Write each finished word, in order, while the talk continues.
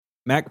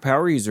Mac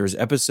Power Users,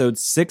 episode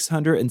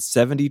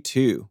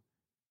 672,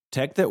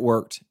 Tech That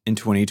Worked in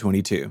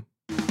 2022.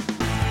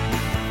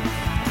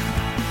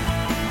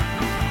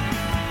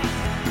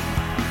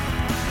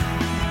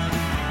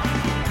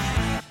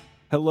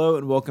 Hello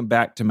and welcome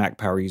back to Mac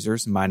Power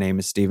Users. My name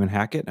is Stephen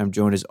Hackett. I'm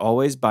joined as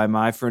always by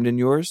my friend and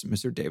yours,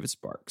 Mr. David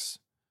Sparks.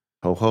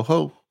 Ho, ho,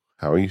 ho.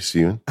 How are you,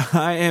 Stephen?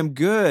 I am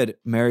good.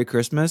 Merry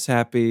Christmas.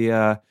 Happy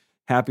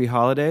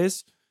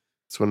holidays.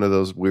 It's one of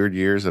those weird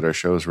years that our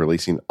show is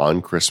releasing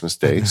on Christmas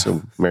Day.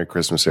 So Merry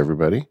Christmas,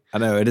 everybody. I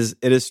know, it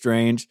is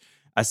strange.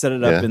 I set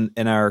it up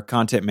in our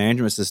content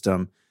management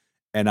system.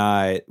 And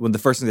when the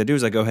first thing I do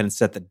is I go ahead and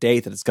set the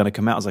date that it's going to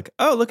come out. I was like,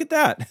 oh, look at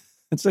that.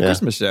 It's a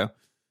Christmas show.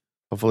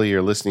 Hopefully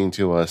you're listening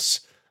to us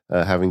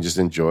having just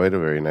enjoyed a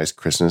very nice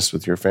Christmas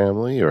with your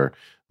family, or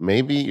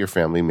maybe your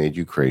family made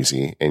you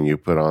crazy and you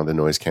put on the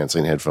noise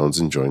canceling headphones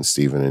and joined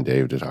Stephen and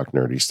Dave to talk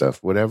nerdy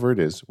stuff. Whatever it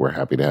is, we're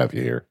happy to have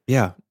you here.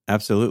 Yeah,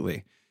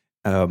 absolutely.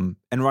 And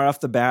right off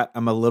the bat,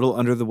 I'm a little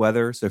under the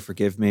weather, so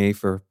forgive me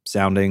for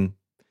sounding,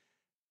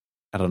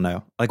 I don't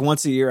know. Like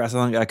once a year, I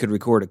sound like I could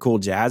record a cool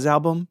jazz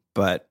album,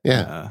 but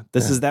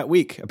this is that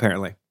week,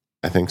 apparently.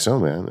 I think so,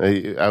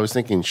 man. I was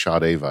thinking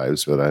Sade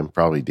vibes, but I'm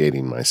probably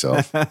dating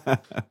myself.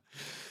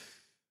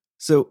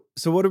 So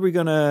what are we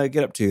going to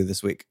get up to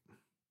this week?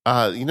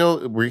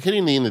 We're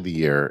hitting the end of the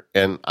year,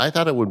 and I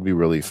thought it would be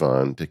really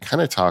fun to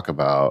kind of talk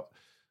about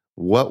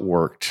what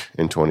worked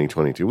in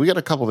 2022. We got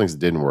a couple things that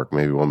didn't work.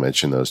 Maybe we'll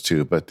mention those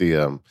too. But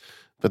the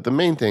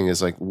main thing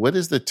is, like, what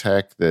is the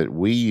tech that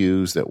we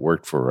use that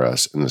worked for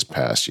us in this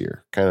past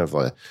year? Kind of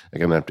like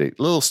an update.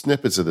 Little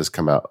snippets of this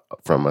come out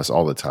from us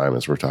all the time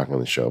as we're talking on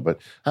the show. But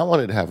I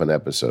wanted to have an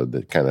episode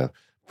that kind of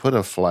put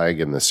a flag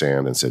in the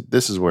sand and said,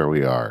 this is where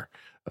we are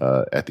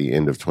at the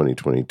end of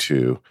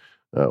 2022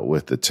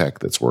 with the tech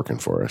that's working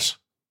for us.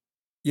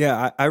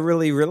 Yeah, I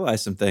really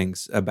realized some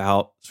things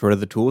about sort of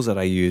the tools that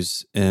I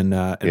use in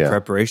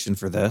preparation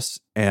for this.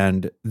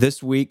 And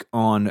this week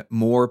on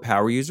More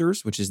Power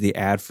Users, which is the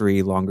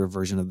ad-free, longer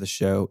version of the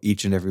show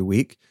each and every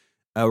week,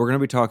 we're going to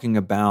be talking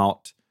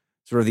about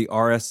sort of the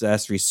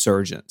RSS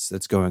resurgence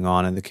that's going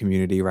on in the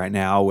community right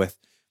now, with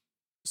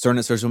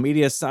certain social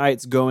media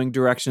sites going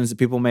directions that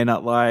people may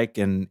not like.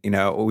 And,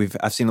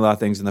 I've seen a lot of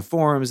things in the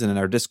forums and in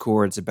our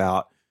Discords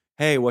about,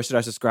 hey, what should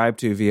I subscribe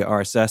to via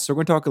RSS? So we're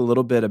going to talk a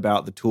little bit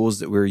about the tools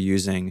that we're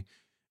using.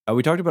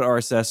 We talked about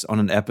RSS on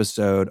an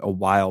episode a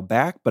while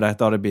back, but I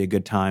thought it'd be a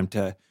good time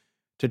to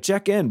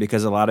check in,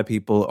 because a lot of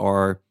people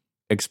are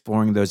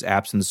exploring those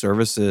apps and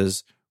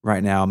services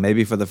right now,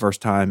 maybe for the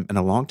first time in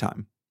a long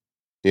time.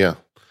 Yeah.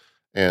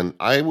 And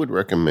I would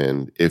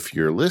recommend, if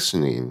you're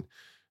listening,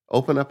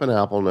 open up an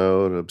Apple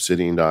Note,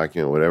 Obsidian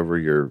document, whatever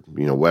your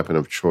weapon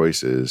of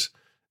choice is,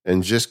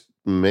 and just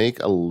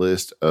make a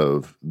list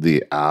of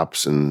the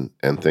apps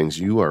and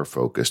things you are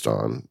focused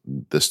on,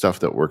 the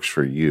stuff that works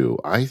for you.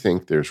 I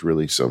think there's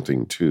really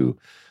something to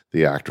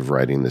the act of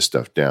writing this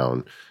stuff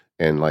down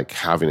and like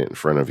having it in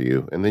front of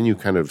you. And then you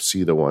kind of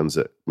see the ones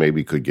that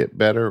maybe could get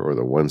better or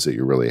the ones that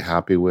you're really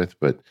happy with.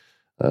 But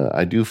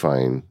I do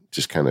find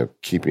just kind of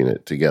keeping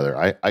it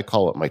together. I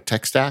call it my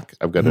tech stack.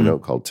 I've got a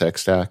note called tech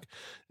stack,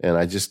 and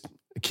I just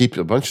keep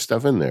a bunch of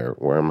stuff in there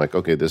where I'm like,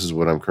 okay, this is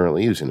what I'm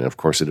currently using. And of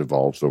course it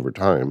evolves over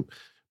time,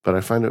 but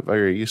I find it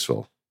very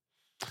useful.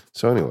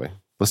 So anyway,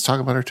 let's talk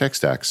about our tech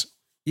stacks.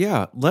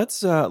 Yeah,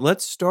 let's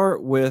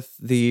start with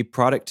the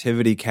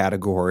productivity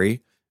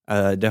category.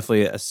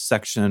 Definitely a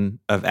section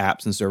of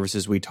apps and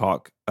services we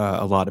talk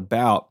a lot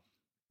about.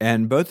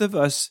 And both of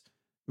us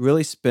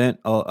really spent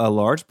a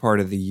large part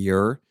of the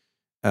year,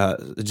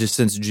 just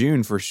since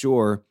June for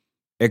sure,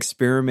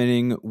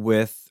 experimenting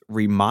with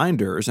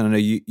reminders. And I know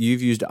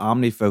you've used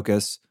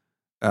OmniFocus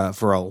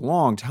for a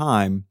long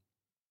time.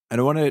 And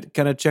I want to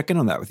kind of check in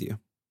on that with you.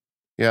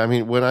 Yeah, I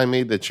mean, when I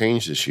made the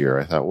change this year,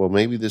 I thought, well,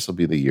 maybe this will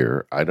be the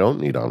year I don't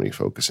need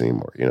OmniFocus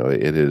anymore.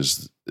 It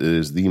is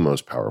the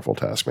most powerful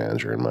task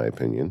manager, in my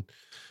opinion.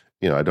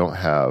 I don't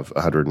have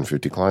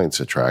 150 clients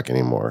to track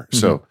anymore. Mm-hmm.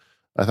 So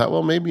I thought,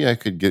 well, maybe I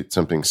could get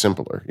something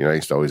simpler. I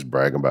used to always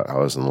brag about how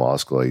I was in law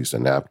school. I used a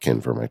napkin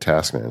for my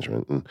task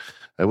management, and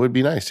it would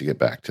be nice to get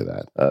back to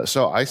that.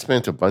 So I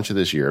spent a bunch of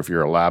this year. If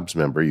you're a Labs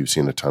member, you've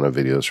seen a ton of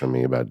videos from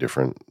me about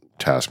different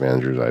task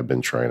managers I've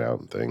been trying out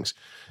and things.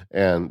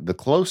 And the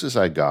closest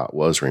I got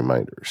was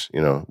reminders.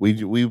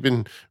 We've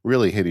been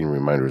really hitting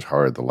reminders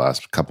hard the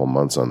last couple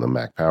months on the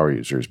Mac Power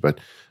Users, but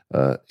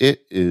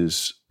it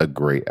is a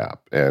great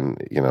app. And,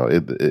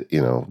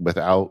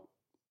 without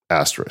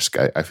asterisk,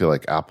 I feel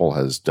like Apple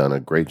has done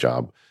a great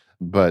job,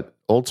 but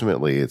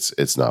ultimately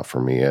it's not for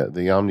me.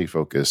 The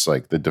OmniFocus,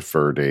 like the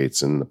defer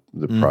dates and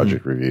the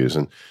project reviews,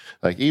 and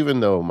like,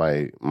 even though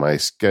my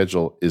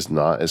schedule is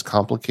not as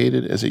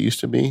complicated as it used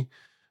to be,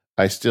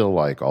 I still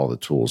like all the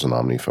tools in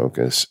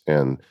OmniFocus.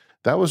 And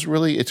that was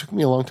really, it took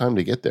me a long time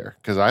to get there,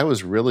 because I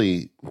was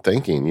really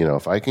thinking,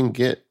 if I can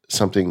get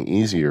something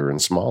easier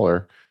and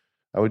smaller,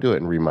 I would do it.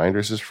 And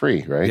reminders is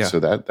free, right? Yeah. So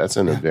that's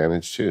an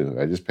advantage too.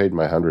 I just paid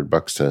my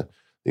 $100 to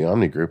the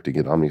Omni Group to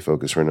get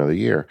OmniFocus for another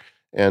year.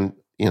 And,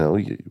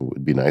 it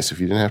would be nice if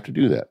you didn't have to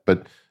do that.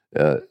 But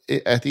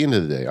at the end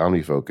of the day,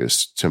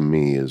 OmniFocus to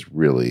me is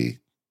really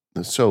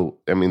so.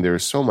 I mean,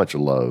 there's so much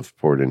love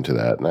poured into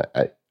that,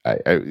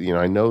 and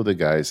I know the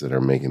guys that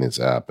are making this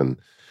app, and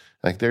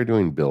like they're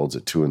doing builds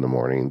at 2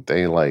 a.m.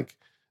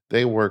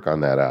 They work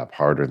on that app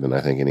harder than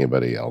I think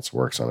anybody else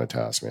works on a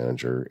task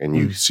manager, and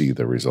you see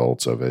the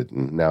results of it.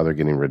 And now they're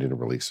getting ready to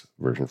release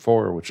version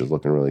 4, which is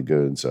looking really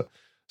good. So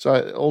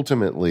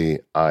ultimately,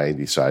 I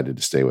decided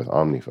to stay with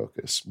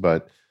OmniFocus.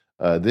 But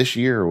this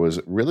year was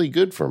really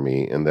good for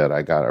me in that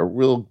I got a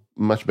real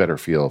much better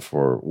feel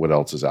for what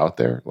else is out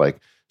there. Like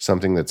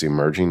something that's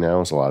emerging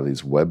now is a lot of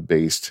these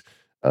web-based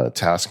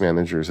task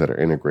managers that are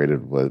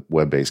integrated with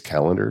web-based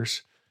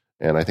calendars.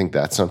 And I think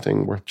that's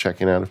something worth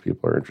checking out if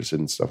people are interested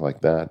in stuff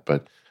like that.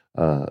 But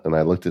and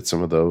I looked at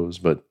some of those,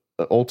 but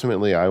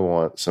ultimately I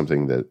want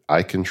something that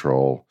I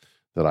control,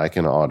 that I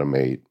can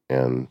automate.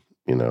 And,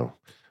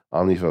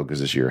 OmniFocus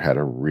this year had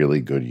a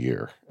really good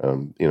year.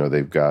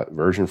 They've got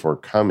version 4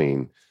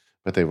 coming,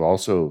 but they've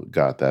also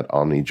got that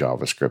Omni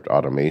JavaScript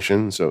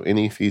automation. So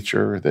any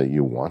feature that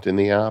you want in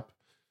the app,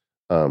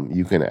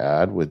 you can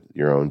add with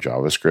your own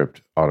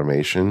JavaScript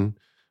automation.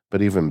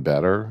 But even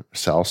better,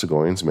 Sal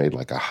Segoin's made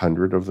like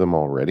 100 of them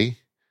already.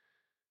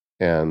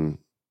 And,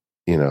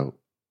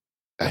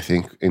 I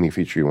think any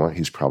feature you want,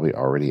 he's probably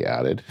already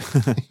added,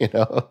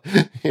 and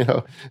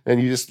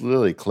you just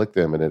literally click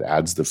them and it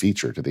adds the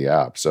feature to the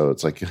app. So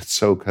it's like, it's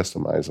so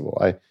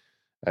customizable.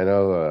 I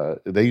know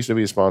they used to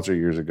be a sponsor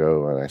years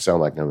ago, and I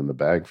sound like I'm in the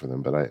bag for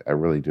them, but I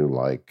really do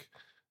like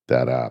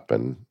that app.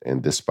 And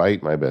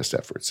despite my best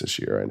efforts this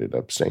year, I ended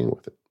up staying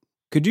with it.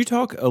 Could you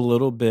talk a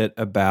little bit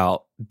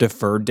about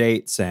deferred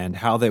dates and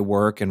how they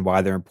work and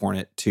why they're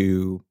important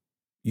to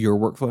your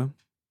workflow?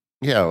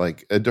 Yeah,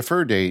 like a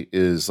deferred date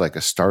is like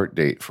a start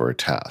date for a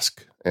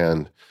task.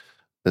 And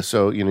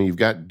so, you've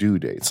got due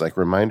dates, like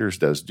Reminders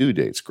does due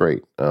dates.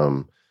 Great.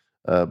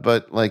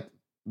 But like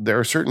there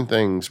are certain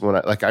things when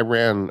I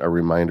ran a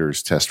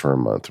Reminders test for a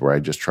month where I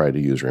just tried to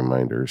use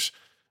Reminders,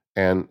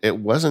 and it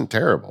wasn't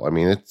terrible. I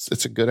mean,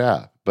 it's a good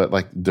app, but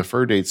like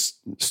deferred dates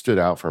stood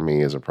out for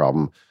me as a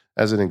problem.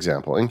 As an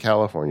example, in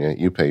California,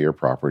 you pay your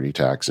property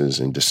taxes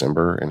in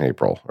December and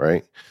April,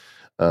 right?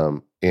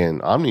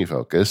 In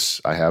OmniFocus,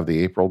 I have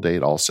the April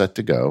date all set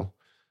to go,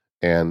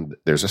 and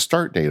there's a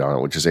start date on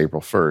it, which is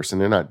April 1st,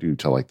 and they're not due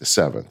till like the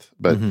 7th.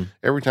 But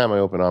every time I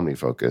open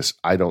OmniFocus,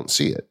 I don't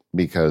see it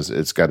because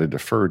it's got a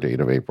defer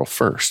date of April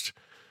 1st.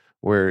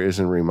 Whereas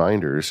in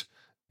Reminders,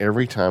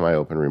 every time I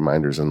open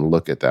Reminders and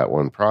look at that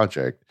one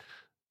project,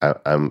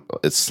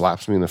 it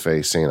slaps me in the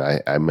face saying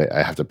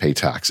I have to pay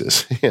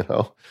taxes. I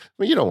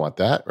mean, you don't want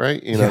that,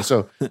 right?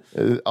 So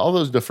all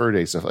those deferred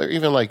date stuff,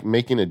 even like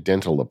making a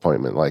dental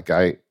appointment. Like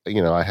I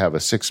have a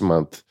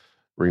 6-month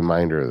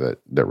reminder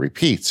that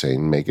repeats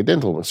saying make a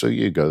dental. So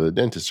you go to the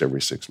dentist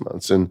every 6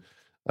 months. And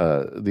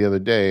the other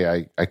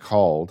day I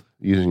called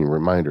using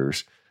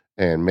Reminders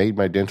and made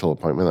my dental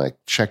appointment. I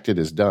checked it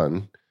as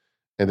done.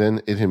 And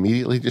then it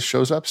immediately just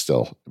shows up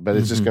still, but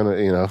it's just going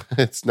to,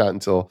 it's not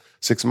until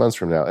 6 months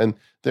from now. And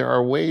there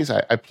are ways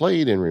I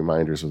played in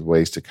Reminders with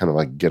ways to kind of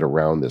like get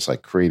around this,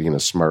 like creating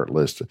a smart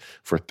list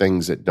for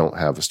things that don't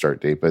have a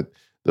start date. But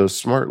those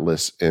smart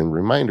lists and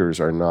Reminders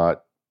are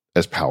not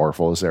as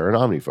powerful as they're in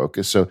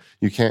OmniFocus. So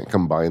you can't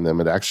combine them.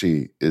 It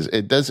actually is,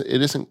 it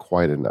isn't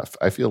quite enough.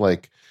 I feel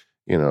like,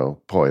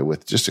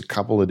 with just a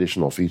couple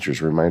additional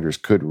features, Reminders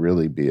could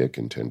really be a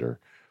contender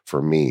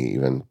for me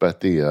even.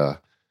 But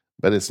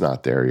it's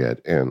not there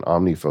yet. And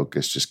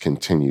OmniFocus just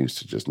continues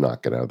to just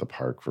knock it out of the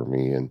park for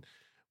me. And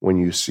when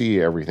you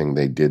see everything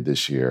they did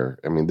this year,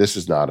 I mean, this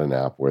is not an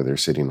app where they're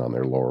sitting on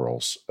their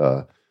laurels.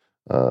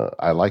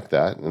 I like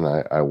that. And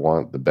I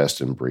want the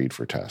best in breed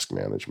for task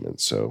management.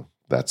 So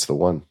that's the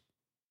one.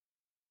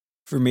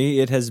 For me,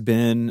 it has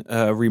been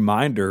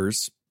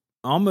Reminders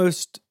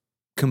almost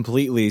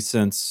completely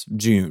since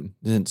June,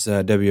 since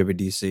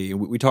WWDC.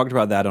 We talked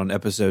about that on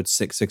episode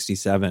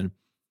 667.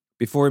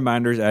 Before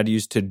Reminders, I'd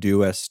used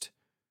Todoist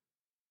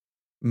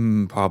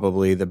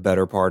probably the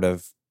better part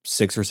of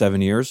 6 or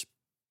 7 years.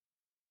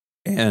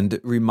 And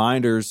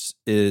Reminders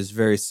is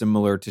very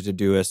similar to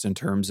Todoist in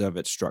terms of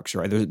its structure.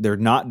 Right? They're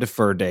not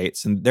deferred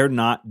dates, and they're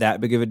not that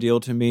big of a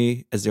deal to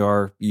me as they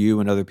are you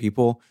and other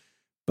people.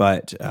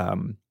 But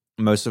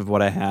most of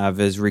what I have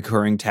is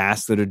recurring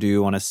tasks that are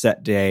due on a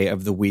set day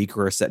of the week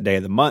or a set day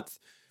of the month.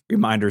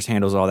 Reminders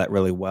handles all that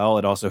really well.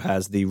 It also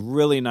has the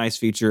really nice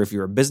feature if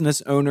you're a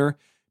business owner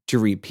to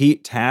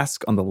repeat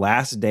tasks on the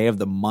last day of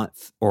the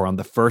month or on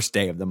the first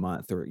day of the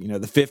month or, the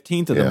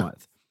 15th of the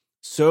month.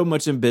 So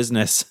much in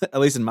business, at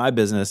least in my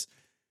business,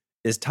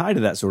 is tied to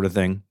that sort of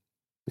thing.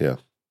 Yeah.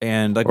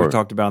 And like we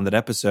talked about in that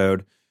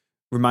episode,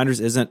 Reminders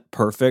isn't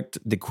perfect.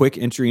 The quick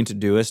entry into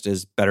Todoist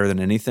is better than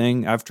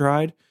anything I've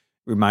tried.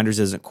 Reminders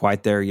isn't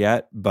quite there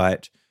yet,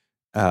 but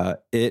it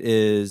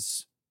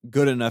is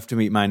good enough to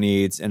meet my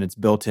needs, and it's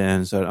built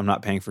in, so I'm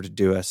not paying for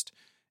Todoist.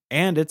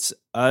 And it's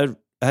a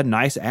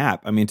nice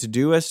app. I mean,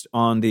 Todoist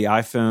on the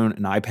iPhone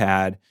and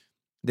iPad,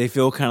 they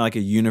feel kind of like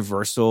a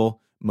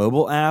universal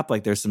mobile app.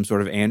 Like there's some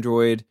sort of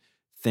Android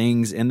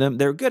things in them.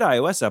 They're a good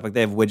iOS app. Like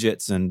they have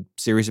widgets and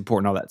Siri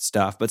support and all that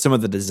stuff, but some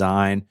of the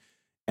design.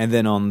 And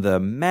then on the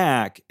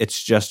Mac,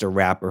 it's just a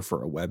wrapper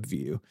for a web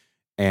view.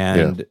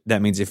 And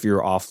that means if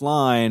you're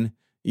offline,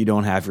 you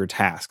don't have your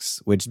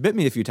tasks, which bit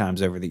me a few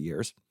times over the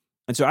years.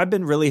 And so I've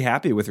been really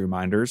happy with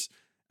reminders.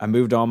 I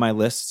moved all my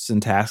lists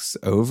and tasks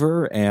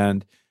over,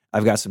 and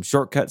I've got some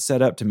shortcuts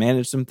set up to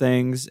manage some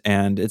things,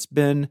 and it's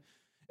been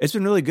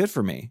really good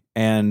for me.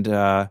 And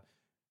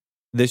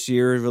this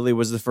year really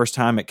was the first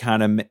time it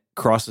kind of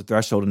crossed the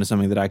threshold into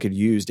something that I could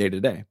use day to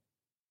day.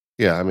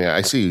 Yeah, I mean,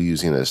 I see you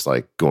using this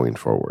like going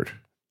forward.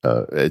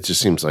 It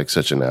just seems like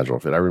such a natural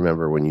fit. I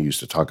remember when you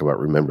used to talk about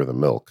Remember the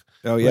Milk.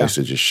 Oh, yeah. I used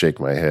to just shake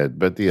my head.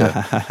 But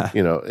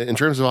in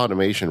terms of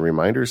automation,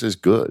 reminders is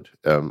good.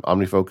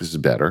 OmniFocus is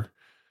better.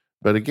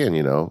 But again,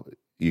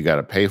 you got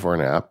to pay for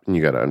an app and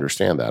you got to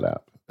understand that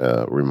app.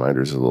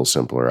 Reminders is a little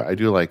simpler. I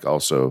do like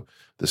also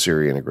the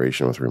Siri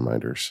integration with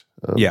reminders.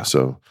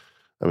 So,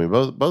 I mean,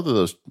 both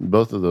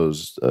of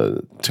those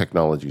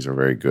technologies are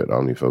very good.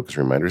 OmniFocus,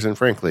 reminders, and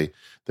frankly,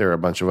 there are a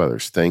bunch of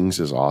others. Things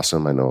is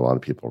awesome. I know a lot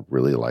of people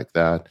really like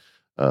that.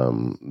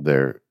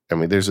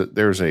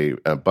 There's a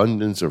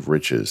abundance of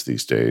riches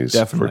these days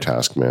for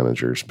task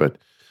managers. But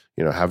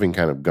having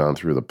kind of gone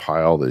through the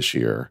pile this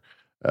year,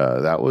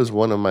 that was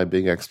one of my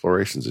big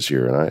explorations this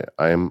year, and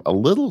I am a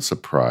little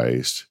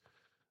surprised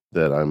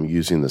that I'm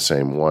using the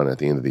same one at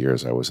the end of the year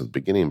as I was at the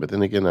beginning. But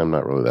then again, I'm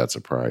not really that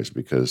surprised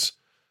because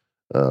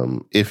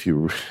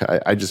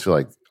I just feel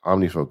like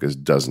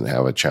OmniFocus doesn't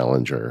have a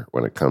challenger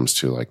when it comes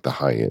to like the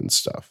high end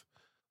stuff.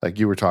 Like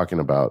you were talking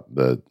about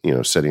the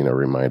setting a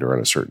reminder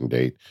on a certain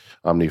date.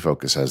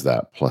 OmniFocus has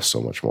that plus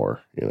so much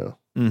more.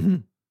 Mm-hmm.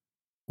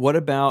 What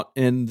about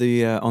in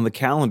the on the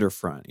calendar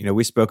front?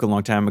 We spoke a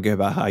long time ago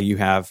about how you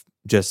have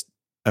just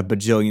a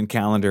bajillion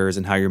calendars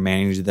and how you're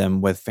managing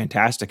them with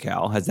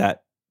Fantastical. Has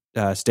that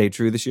stayed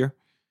true this year?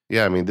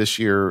 Yeah, I mean, this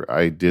year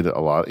I did a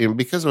lot, and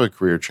because of a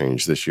career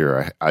change this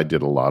year, I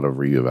did a lot of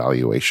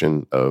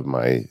reevaluation of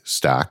my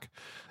stack,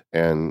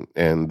 and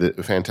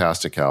the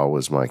Fantastical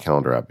was my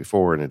calendar app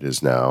before, and it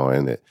is now,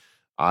 and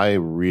I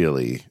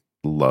really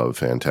love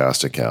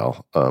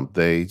Fantastical.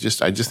 I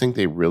just think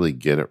they really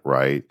get it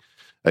right.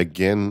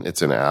 Again,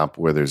 it's an app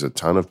where there's a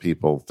ton of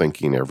people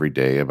thinking every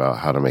day about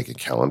how to make a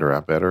calendar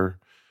app better.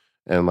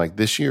 And like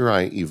this year,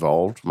 I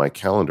evolved my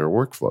calendar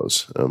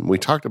workflows. We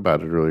talked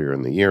about it earlier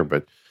in the year,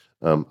 but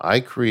I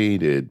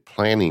created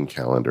planning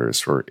calendars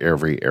for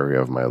every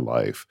area of my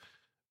life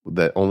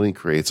that only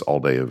creates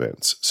all-day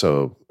events.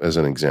 So as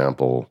an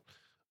example,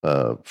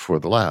 for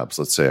the labs,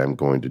 let's say I'm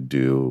going to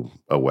do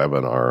a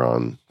webinar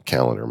on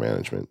calendar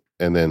management.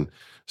 And then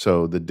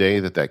so the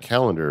day that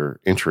calendar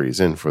entry is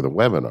in for the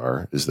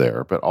webinar is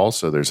there, but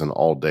also there's an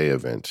all-day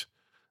event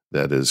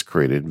that is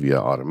created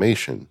via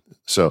automation.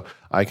 So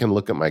I can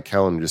look at my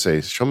calendar to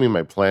say, show me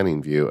my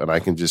planning view, and I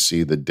can just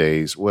see the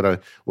days,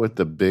 what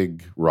the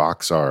big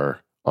rocks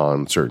are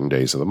on certain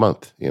days of the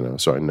month,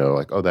 so I know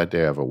like, oh, that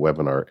day I have a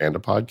webinar and a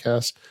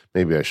podcast.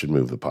 Maybe I should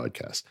move the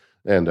podcast.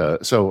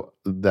 And so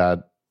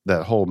that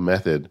whole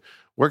method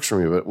works for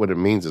me. But what it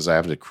means is I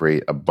have to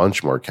create a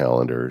bunch more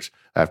calendars.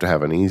 I have to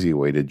have an easy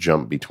way to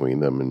jump between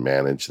them and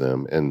manage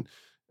them. And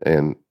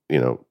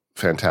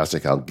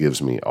Fantastical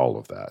gives me all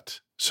of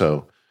that.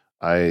 So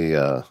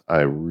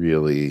I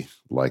really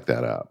like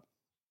that app.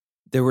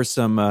 There was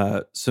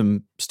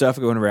some stuff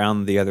going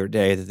around the other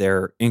day that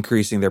they're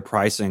increasing their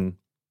pricing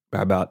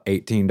by about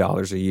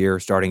 $18 a year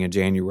starting in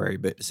January,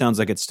 but it sounds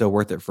like it's still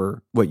worth it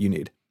for what you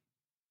need.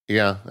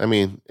 Yeah,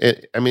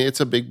 it's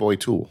a big boy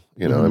tool,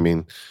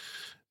 Mm-hmm.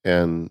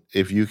 And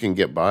if you can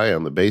get by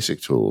on the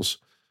basic tools,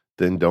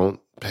 then don't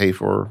pay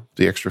for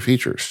the extra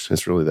features.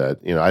 It's really that.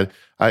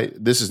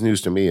 This is news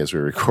to me as we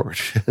record.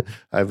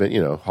 I've been,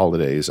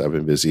 holidays, I've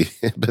been busy,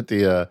 but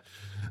if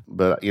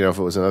it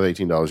was another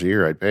 $18 a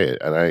year, I'd pay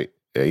it.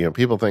 And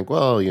people think,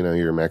 well,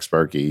 you're Max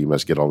Sparky, you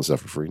must get all this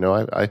stuff for free. No,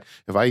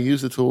 if I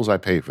use the tools, I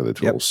pay for the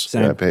tools.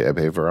 Yep, I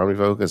pay for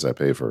OmniFocus, I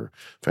pay for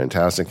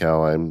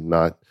Fantastical. I'm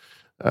not,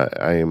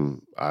 I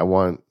don't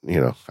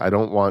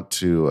want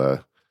to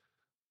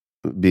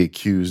be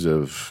accused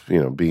of,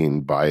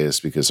 being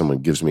biased because someone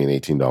gives me an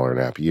 $18 an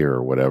app year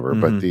or whatever.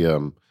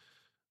 Mm-hmm.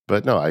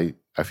 But no, I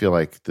feel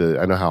like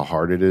I know how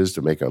hard it is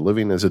to make a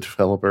living as a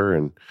developer,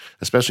 and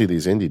especially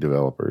these indie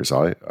developers.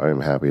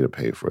 I'm happy to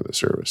pay for the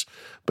service.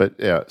 But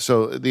yeah,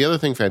 so the other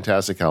thing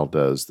Fantastical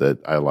does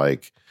that I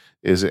like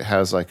is it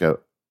has like a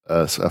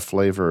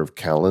flavor of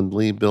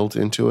Calendly built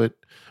into it,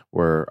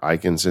 where I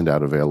can send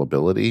out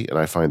availability, and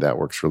I find that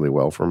works really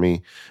well for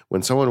me.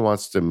 When someone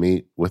wants to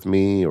meet with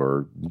me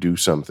or do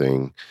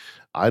something,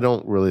 I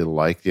don't really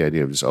like the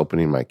idea of just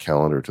opening my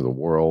calendar to the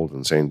world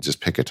and saying, just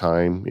pick a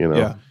time,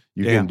 Yeah.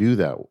 You can do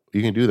that.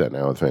 You can do that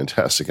now with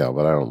Fantastical,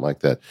 but I don't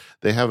like that.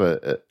 They have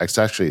it's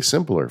actually a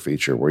simpler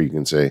feature where you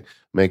can say,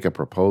 make a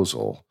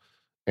proposal.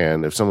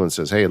 And if someone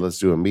says, hey, let's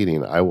do a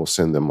meeting, I will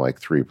send them like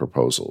 3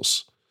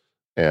 proposals.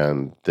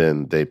 And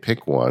then they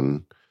pick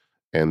one,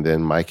 and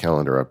then my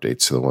calendar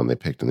updates to the one they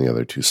picked and the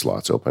other 2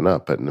 slots open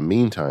up. But in the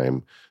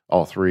meantime,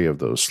 all three of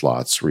those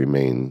slots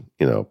remain,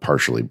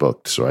 partially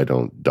booked, so I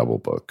don't double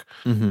book.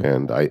 Mm-hmm.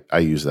 And I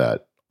use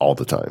that all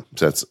the time.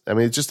 So it's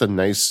just a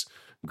nice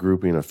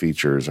grouping of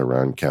features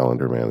around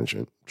calendar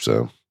management.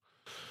 So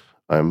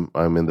I'm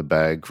in the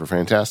bag for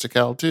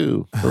Fantastical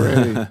too.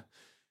 Hooray.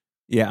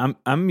 Yeah,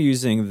 I'm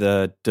using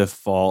the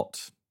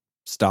default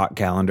stock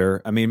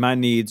calendar. I mean, my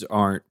needs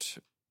aren't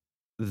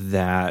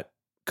that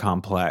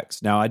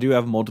complex. Now, I do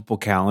have multiple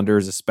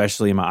calendars,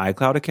 especially in my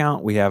iCloud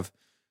account. We have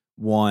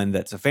one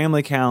that's a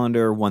family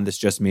calendar, one that's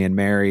just me and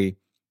Mary.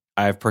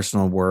 I have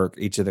personal work.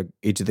 Each of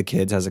the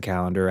kids has a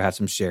calendar. I have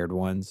some shared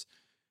ones.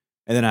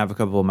 And then I have a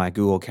couple of my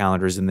Google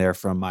calendars in there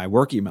from my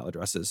work email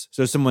addresses.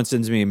 So if someone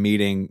sends me a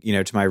meeting,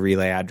 to my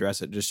Relay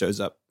address, it just shows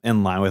up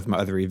in line with my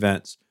other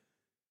events.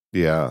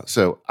 Yeah.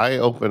 So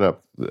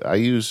I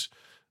use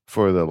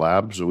for the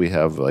labs, we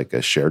have like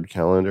a shared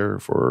calendar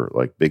for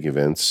like big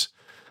events.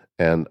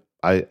 And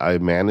I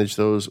manage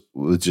those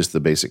with just the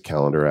basic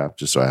calendar app,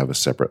 just so I have a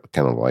separate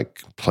kind of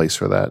like place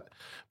for that.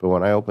 But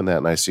when I open that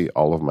and I see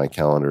all of my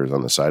calendars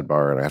on the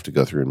sidebar, and I have to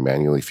go through and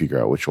manually figure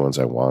out which ones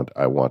I want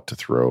to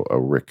throw a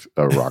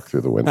rock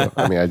through the window.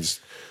 I mean,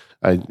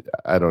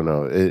 I don't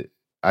know.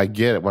 I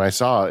get it. When I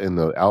saw in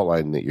the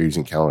outline that you're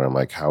using calendar, I'm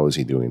like, how is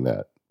he doing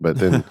that? But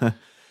then,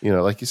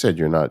 like you said,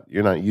 you're not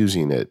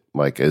using it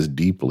like as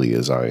deeply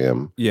as I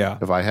am. Yeah.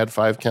 If I had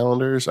 5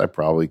 calendars, I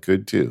probably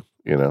could too.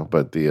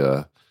 But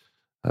the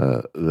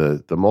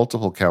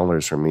multiple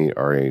calendars for me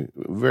are a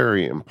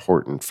very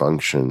important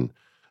function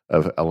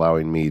of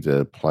allowing me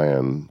to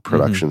plan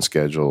production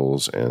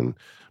schedules and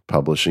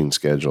publishing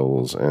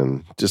schedules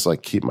and just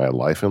like keep my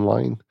life in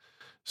line.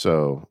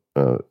 So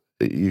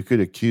you could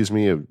accuse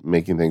me of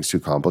making things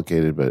too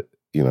complicated, but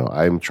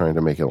I'm trying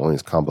to make it only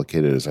as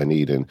complicated as I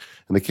need. And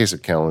in the case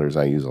of calendars,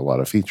 I use a lot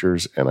of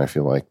features, and I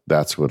feel like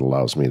that's what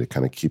allows me to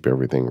kind of keep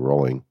everything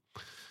rolling.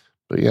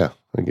 But yeah,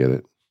 I get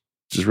it.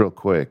 Just real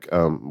quick,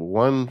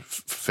 one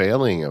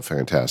failing of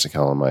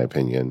Fantastical, in my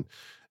opinion,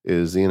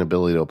 is the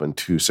inability to open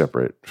 2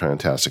 separate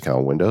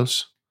Fantastical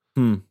windows.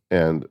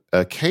 And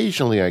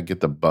occasionally I get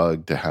the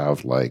bug to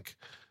have like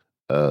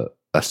a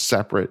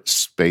separate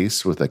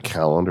space with a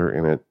calendar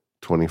in it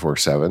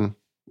 24/7.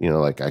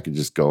 Like I could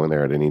just go in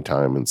there at any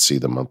time and see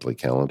the monthly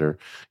calendar.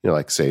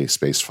 Like say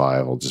space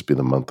 5 will just be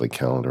the monthly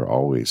calendar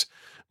always.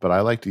 But I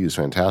like to use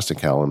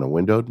Fantastical in a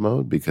windowed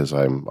mode because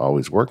I'm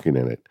always working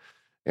in it.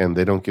 And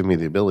they don't give me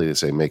the ability to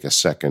say make a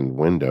second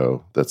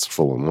window that's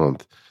full a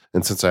month.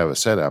 And since I have a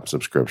SetApp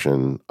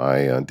subscription,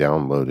 I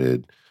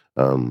downloaded,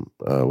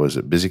 was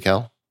it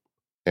BusyCal?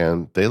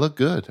 And they look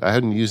good. I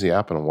hadn't used the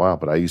app in a while,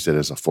 but I used it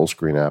as a full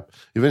screen app.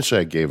 Eventually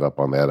I gave up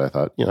on that. I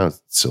thought,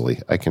 it's silly.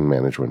 I can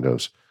manage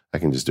Windows. I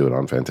can just do it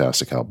on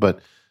Fantastical. But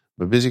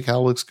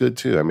BusyCal looks good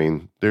too. I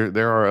mean,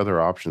 there are other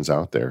options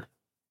out there.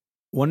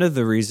 One of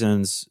the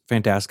reasons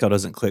Fantastical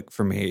doesn't click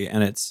for me,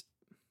 and it's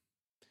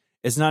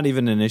not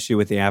even an issue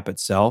with the app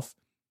itself,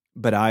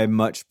 but I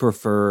much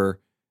prefer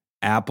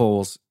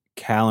Apple's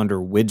calendar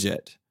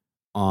widget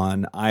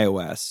on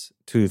iOS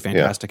to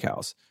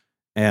Fantastical's.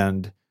 Yeah.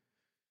 And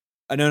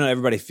I know not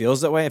everybody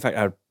feels that way. In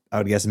fact, I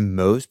would guess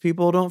most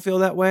people don't feel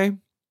that way,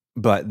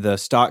 but the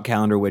stock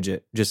calendar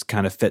widget just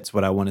kind of fits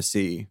what I want to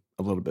see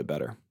a little bit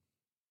better.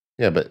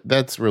 Yeah, but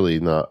that's really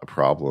not a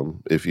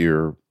problem. If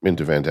you're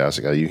into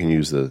Fantastical, you can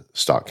use the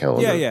stock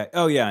calendar. Yeah.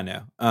 Oh, yeah, I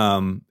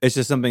know. It's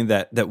just something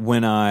that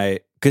when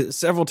because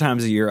several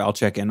times a year I'll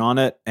check in on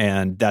it,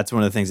 and that's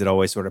one of the things that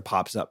always sort of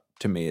pops up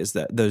to me is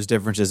that those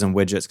differences in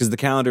widgets, because the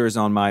calendar is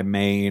on my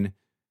main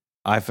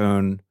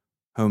iPhone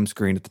home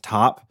screen at the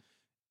top,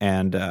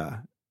 and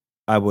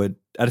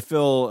I'd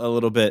feel a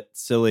little bit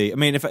silly. I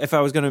mean, if I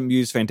was going to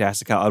use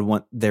Fantastical, I'd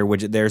want their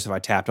widget there, so if I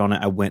tapped on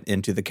it, I went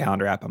into the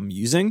calendar app I'm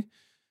using,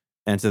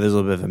 and so there's a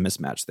little bit of a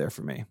mismatch there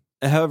for me,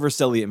 however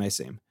silly it may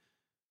seem.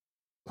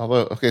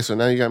 Although, okay, so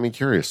now you got me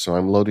curious. So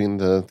I'm loading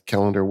the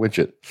calendar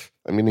widget.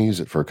 I'm going to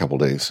use it for a couple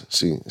days.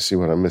 See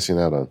what I'm missing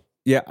out on.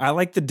 Yeah, I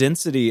like the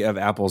density of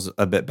Apple's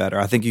a bit better.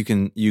 I think you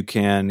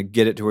can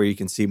get it to where you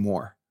can see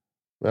more.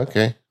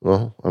 Okay,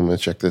 well, I'm going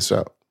to check this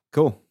out.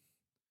 Cool.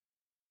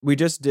 We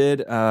just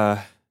did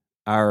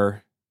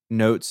our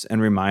notes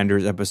and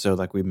reminders episode,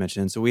 like we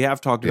mentioned. So we have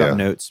talked about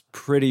notes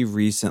pretty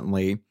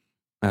recently.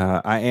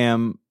 I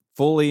am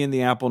fully in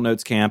the Apple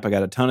Notes camp. I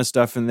got a ton of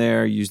stuff in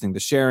there, using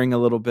the sharing a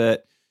little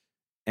bit.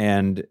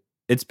 And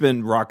it's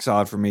been rock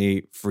solid for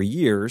me for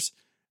years.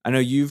 I know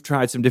you've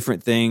tried some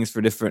different things for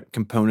different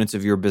components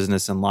of your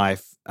business and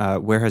life.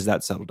 Where has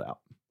that settled out?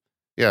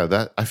 Yeah,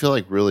 that I feel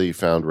like really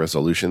found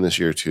resolution this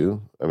year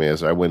too. I mean,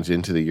 as I went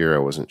into the year, I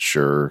wasn't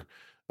sure.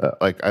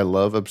 I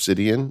love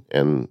Obsidian,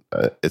 and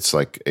it's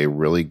like a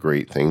really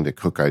great thing to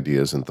cook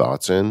ideas and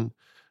thoughts in.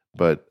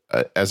 But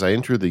as I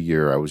entered the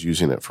year, I was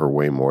using it for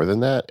way more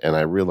than that. And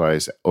I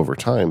realized over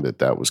time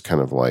that was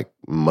kind of like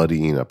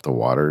muddying up the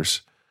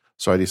waters.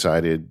 So I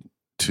decided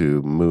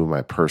to move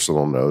my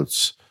personal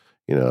notes,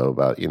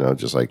 about,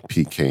 just like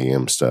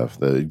PKM stuff.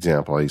 The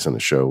example I used on the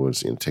show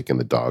was taking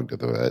the dog to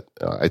the vet.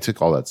 I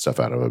took all that stuff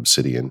out of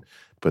Obsidian,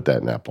 put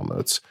that in Apple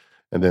Notes.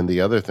 And then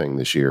the other thing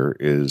this year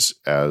is,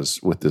 as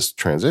with this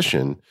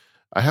transition,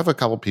 I have a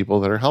couple people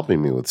that are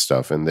helping me with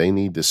stuff, and they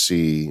need to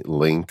see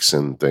links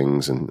and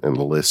things and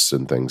lists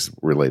and things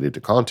related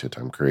to content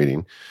I'm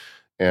creating.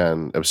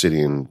 And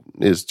Obsidian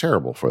is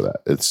terrible for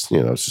that. It's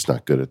it's just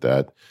not good at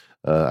that.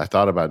 I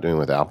thought about doing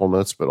with Apple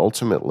Notes, but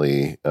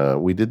ultimately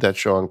we did that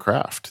show on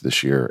Craft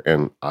this year,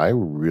 and I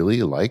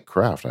really like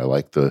Craft. I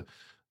like the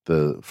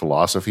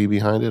philosophy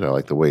behind it. I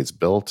like the way it's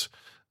built.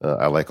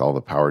 I like all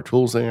the power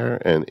tools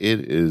there, and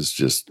it is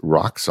just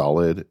rock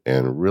solid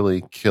and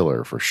really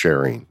killer for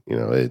sharing.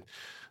 The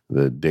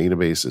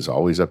database is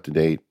always up to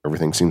date.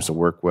 Everything seems to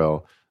work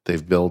well.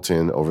 They've built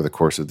in over the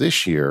course of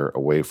this year a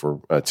way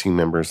for team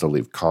members to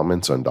leave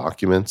comments on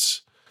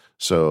documents.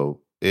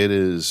 So it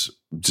is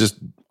just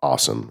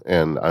awesome.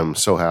 And I'm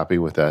so happy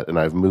with that. And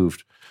I've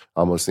moved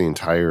almost the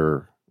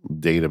entire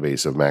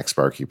database of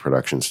MacSparky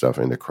production stuff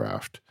into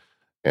Craft.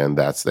 And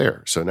that's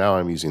there. So now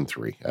I'm using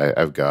 3.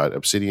 I've got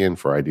Obsidian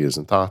for ideas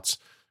and thoughts,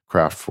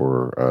 Craft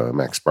for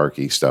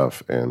MacSparky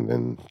stuff, and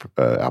then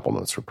Apple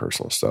Notes for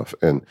personal stuff.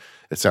 And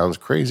it sounds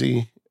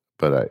crazy,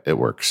 but it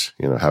works.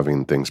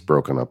 Having things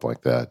broken up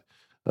like that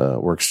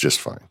works just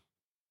fine.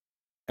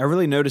 I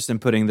really noticed in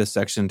putting this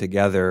section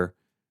together,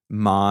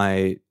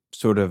 my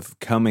sort of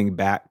coming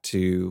back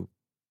to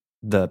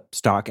the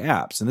stock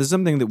apps. And this is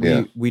something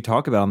that we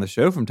talk about on the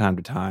show from time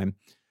to time,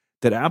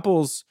 that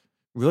Apple's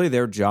really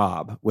their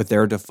job with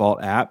their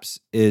default apps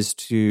is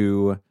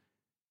to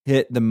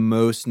hit the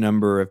most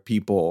number of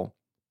people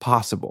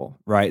possible,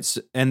 right?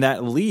 So, and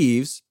that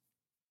leaves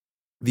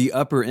the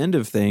upper end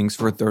of things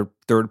for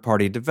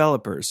third-party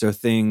developers. So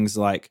things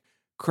like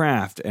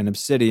Craft and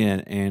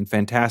Obsidian and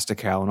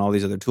Fantastical and all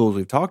these other tools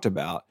we've talked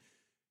about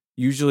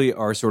usually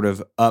are sort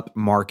of up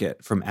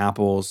market from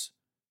Apple's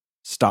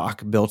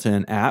stock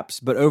built-in apps.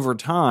 But over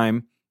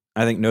time,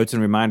 I think Notes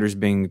and Reminders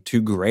being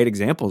 2 great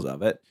examples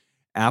of it,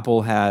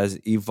 Apple has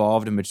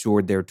evolved and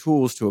matured their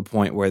tools to a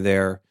point where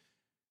their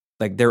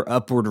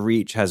upward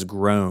reach has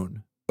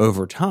grown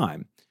over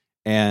time.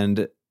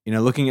 And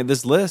looking at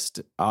this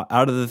list,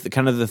 out of the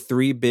kind of the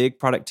 3 big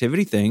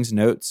productivity things,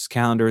 Notes,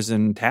 Calendars,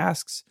 and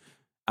Tasks,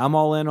 I'm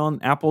all in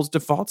on Apple's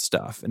default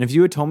stuff. And if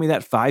you had told me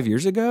that 5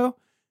 years ago,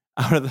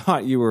 I would have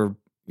thought you were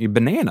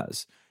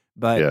bananas.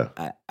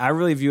 But I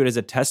really view it as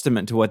a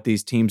testament to what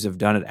these teams have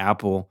done at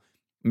Apple,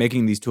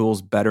 making these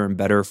tools better and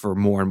better for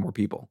more and more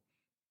people.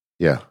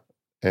 Yeah.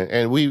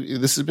 And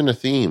this has been a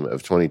theme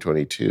of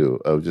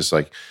 2022 of just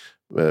like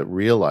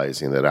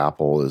realizing that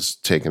Apple is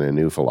taking a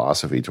new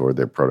philosophy toward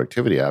their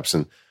productivity apps.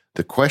 And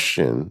the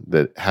question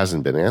that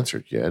hasn't been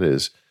answered yet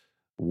is,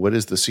 what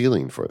is the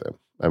ceiling for them?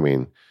 I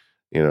mean,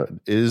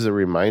 is the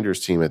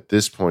Reminders team at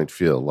this point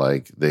feel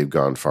like they've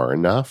gone far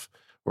enough?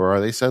 Or are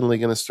they suddenly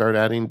going to start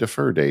adding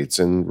defer dates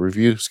and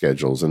review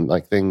schedules and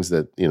like things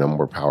that,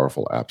 more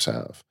powerful apps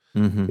have?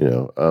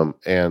 Mm-hmm.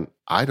 And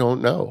I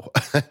don't know.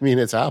 I mean,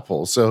 it's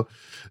Apple. So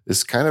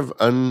it's kind of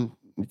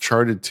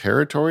uncharted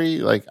territory.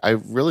 Like,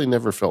 I've really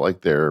never felt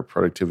like their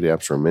productivity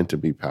apps were meant to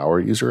be power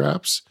user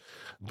apps,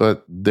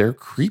 but they're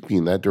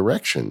creeping that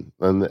direction.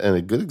 And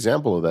a good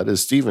example of that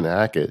is Stephen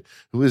Hackett,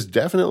 who is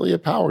definitely a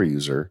power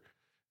user,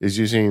 is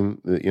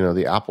using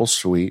the Apple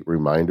Suite,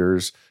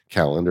 Reminders,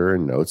 Calendar,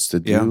 and Notes to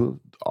do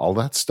all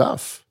that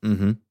stuff.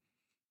 Mm-hmm.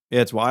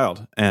 Yeah, it's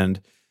wild.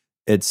 And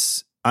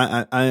it's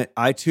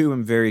I too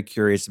am very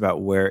curious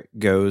about where it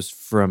goes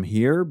from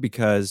here,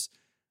 because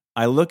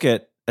I look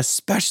at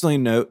especially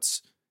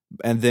Notes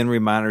and then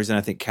Reminders, and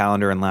I think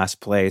Calendar in last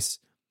place.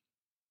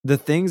 The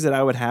things that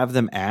I would have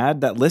them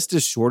add, that list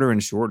is shorter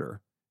and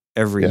shorter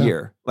every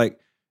year. Like,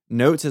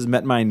 Notes has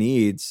met my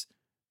needs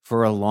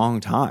for a long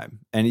time.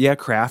 And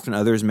Craft and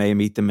others may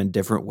meet them in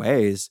different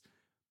ways,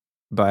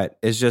 but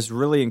it's just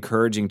really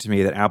encouraging to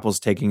me that Apple's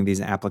taking these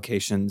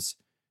applications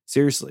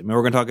seriously. I mean,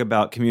 we're going to talk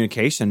about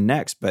communication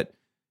next, but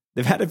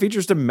they've added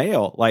features to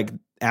mail. Like,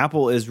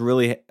 Apple is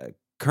really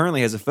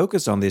currently has a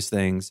focus on these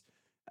things.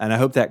 And I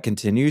hope that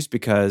continues,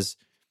 because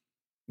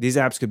these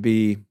apps could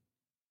be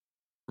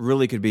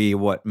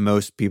what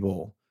most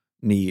people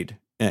need,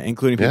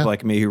 including people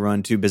like me who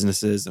run 2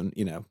 businesses and,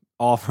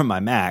 all from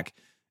my Mac.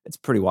 It's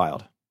pretty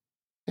wild.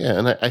 Yeah.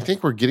 And I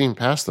think we're getting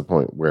past the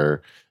point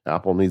where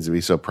Apple needs to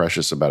be so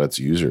precious about its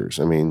users.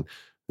 I mean,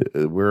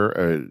 we're,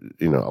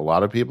 a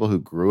lot of people who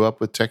grew up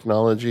with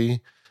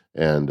technology,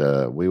 and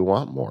we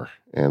want more.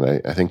 And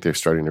I think they're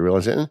starting to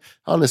realize it. And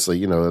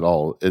honestly,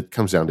 it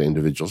comes down to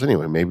individuals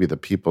anyway. Maybe the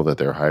people that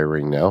they're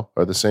hiring now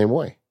are the same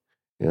way.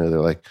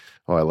 They're like,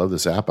 oh, I love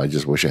this app. I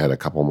just wish it had a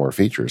couple more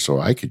features so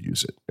I could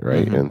use it,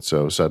 right? Mm-hmm. And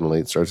so suddenly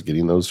it starts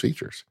getting those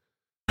features.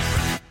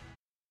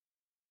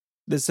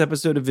 This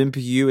episode of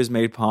MPU is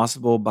made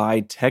possible by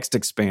Text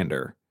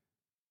Expander.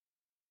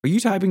 Are you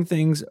typing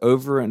things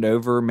over and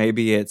over?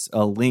 Maybe it's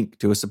a link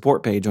to a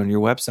support page on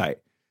your website.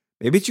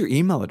 Maybe it's your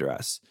email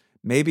address.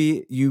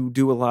 Maybe you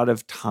do a lot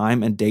of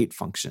time and date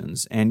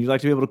functions, and you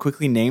like to be able to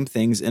quickly name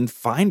things in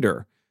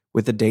Finder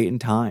with the date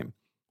and time.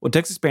 Well,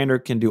 Text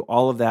Expander can do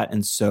all of that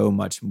and so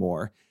much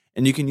more,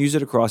 and you can use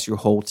it across your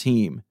whole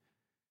team.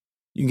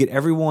 You can get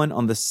everyone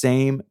on the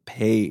same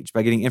page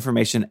by getting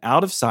information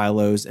out of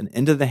silos and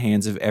into the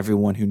hands of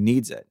everyone who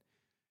needs it.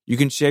 You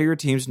can share your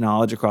team's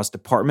knowledge across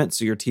departments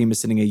so your team is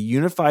sending a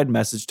unified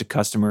message to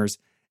customers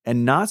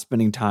and not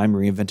spending time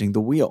reinventing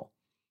the wheel.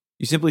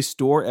 You simply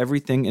store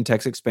everything in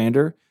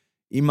TextExpander,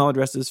 email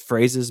addresses,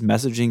 phrases,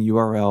 messaging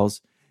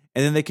URLs,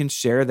 and then they can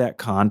share that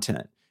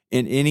content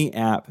in any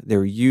app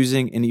they're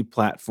using, any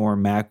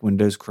platform, Mac,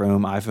 Windows,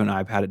 Chrome, iPhone,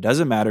 iPad. It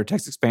doesn't matter.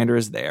 TextExpander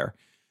is there.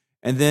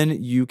 And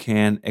then you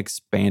can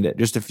expand it.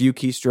 Just a few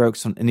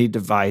keystrokes on any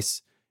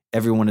device.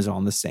 Everyone is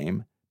on the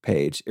same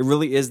page. It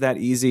really is that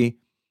easy.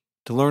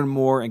 To learn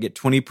more and get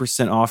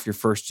 20% off your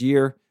first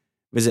year,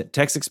 visit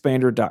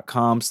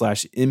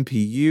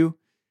textexpander.com/MPU.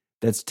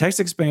 That's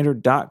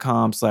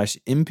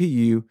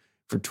textexpander.com/MPU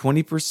for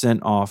 20%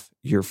 off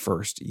your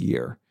first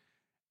year.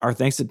 Our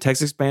thanks to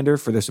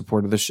TextExpander for their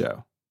support of the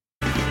show.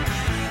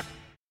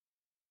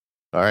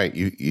 All right,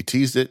 you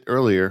teased it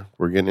earlier.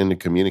 We're getting into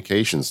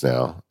communications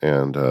now,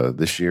 and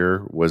this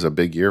year was a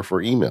big year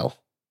for email.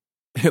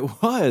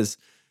 It was.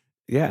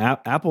 Yeah,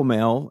 Apple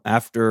Mail,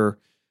 after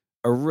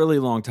a really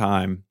long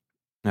time,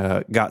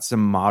 got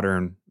some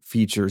modern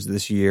features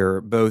this year,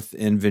 both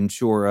in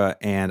Ventura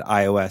and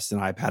iOS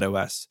and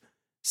iPadOS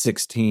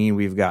 16.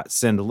 We've got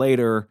Send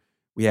Later,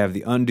 we have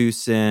the Undo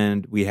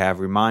Send, we have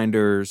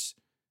reminders,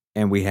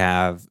 and we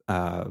have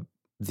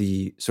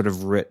the sort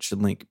of rich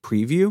link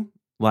preview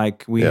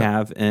like we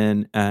have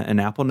in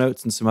Apple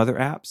Notes and some other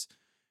apps.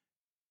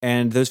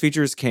 And those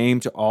features came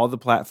to all the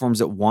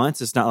platforms at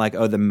once. It's not like,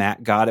 oh, the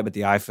Mac got it, but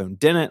the iPhone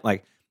didn't.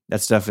 Like, that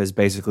stuff is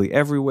basically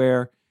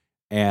everywhere.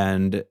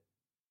 And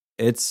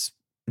it's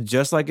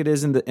just like it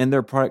is in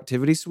their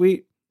productivity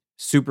suite.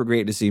 Super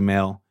great to see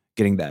Mail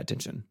getting that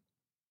attention.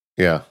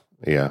 Yeah.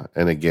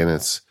 And again,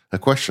 it's a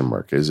question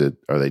mark.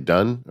 Are they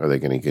done? Are they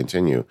going to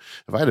continue?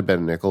 If I had to bet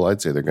a nickel,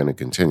 I'd say they're going to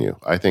continue.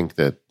 I think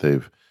that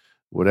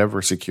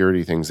whatever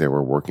security things they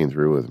were working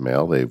through with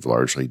Mail, they've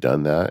largely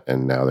done that,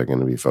 and now they're going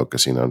to be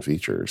focusing on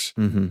features.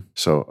 Mm-hmm.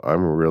 So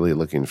I'm really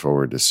looking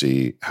forward to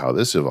see how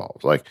this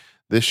evolves. Like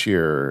this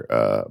year,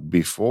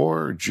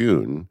 before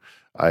June,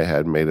 I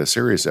had made a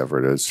serious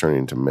effort of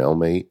turning to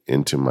MailMate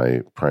into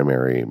my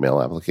primary mail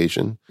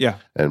application. Yeah.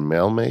 And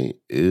MailMate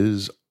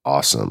is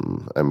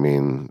awesome. I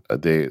mean,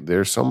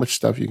 there's so much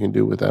stuff you can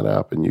do with that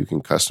app, and you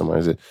can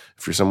customize it.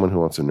 If you're someone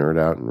who wants to nerd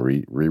out and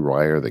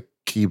rewire the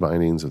key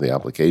bindings of the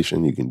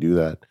application, you can do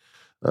that.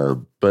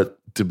 But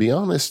to be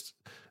honest,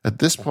 at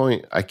this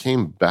point, I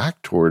came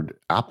back toward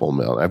Apple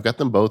Mail. I've got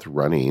them both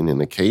running,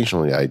 and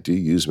occasionally I do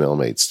use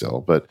MailMate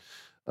still. But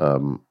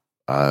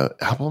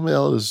Apple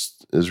Mail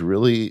is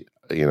really,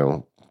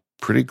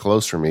 pretty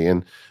close for me.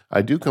 And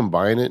I do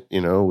combine it,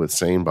 with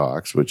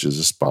SaneBox, which is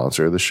a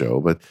sponsor of the show,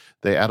 but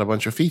they add a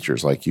bunch of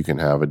features. Like you can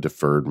have a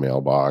deferred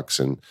mailbox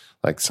and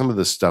like some of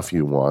the stuff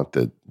you want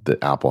that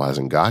Apple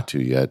hasn't got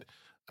to yet.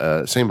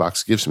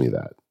 SaneBox gives me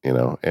that,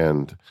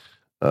 and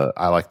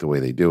I like the way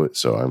they do it.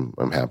 So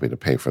I'm happy to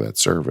pay for that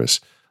service.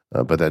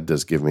 But that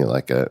does give me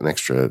like an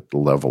extra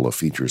level of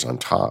features on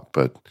top.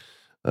 But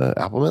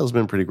Apple Mail has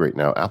been pretty great.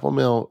 Now, Apple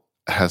Mail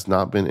has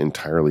not been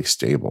entirely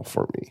stable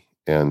for me.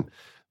 And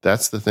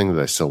that's the thing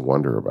that I still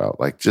wonder about.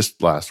 Like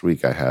just last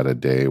week, I had a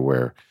day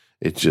where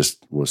it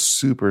just was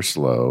super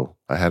slow.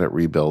 I had it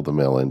rebuild the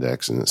mail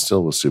index and it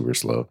still was super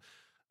slow.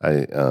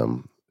 I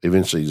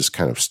eventually just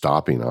kind of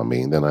stopping on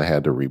me. And then I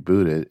had to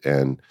reboot it,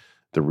 and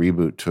the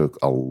reboot took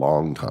a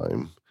long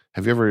time.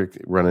 Have you ever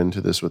run into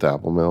this with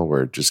Apple Mail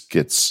where it just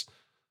gets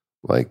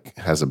like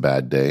has a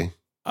bad day?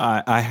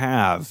 I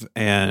have.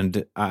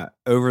 And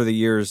over the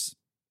years,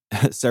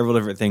 several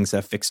different things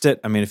have fixed it.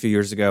 I mean, a few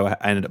years ago,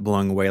 I ended up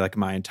blowing away like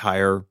my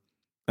entire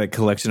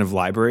collection of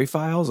library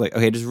files. Like,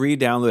 okay, just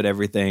re-download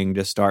everything,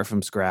 just start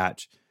from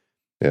scratch.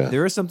 Yeah.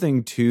 There is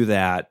something to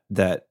that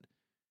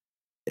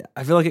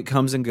I feel like it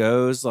comes and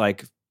goes.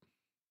 Like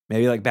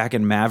maybe like back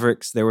in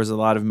Mavericks, there was a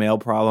lot of mail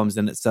problems,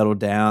 and it settled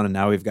down, and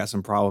now we've got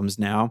some problems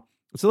now.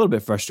 It's a little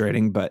bit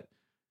frustrating, but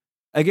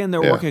again,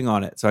 they're working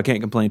on it, so I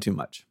can't complain too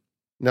much.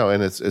 No,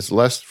 and it's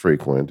less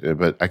frequent,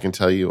 but I can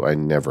tell you I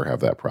never have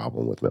that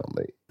problem with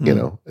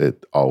MailMate.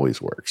 It always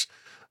works.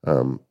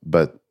 So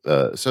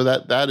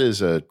that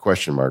is a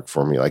question mark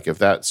for me. Like if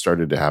that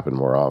started to happen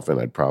more often,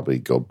 I'd probably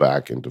go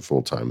back into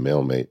full-time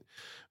MailMate.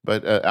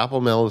 But Apple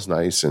Mail is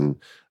nice, and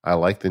I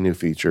like the new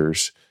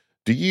features.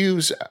 Do you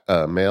use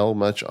Mail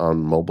much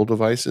on mobile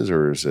devices,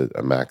 or is it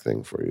a Mac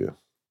thing for you?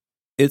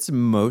 It's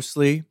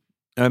mostly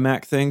a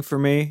Mac thing for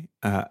me.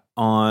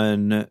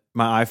 On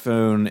my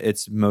iPhone,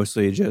 it's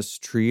mostly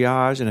just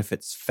triage, and if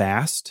it's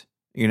fast,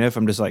 if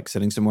I'm just like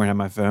sitting somewhere and have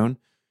my phone.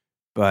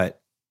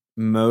 But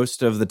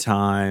most of the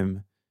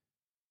time,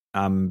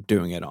 I'm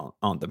doing it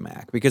on the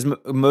Mac because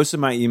most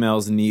of my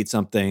emails need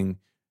something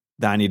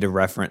that I need to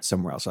reference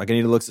somewhere else. Like I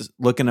need to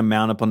look an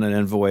amount up on an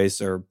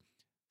invoice or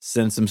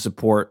send some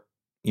support,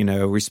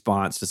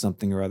 response to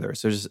something or other.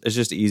 So it's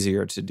just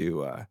easier to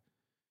do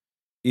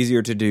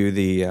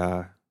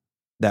the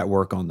that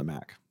work on the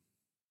Mac.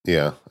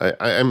 Yeah,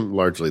 I'm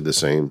largely the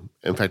same.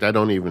 In fact, I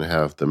don't even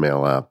have the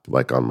Mail app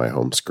like on my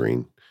home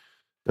screen.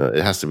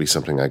 It has to be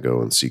something I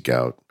go and seek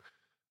out.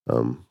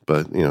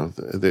 But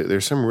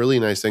there's some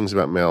really nice things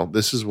about Mail.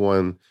 This is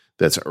one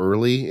that's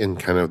early in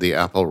kind of the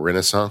Apple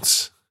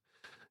renaissance.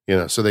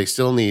 So they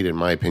still need, in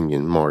my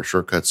opinion, more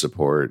shortcut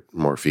support,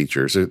 more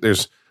features.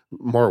 There's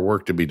more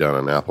work to be done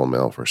on Apple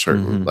Mail for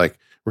certain. Mm-hmm. Like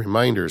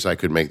reminders, I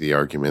could make the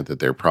argument that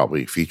they're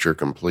probably feature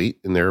complete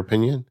in their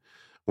opinion.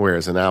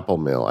 Whereas in Apple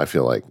Mail, I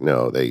feel like,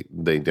 no, they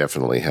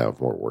definitely have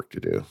more work to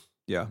do.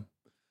 Yeah.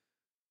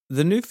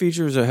 The new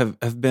features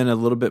have been a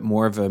little bit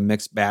more of a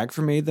mixed bag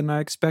for me than I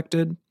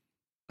expected.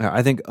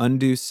 I think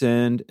Undo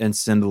Send and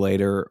Send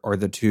Later are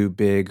the two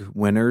big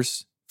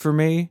winners for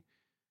me.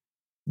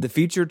 The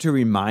feature to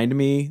remind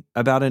me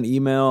about an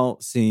email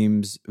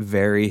seems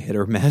very hit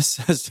or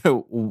miss as to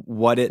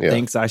what it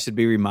thinks I should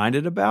be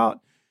reminded about.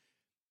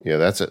 Yeah,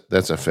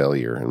 that's a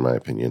failure in my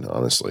opinion,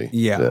 honestly.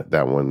 Yeah.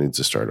 That one needs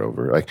to start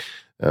over. Like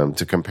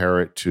to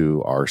compare it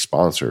to our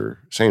sponsor,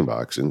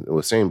 SaneBox. And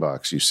with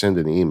SaneBox, you send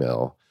an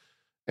email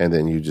and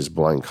then you just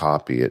blind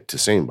copy it to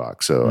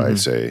SaneBox. So I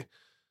say,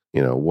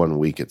 1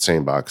 week at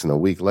SaneBox, and a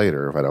week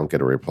later, if I don't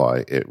get a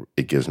reply,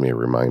 it gives me a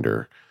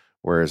reminder.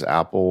 Whereas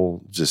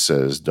Apple just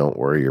says, don't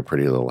worry your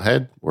pretty little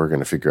head. We're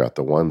going to figure out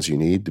the ones you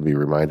need to be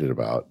reminded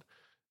about.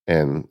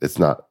 And it's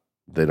not,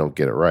 they don't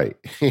get it right,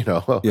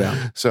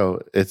 Yeah.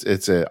 So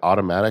it's an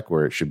automatic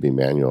where it should be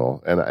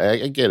manual. And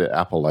I get it.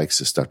 Apple likes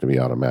this stuff to be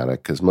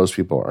automatic because most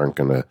people aren't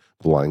going to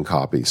blind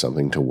copy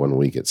something to 1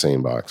 week at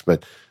SaneBox.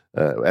 But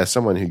as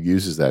someone who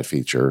uses that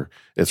feature,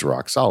 it's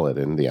rock solid.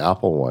 And the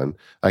Apple one,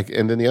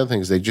 and then the other thing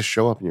is they just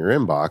show up in your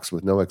inbox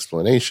with no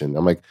explanation.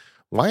 I'm like,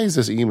 why is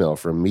this email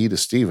from me to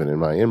Steven in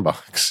my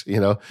inbox?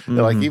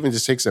 It even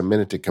just takes a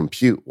minute to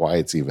compute why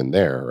it's even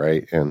there,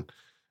 right? And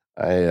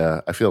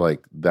I feel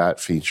like that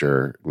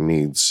feature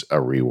needs a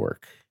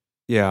rework.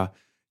 Yeah,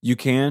 you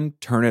can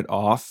turn it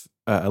off.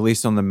 At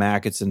least on the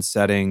Mac, it's in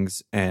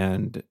settings,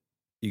 and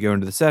you go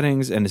into the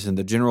settings, and it's in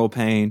the general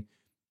pane,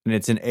 and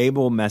it's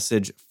enable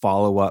message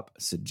follow-up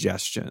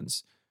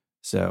suggestions.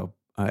 So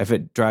if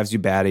it drives you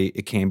batty,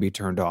 it can be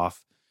turned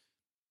off.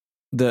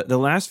 The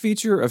last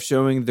feature of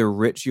showing the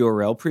rich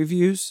URL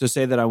previews. So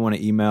say that I want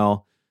to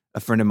email a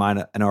friend of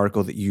mine an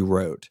article that you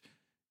wrote.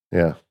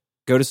 Yeah.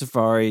 Go to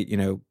Safari,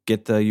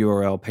 get the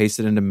URL, paste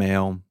it into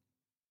Mail,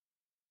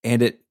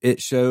 and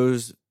it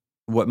shows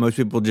what most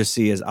people just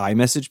see as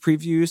iMessage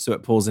previews. So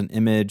it pulls an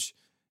image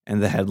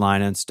and the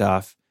headline and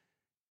stuff.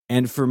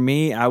 And for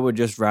me, I would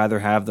just rather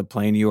have the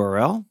plain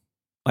URL.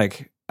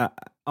 Like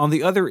on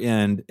the other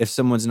end, if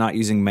someone's not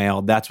using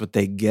Mail, that's what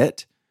they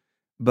get.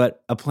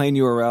 But a plain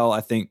URL, I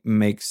think,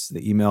 makes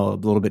the email a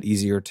little bit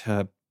easier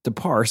to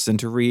parse and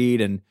to read.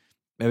 And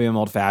maybe I'm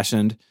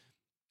old-fashioned,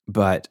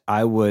 but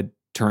I would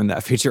turn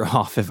that feature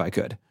off if I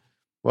could.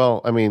 Well,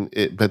 I mean,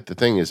 but the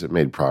thing is, it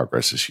made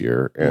progress this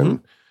year,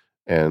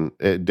 and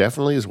it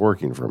definitely is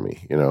working for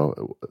me.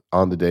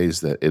 On the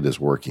days that it is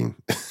working,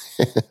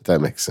 if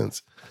that makes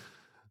sense.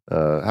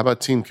 How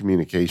about team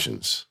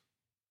communications?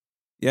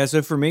 Yeah,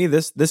 so for me,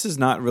 this has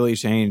not really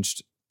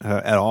changed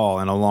at all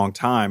in a long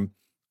time.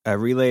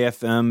 Relay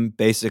FM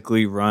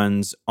basically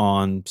runs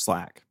on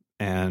Slack,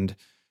 and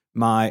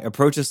my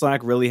approach to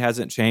Slack really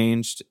hasn't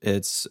changed.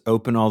 It's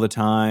open all the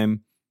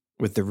time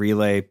with the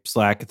Relay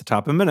Slack at the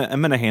top. I'm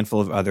in a handful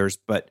of others,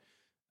 but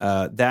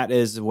that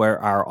is where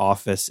our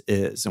office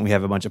is, and we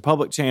have a bunch of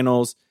public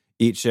channels.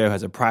 Each show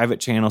has a private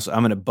channel, so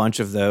I'm in a bunch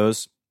of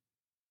those.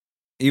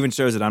 Even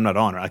shows that I'm not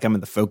on, like I'm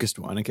in the focused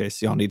one in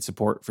case y'all need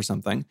support for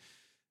something.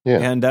 Yeah,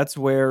 and that's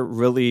where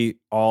really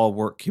all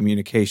work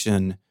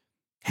communication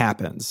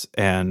happens,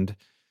 and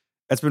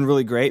that's been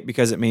really great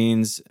because it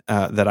means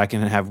that I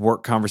can have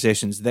work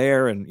conversations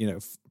there,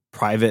 and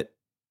private,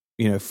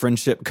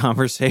 friendship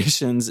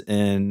conversations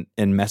in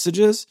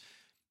messages,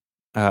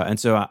 and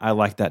so I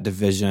like that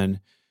division.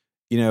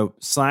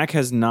 Slack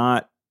has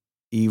not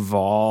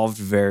evolved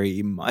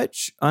very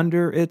much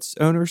under its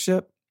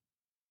ownership.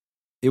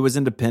 It was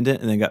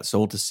independent and then got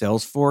sold to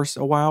Salesforce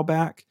a while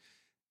back,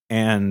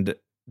 and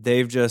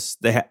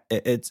it's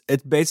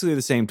basically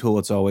the same tool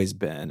it's always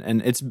been,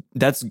 and it's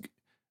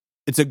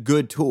a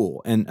good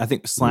tool. And I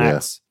think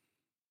Slack's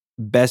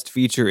best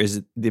feature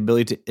is the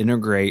ability to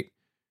integrate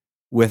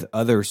with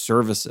other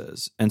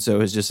services. And so,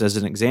 it's just as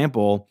an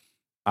example,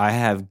 I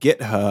have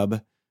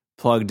GitHub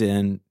plugged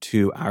in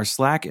to our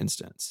Slack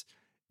instance,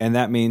 and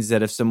that means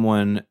that if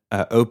someone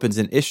opens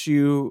an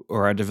issue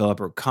or a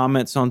developer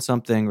comments on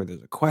something or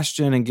there's a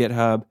question in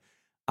GitHub,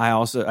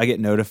 I get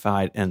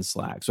notified in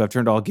Slack. So I've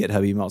turned all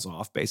GitHub emails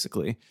off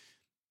basically.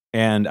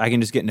 And I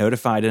can just get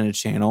notified in a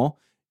channel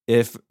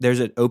if there's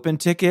an open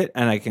ticket,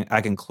 and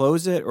I can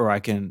close it, or I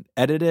can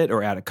edit it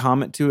or add a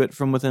comment to it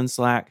from within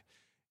Slack.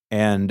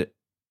 And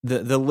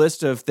the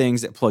list of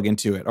things that plug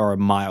into it are a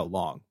mile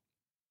long.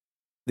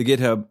 The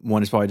GitHub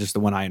one is probably just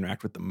the one I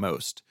interact with the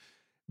most.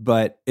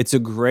 But it's a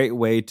great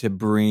way to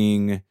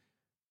bring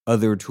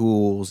other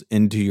tools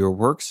into your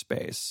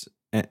workspace.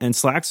 And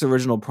Slack's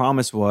original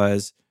promise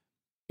was,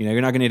 you're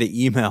not going to need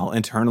to email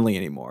internally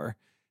anymore.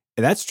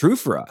 And that's true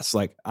for us.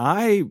 Like,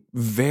 I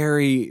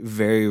very,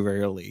 very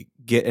rarely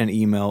get an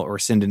email or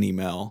send an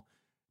email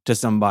to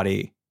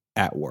somebody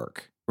at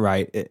work,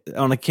 right?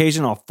 On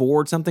occasion, I'll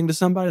forward something to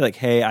somebody like,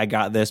 hey, I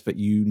got this, but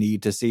you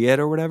need to see it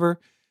or whatever.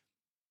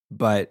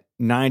 but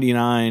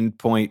 99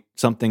 point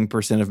something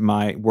percent of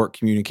my work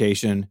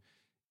communication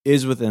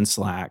is within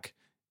Slack,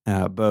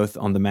 both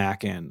on the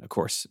Mac and, of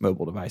course,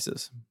 mobile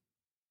devices.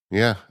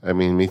 Yeah, I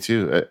mean, me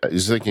too. I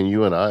was thinking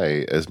you and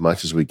I, as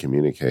much as we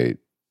communicate,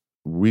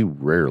 we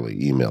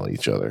rarely email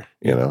each other.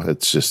 You know,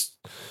 it's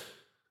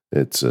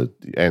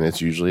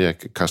usually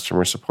like a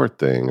customer support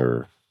thing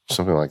or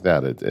something like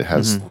that. It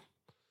has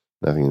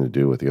nothing to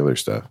do with the other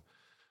stuff.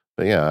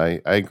 But yeah,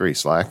 I agree.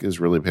 Slack is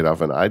really paid off,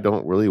 and I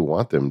don't really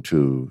want them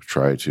to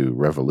try to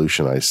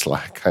revolutionize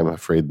Slack. I'm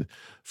afraid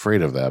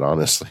of that,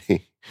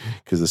 honestly,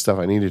 because the stuff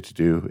I needed to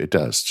do, it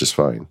does just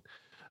fine.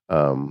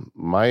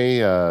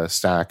 My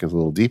stack is a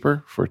little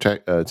deeper for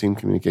team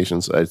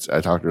communications.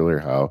 I talked earlier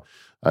how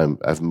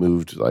I've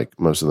moved like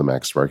most of the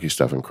MacSparky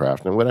stuff in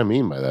Craft, and what I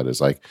mean by that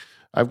is like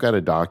I've got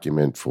a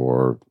document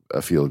for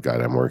a field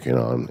guide I'm working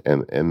on,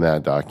 and in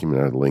that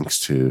document are links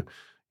to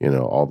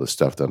all the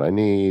stuff that I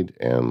need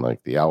and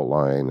like the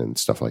outline and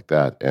stuff like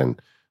that,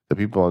 and the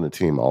people on the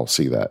team all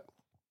see that.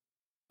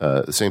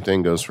 The same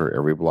thing goes for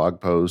every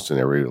blog post and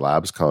every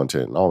labs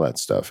content and all that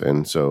stuff.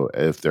 And so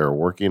if they're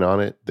working on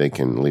it, they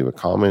can leave a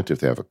comment. If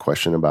they have a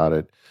question about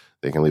it,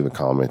 they can leave a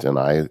comment. And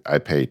I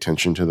pay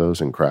attention to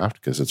those in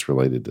Craft because it's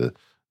related to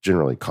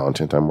generally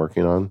content I'm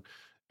working on.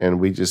 And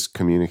we just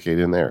communicate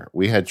in there.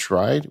 We have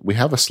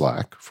a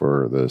Slack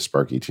for the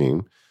Sparky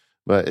team,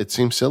 but it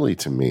seems silly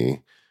to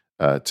me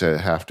to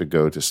have to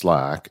go to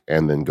Slack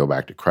and then go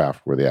back to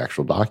Craft where the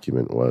actual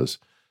document was.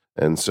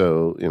 And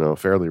so,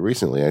 fairly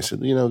recently I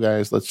said,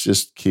 guys, let's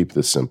just keep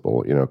this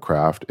simple.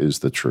 Craft is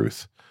the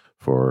truth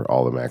for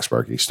all the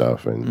MacSparky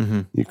stuff.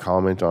 And you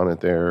comment on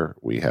it there.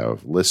 We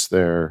have lists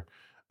there.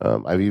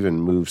 I've even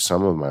moved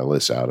some of my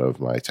lists out of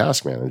my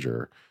task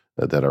manager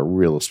that are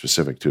real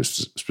specific to a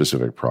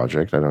specific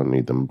project. I don't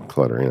need them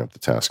cluttering up the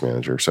task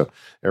manager. So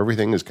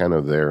everything is kind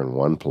of there in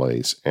one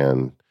place.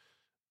 And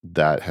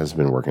that has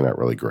been working out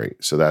really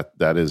great. So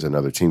that is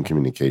another team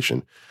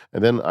communication.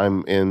 And then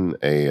I'm in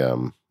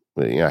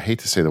I hate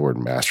to say the word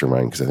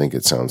mastermind because I think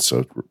it sounds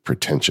so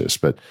pretentious,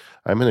 but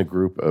I'm in a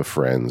group of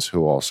friends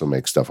who also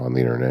make stuff on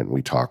the internet, and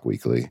we talk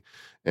weekly.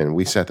 And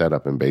we set that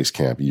up in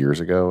Basecamp years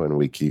ago, and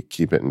we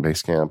keep it in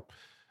Basecamp.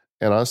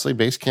 And honestly,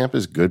 Basecamp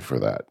is good for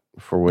that,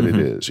 for what it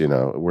is.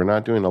 We're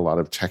not doing a lot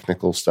of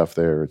technical stuff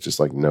there. It's just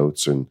like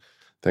notes and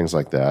things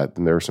like that.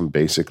 And there are some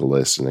basic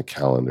lists and a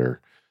calendar.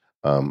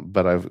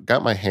 But I've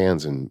got my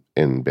hands in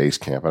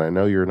Basecamp, and I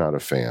know you're not a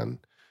fan.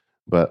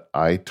 But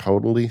I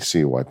totally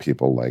see why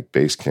people like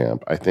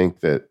Basecamp. I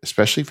think that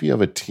especially if you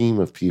have a team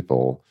of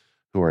people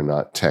who are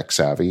not tech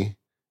savvy,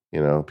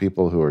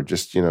 people who are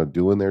just,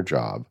 doing their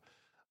job,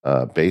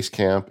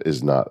 Basecamp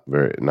is not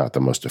the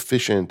most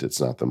efficient.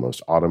 It's not the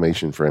most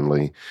automation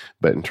friendly,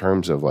 but in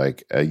terms of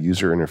like a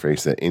user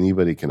interface that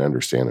anybody can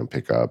understand and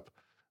pick up,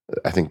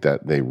 I think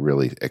that they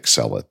really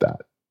excel at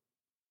that.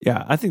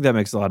 Yeah, I think that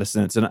makes a lot of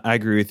sense. And I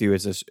agree with you.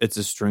 It's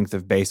a strength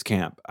of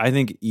Basecamp. I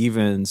think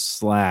even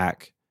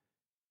Slack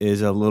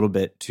is a little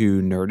bit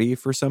too nerdy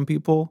for some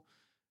people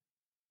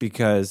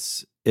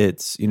because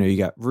it's, you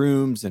got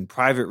rooms and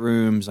private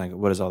rooms. Like,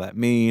 what does all that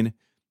mean?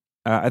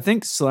 I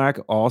think Slack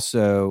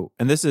also,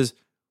 and this is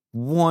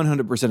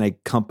 100% a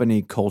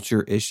company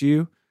culture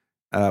issue.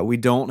 We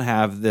don't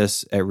have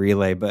this at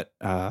Relay, but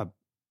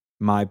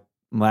my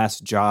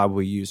last job,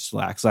 we used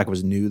Slack. Slack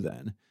was new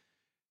then.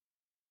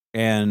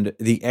 And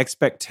the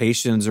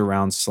expectations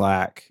around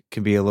Slack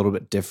can be a little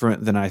bit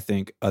different than I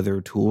think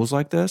other tools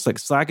like this. Like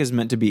Slack is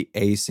meant to be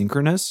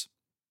asynchronous,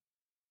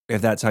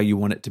 if that's how you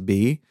want it to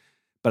be.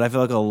 But I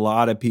feel like a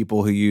lot of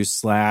people who use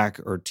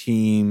Slack or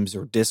Teams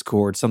or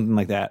Discord, something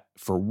like that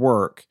for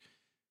work,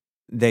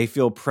 they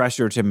feel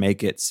pressure to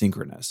make it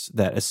synchronous.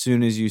 That as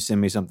soon as you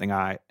send me something,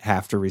 I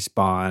have to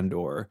respond.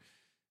 Or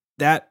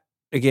that,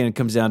 again, it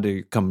comes down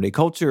to company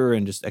culture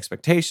and just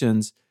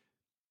expectations.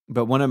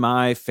 But one of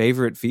my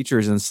favorite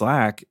features in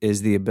Slack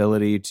is the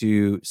ability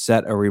to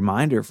set a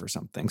reminder for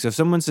something. So if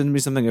someone sends me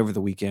something over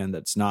the weekend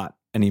that's not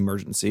an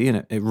emergency,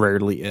 and it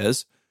rarely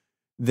is,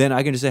 then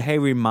I can just say, hey,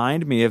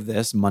 remind me of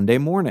this Monday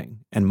morning.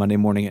 And Monday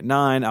morning at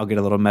 9, I'll get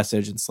a little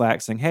message in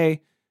Slack saying, hey,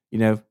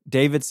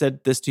 David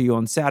said this to you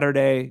on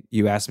Saturday.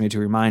 You asked me to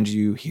remind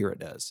you. Here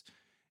it is.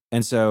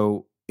 And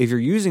so if you're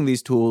using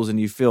these tools and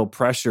you feel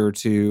pressure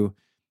to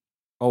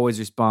always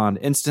respond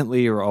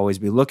instantly or always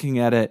be looking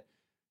at it,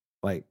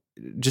 like,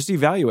 just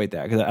evaluate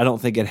that, because I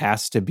don't think it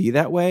has to be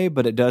that way,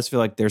 but it does feel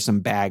like there's some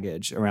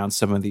baggage around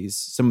some of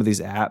these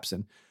apps.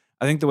 And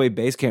I think the way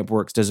Basecamp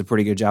works does a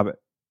pretty good job at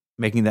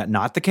making that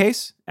not the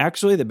case,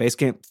 actually. The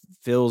Basecamp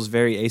feels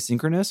very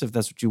asynchronous if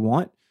that's what you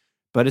want,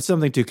 but it's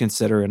something to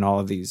consider in all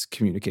of these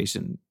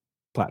communication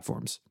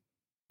platforms.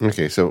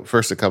 Okay, so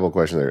first, a couple of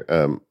questions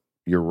there.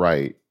 You're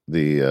right.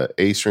 The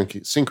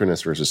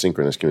asynchronous versus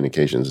synchronous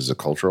communications is a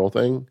cultural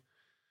thing.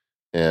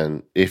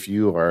 And if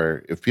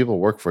people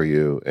work for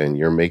you and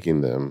you're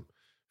making them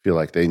feel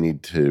like they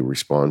need to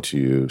respond to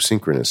you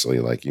synchronously,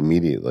 like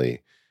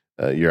immediately,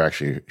 you're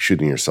actually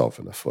shooting yourself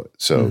in the foot.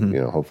 So,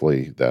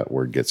 hopefully that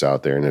word gets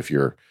out there. And if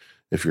you're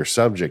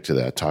subject to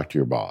that, talk to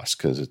your boss,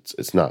 because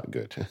it's not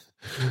good.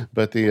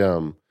 But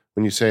when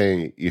when you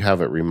say you have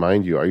it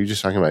remind you, are you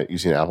just talking about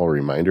using Apple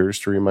reminders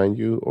to remind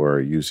you, or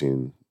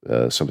using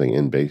something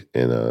in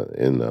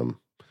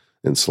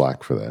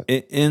Slack for that?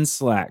 In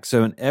Slack.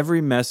 So in every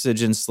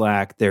message in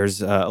Slack,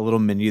 there's a little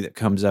menu that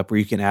comes up where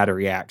you can add a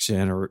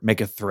reaction or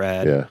make a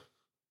thread.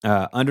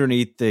 Yeah.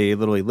 Underneath the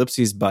little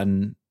ellipses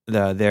button,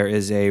 there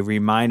is a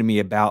remind me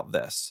about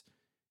this.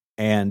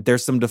 And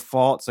there's some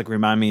defaults like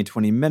remind me in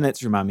 20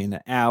 minutes, remind me in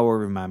an hour,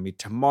 remind me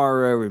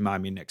tomorrow,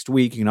 remind me next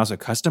week. You can also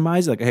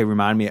customize like, hey,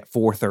 remind me at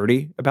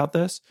 4:30 about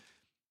this.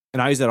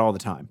 And I use that all the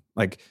time.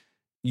 Like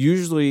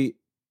usually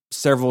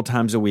several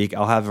times a week,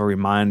 I'll have a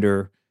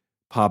reminder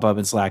pop up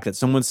in Slack that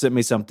someone sent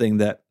me something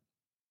that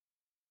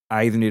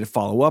I either need to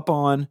follow up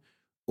on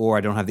or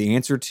I don't have the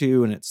answer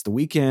to, and it's the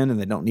weekend and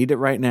they don't need it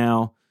right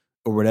now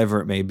or whatever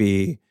it may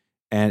be.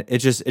 And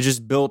it's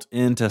just built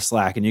into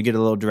Slack, and you get a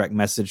little direct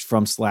message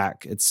from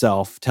Slack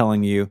itself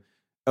telling you,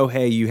 oh,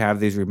 hey, you have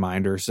these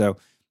reminders. So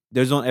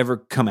those don't ever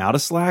come out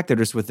of Slack. They're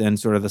just within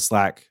sort of the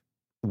Slack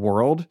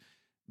world,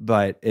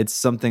 but it's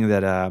something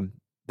that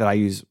I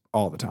use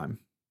all the time.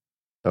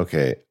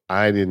 Okay,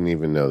 I didn't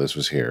even know this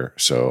was here,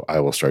 so I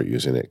will start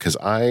using it because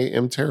I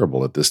am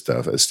terrible at this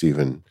stuff, as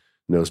Stephen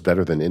knows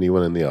better than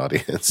anyone in the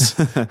audience.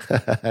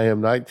 I am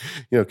not,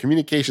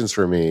 communications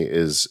for me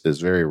is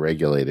very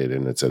regulated,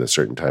 and it's at a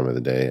certain time of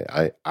the day.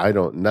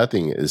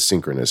 Nothing is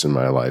synchronous in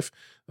my life.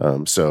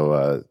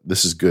 So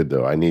this is good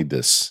though. I need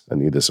this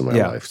in my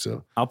life.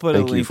 So I'll put a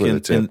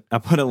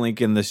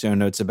link in the show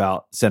notes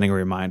about sending a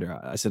reminder.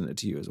 I send it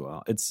to you as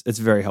well. It's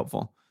very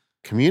helpful.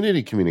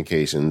 Community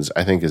communications,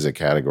 I think, is a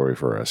category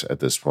for us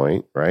at this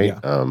point, right?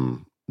 Yeah.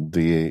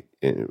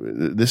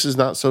 This is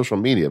not social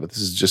media, but this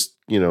is just,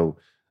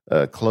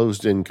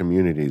 closed-in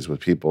communities with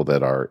people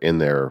that are in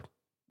there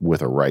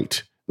with a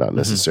right, not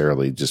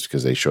necessarily just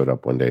because they showed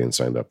up one day and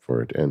signed up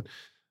for it. And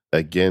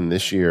again,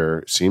 this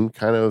year seemed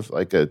kind of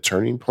like a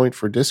turning point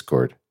for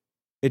Discord.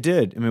 It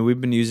did. I mean,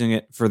 we've been using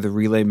it for the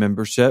Relay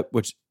membership,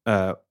 which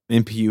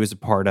NPU is a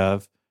part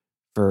of,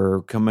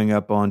 for coming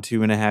up on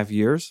 2.5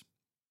 years.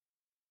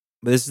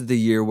 But this is the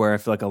year where I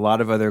feel like a lot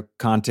of other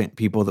content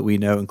people that we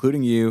know,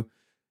 including you,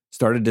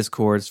 started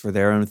Discords for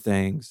their own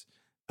things.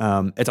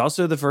 It's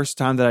also the first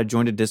time that I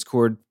joined a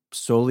Discord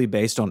solely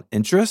based on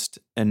interest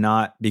and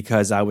not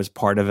because I was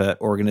part of an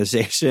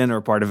organization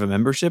or part of a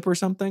membership or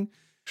something.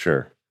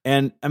 Sure.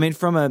 And I mean,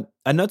 from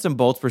a nuts and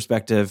bolts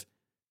perspective,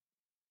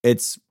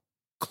 it's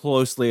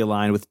closely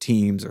aligned with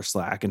Teams or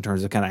Slack in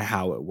terms of kind of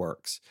how it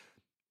works.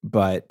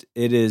 But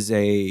it is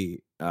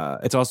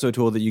it's also a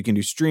tool that you can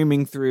do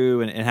streaming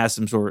through, and it has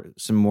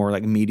some more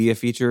like media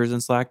features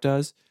than Slack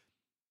does.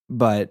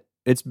 But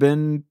it's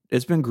been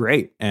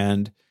great,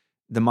 and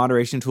the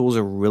moderation tools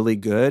are really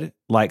good.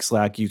 Like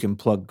Slack, you can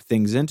plug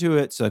things into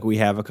it. So like we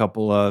have a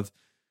couple of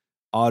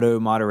auto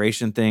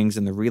moderation things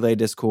in the Relay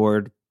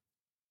Discord.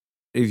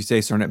 If you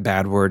say certain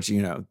bad words,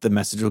 the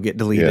message will get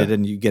deleted,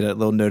 and you get a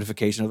little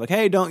notification of like,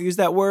 hey, don't use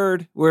that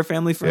word. We're a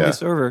family-friendly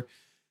server.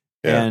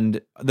 Yeah.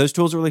 And those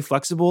tools are really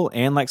flexible.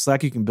 And like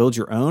Slack, you can build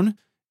your own.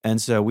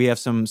 And so we have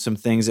some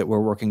things that we're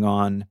working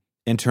on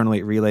internally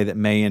at Relay that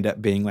may end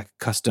up being like a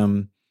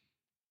custom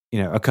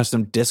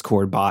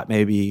Discord bot,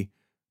 maybe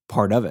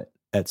part of it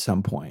at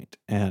some point.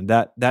 And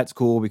that's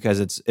cool because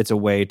it's a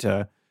way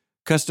to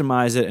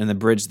customize it and then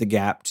bridge the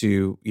gap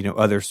to,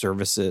 other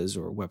services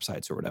or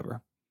websites or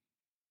whatever.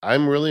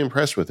 I'm really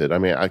impressed with it. I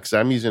mean, because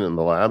I'm using it in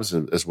the labs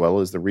as well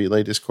as the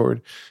Relay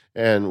Discord.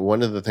 And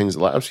one of the things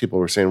the labs people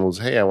were saying was,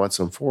 hey, I want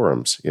some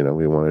forums.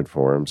 We wanted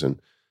forums.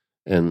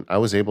 And I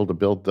was able to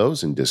build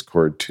those in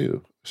Discord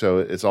too. So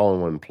it's all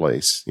in one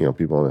place.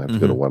 People only have to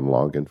go to one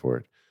login for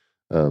it.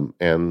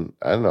 And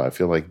I don't know, I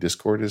feel like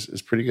Discord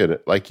is pretty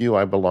good. Like you,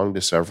 I belong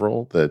to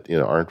several that,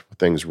 aren't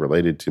things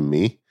related to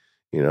me,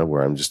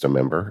 where I'm just a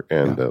member.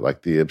 And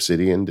like the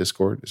Obsidian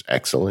Discord is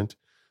excellent.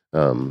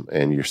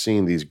 And you're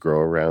seeing these grow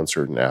around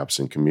certain apps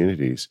and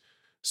communities.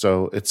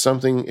 So it's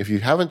something, if you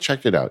haven't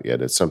checked it out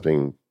yet, it's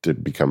something to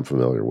become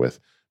familiar with,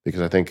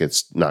 because I think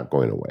it's not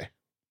going away.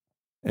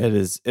 It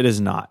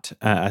is not.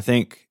 I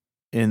think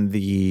in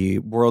the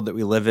world that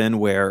we live in,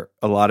 where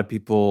a lot of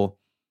people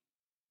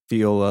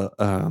feel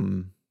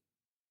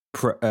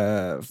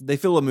they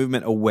feel a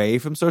movement away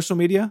from social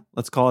media,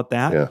 let's call it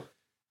that.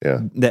 Yeah.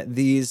 That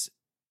these,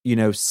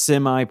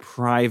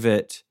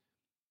 semi-private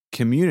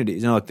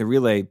communities, like the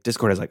Relay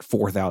Discord has like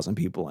 4,000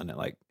 people in it.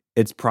 Like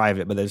it's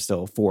private, but there's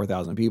still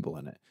 4,000 people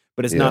in it.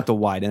 But it's not the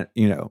wide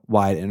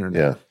internet.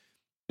 Yeah.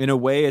 In a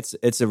way,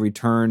 it's a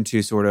return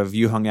to sort of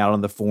you hung out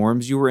on the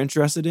forums you were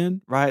interested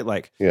in, right?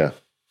 Like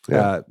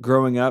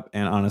growing up,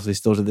 and honestly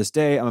still to this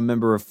day, I'm a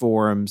member of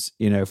forums,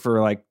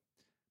 for like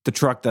the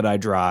truck that I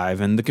drive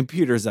and the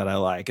computers that I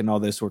like and all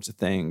those sorts of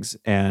things.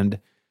 And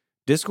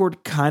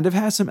Discord kind of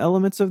has some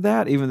elements of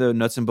that, even though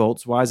nuts and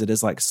bolts wise, it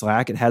is like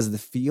Slack. It has the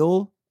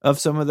feel of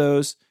some of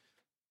those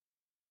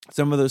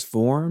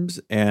forums,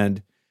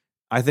 and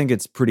I think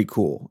it's pretty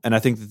cool. And I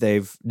think that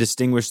they've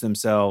distinguished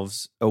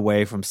themselves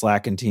away from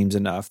Slack and Teams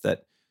enough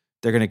that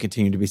they're going to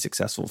continue to be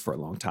successful for a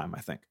long time,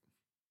 I think.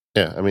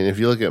 Yeah. I mean, if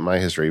you look at my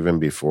history, even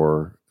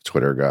before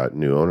Twitter got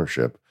new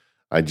ownership,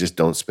 I just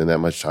don't spend that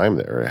much time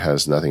there. It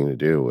has nothing to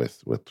do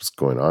with what's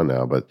going on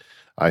now. But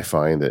I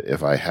find that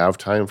if I have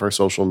time for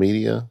social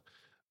media,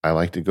 I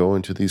like to go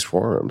into these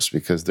forums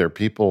because they're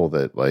people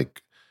that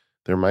like,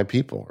 they're my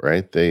people,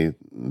 right? They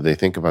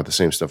think about the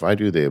same stuff I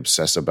do. They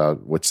obsess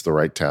about what's the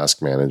right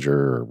task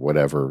manager or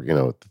whatever,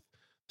 the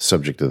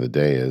subject of the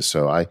day is.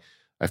 So I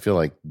feel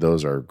like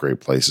those are great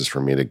places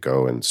for me to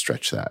go and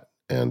stretch that.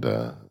 And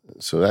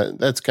so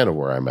that's kind of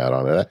where I'm at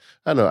on it.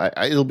 I don't know.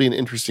 It'll be an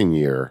interesting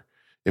year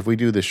if we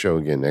do this show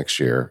again next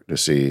year to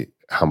see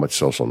how much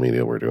social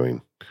media we're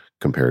doing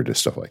compared to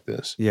stuff like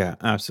this. Yeah,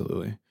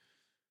 absolutely.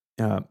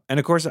 And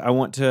of course, I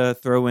want to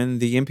throw in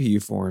the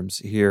MPU forums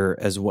here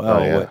as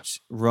well, which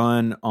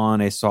run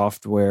on a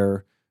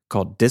software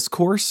called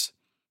Discourse.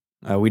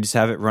 We just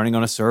have it running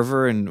on a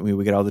server, and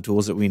we get all the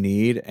tools that we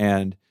need.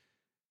 And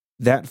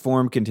that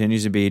forum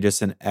continues to be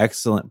just an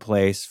excellent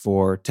place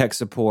for tech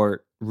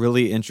support,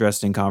 really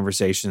interesting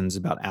conversations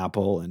about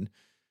Apple and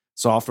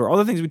software, all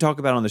the things we talk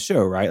about on the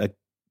show, right? Like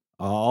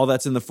all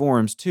that's in the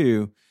forums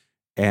too.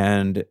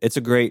 And it's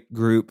a great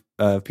group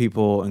of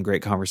people and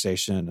great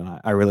conversation.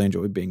 And I really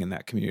enjoy being in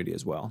that community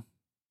as well.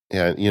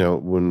 Yeah.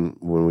 When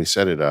we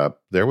set it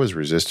up, there was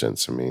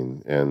resistance. I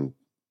mean, and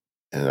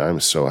I'm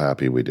so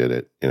happy we did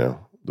it,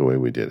 the way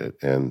we did it.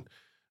 And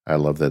I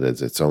love that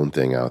it's its own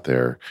thing out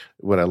there.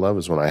 What I love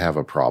is when I have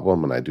a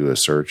problem and I do a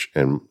search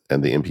and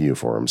the MPU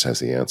forums has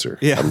the answer.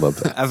 Yeah. I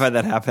love that. I've had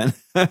that happen.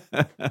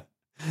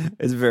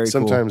 It's very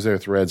Sometimes cool. there are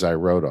threads I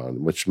wrote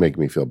on, which make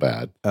me feel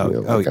bad.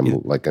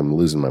 Like I'm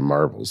losing my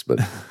marbles. But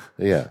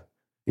yeah,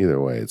 either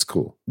way, it's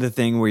cool. The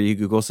thing where you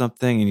Google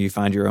something and you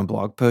find your own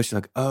blog post,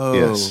 you're like, oh,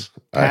 yes,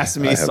 pass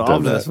me,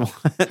 solve this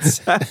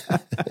once.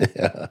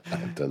 Yeah,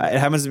 I've done that. It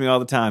happens to me all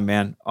the time,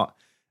 man.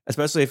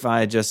 Especially if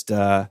I just,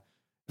 if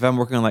I'm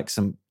working on like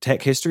some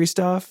tech history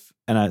stuff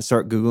and I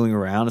start Googling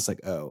around, it's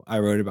like, oh, I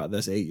wrote about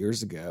this 8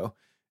 years ago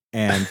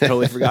and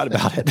totally forgot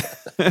about it.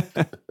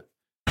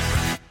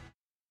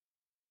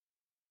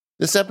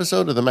 This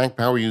episode of the Mac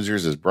Power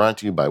Users is brought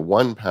to you by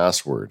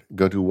 1Password.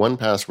 Go to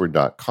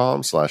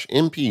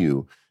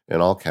 1password.com/MPU in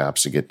all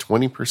caps to get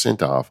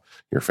 20% off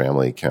your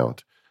family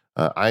account.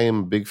 I am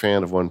a big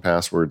fan of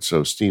 1Password,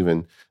 so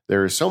Stephen,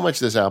 there is so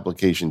much this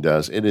application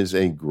does. It is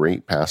a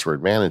great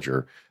password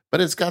manager, but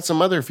it's got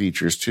some other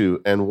features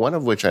too, and one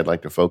of which I'd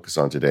like to focus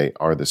on today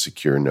are the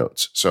secure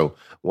notes. So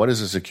what is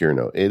a secure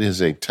note? It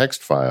is a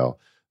text file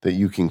that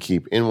you can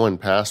keep in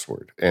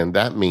 1Password. And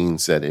that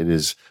means that it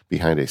is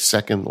behind a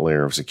second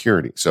layer of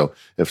security. So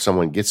if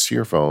someone gets to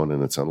your phone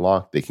and it's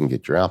unlocked, they can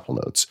get your Apple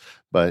Notes.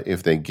 But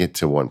if they get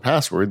to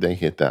 1Password, they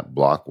hit that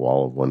block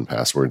wall of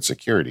 1Password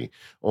security.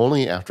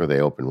 Only after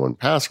they open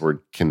 1Password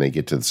can they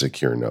get to the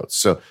secure notes.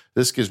 So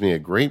this gives me a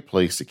great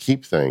place to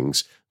keep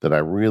things that I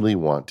really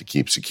want to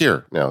keep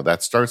secure. Now,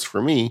 that starts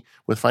for me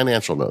with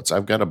financial notes.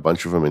 I've got a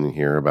bunch of them in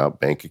here about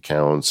bank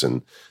accounts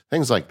and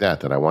things like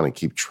that I want to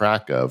keep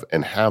track of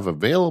and have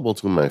available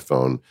to my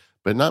phone,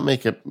 but not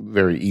make it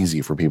very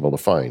easy for people to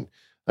find.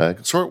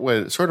 Sort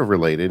of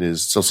related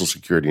is Social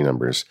Security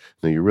numbers.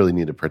 Now, you really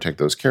need to protect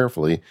those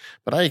carefully,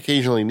 but I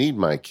occasionally need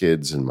my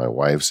kids' and my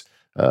wife's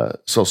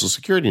Social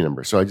Security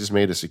number. So I just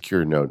made a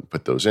secure note and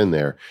put those in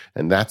there,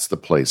 and that's the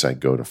place I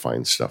go to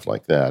find stuff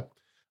like that.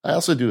 I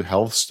also do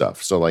health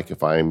stuff. So like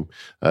if I'm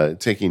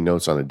taking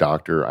notes on a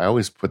doctor, I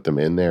always put them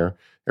in there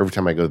every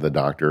time I go to the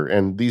doctor.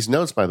 And these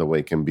notes, by the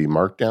way, can be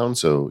marked down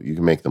so you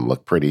can make them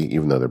look pretty,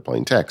 even though they're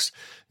plain text.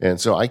 And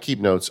so I keep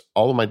notes,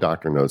 all of my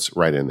doctor notes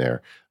right in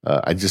there.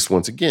 I just,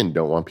 once again,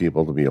 don't want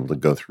people to be able to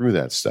go through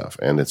that stuff.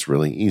 And it's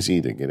really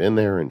easy to get in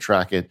there and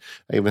track it.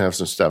 I even have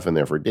some stuff in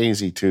there for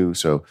Daisy too.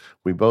 So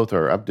we both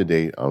are up to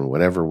date on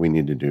whatever we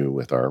need to do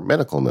with our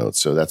medical notes.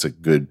 So that's a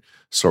good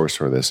source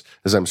for this.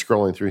 As I'm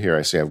scrolling through here,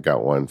 I see I've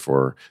got one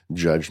for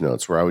judge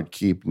notes where I would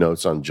keep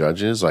notes on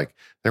judges. Like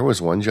there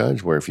was one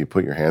judge where if you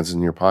put your hands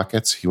in your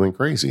pockets, he went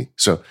crazy.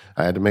 So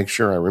I had to make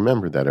sure I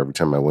remembered that every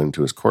time I went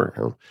into his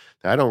courtroom.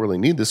 Now, I don't really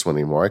need this one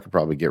anymore. I could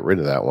probably get rid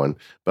of that one,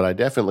 but I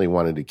definitely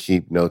wanted to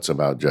keep notes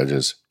about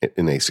judges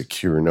in a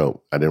secure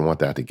note. I didn't want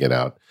that to get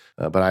out.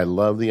 But I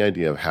love the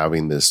idea of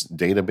having this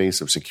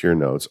database of secure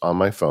notes on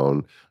my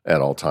phone at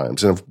all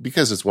times. And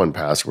because it's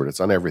 1Password, it's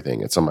on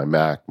everything. It's on my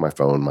Mac, my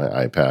phone, my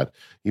iPad,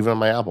 even on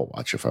my Apple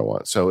Watch if I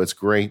want. So it's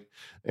great.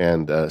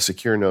 And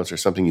secure notes are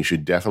something you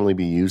should definitely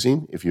be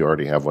using if you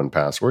already have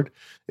 1Password.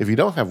 If you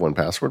don't have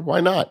 1Password,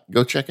 why not?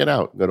 Go check it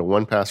out. Go to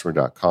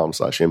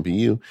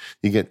 1password.com/MPU.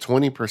 You get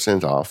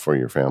 20% off for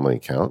your family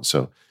account.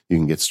 So you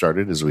can get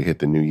started as we hit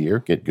the new year,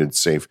 get good,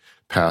 safe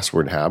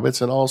password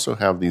habits, and also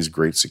have these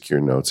great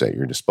secure notes at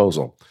your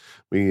disposal.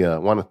 We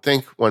want to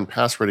thank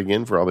 1Password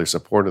again for all their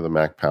support of the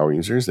Mac Power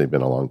Users. They've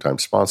been a long-time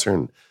sponsor,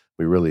 and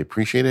we really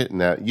appreciate it.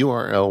 And that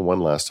URL one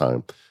last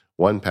time,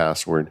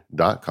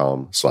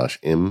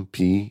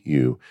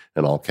 1password.com/MPU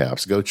in all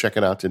caps. Go check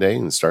it out today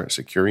and start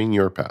securing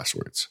your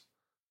passwords.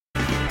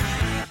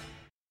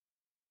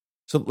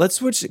 So let's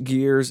switch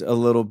gears a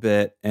little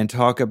bit and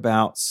talk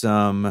about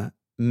some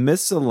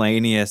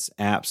miscellaneous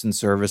apps and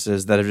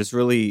services that have just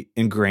really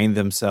ingrained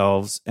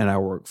themselves in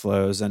our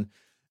workflows. And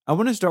I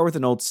want to start with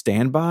an old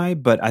standby,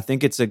 but I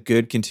think it's a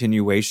good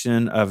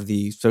continuation of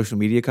the social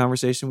media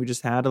conversation we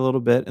just had a little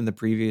bit in the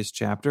previous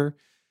chapter.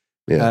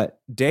 Yeah.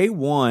 Day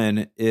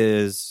One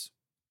is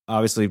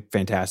obviously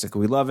fantastic.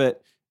 We love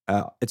it.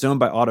 It's owned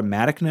by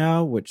Automatic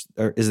now, which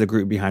is the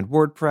group behind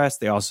WordPress.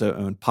 They also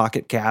own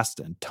Pocket Cast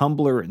and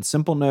Tumblr and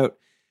Simplenote.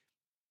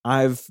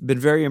 I've been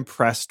very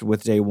impressed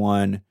with Day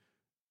One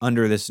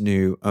under this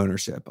new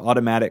ownership.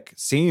 Automatic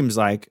seems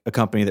like a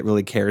company that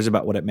really cares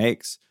about what it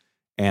makes.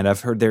 And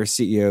I've heard their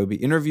CEO be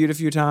interviewed a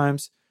few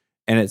times,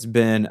 and I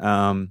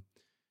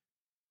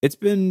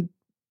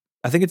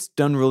think it's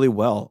done really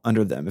well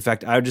under them. In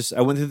fact, I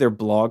went through their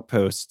blog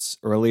posts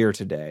earlier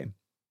today,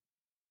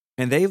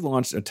 and they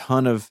launched a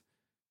ton of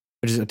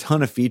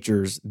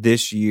features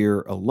this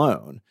year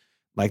alone.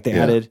 Like they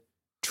added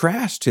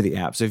trash to the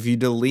app. So if you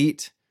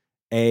delete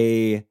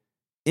a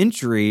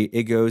entry,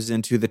 it goes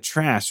into the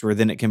trash where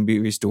then it can be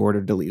restored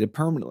or deleted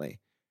permanently.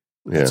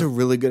 That's a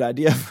really good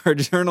idea for a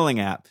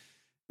journaling app.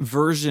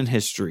 Version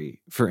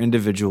history for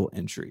individual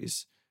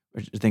entries,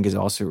 which I think is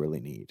also really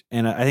neat.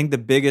 And I think the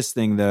biggest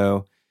thing,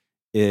 though,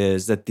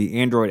 is that the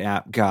Android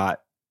app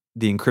got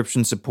the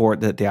encryption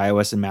support that the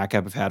iOS and Mac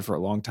app have had for a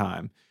long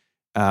time,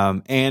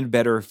 and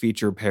better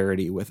feature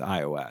parity with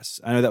iOS.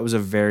 I know that was a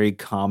very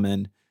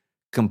common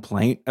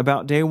complaint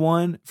about Day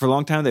One. For a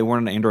long time, they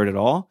weren't on Android at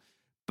all,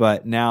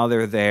 but now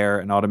they're there,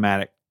 and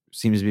Automatic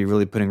seems to be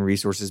really putting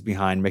resources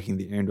behind making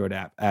the Android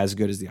app as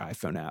good as the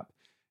iPhone app.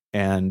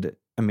 And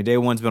I mean, Day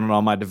One's been on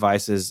all my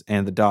devices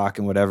and the dock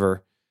and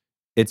whatever.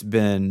 It's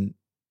been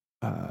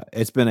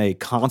a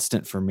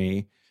constant for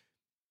me.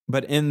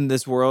 But in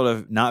this world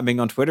of not being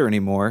on Twitter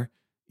anymore,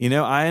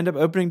 I end up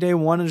opening Day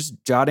One and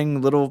just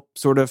jotting little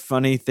sort of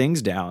funny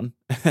things down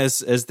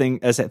as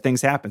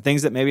things happen.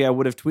 Things that maybe I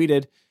would have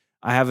tweeted.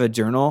 I have a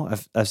journal.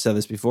 I've said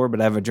this before,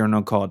 but I have a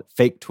journal called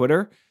Fake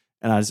Twitter,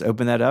 and I just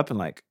open that up and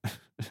like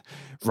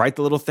write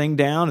the little thing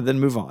down and then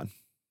move on.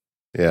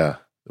 Yeah.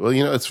 Well,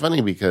 it's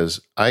funny because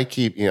I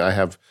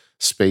have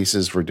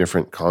spaces for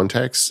different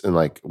contexts, and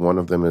like one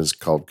of them is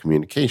called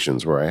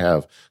communications, where I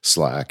have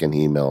Slack and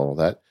email.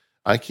 That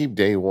I keep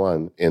Day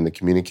One in the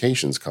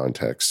communications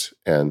context,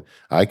 and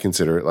I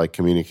consider it like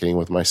communicating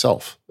with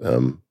myself.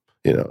 And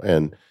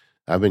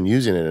I've been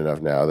using it enough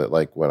now that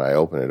like when I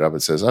open it up, it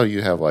says, "Oh,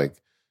 you have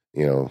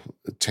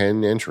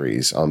 10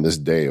 entries on this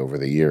day over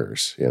the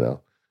years."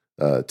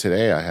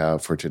 Today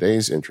for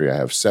today's entry, I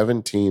have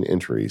 17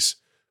 entries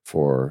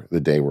for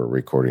the day we're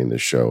recording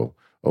this show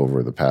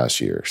over the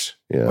past years.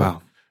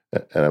 Wow.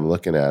 And I'm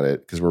looking at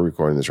it because we're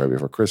recording this right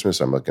before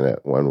Christmas. I'm looking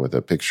at one with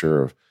a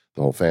picture of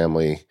the whole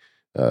family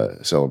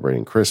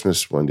celebrating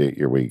Christmas. One day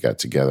year we got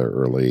together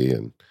early,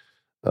 and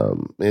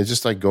it's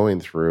just like going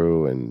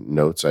through and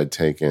notes I'd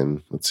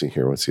taken. Let's see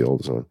here. What's the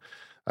oldest one?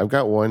 I've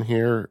got one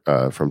here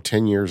from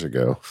 10 years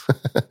ago.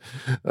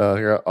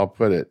 Here, I'll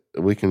put it.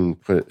 We can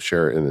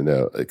share it in the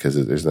note because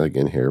there's nothing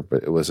in here,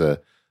 but it was a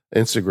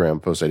Instagram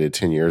post I did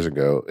 10 years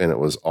ago, and it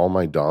was all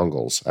my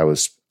dongles. I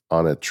was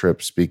on a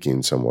trip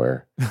speaking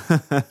somewhere.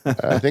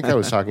 I think I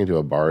was talking to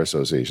a bar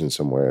association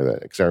somewhere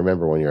because I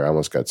remember one year I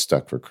almost got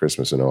stuck for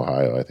Christmas in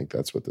Ohio. I think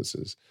that's what this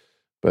is.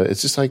 But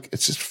it's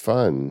just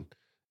fun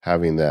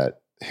having that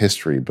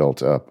history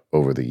built up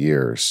over the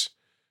years,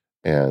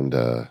 and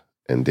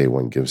Day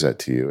One gives that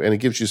to you, and it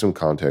gives you some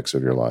context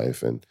of your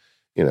life. And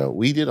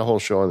we did a whole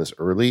show on this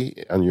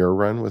early on your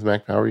run with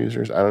Mac Power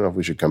Users. I don't know if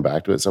we should come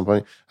back to it at some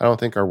point. I don't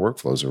think our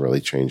workflows have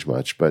really changed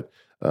much, but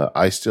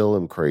I still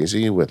am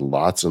crazy with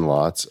lots and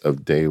lots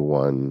of Day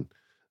One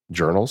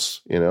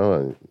journals.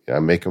 And I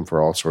make them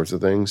for all sorts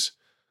of things.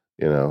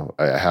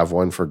 I have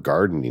one for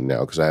gardening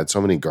now because I had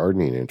so many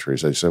gardening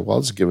entries. I said, well,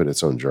 I'll just give it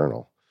its own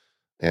journal.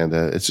 And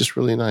it's just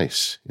really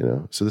nice,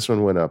 So this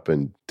one went up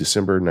in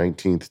December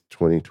 19th,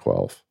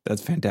 2012.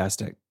 That's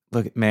fantastic.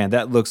 Look, man,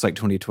 that looks like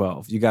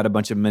 2012. You got a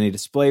bunch of mini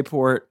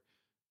DisplayPort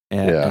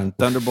and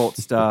Thunderbolt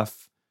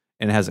stuff,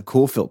 and it has a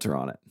cool filter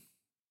on it.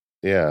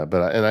 Yeah,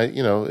 but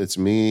it's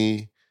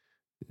me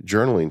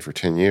journaling for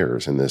 10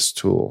 years in this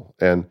tool.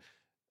 And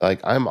like,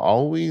 I'm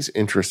always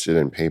interested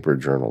in paper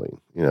journaling.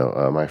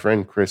 My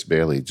friend Chris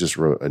Bailey just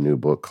wrote a new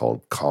book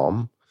called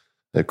Calm.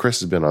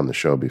 Chris has been on the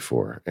show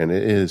before, and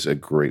it is a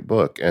great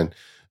book. And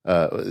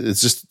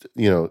it's just,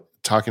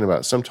 talking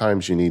about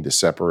sometimes you need to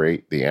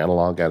separate the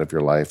analog out of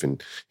your life.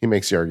 And he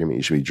makes the argument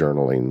you should be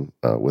journaling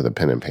with a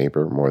pen and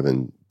paper more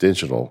than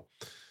digital.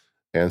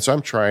 And so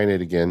I'm trying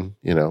it again,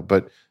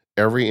 but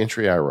every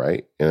entry I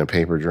write in a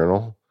paper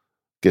journal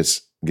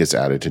gets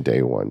added to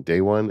Day One.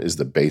 Day One is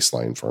the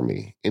baseline for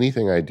me.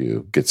 Anything I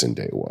do gets in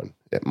Day One.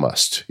 It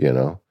must,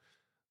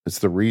 It's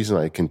the reason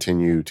I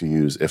continue to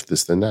use If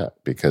This Then That,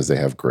 because they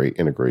have great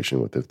integration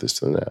with If This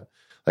Then That.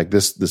 Like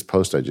this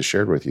post I just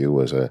shared with you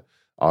was a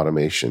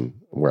automation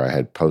where I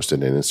had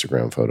posted an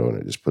Instagram photo and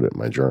I just put it in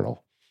my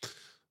journal.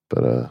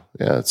 But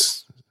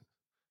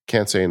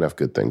can't say enough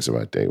good things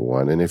about Day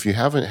One. And if you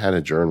haven't had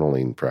a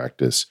journaling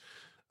practice,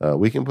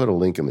 we can put a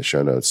link in the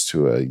show notes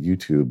to a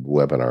YouTube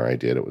webinar I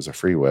did. It was a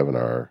free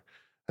webinar,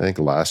 I think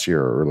last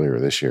year or earlier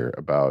this year,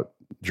 about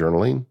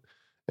journaling.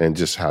 and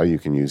just how you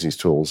can use these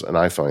tools. And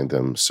I find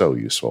them so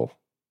useful.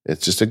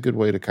 It's just a good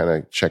way to kind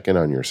of check in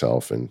on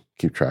yourself and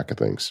keep track of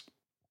things.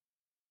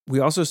 We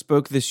also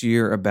spoke this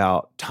year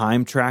about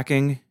time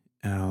tracking.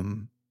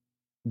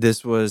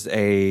 This was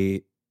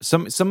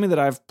something that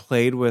I've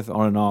played with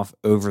on and off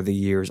over the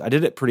years. I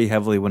did it pretty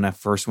heavily when I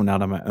first went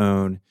out on my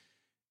own,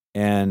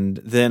 and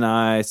then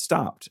I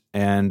stopped,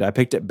 and I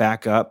picked it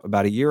back up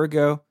about a year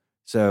ago.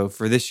 So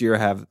for this year, I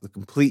have the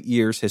complete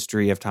year's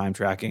history of time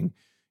tracking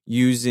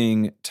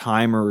using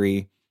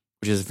Timery,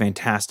 which is a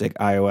fantastic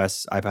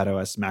iOS,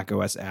 iPadOS,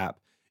 macOS app.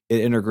 It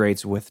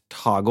integrates with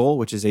Toggl,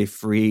 which is a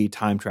free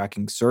time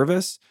tracking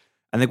service.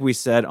 I think we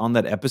said on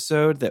that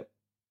episode that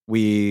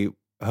we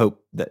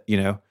hope that,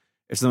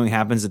 if something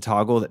happens to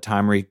Toggl, that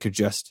Timery could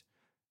just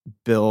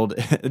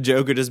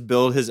Joe could just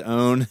build his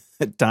own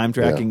time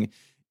tracking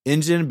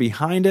engine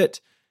behind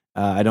it.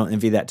 I don't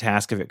envy that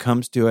task if it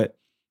comes to it,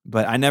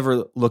 but I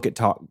never look at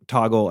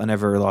Toggl. I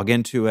never log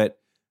into it.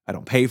 I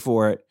don't pay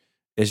for it.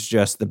 It's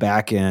just the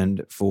back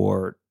end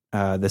for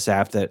this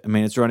app that,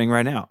 it's running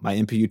right now. My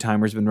MPU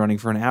timer's been running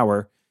for an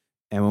hour.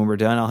 And when we're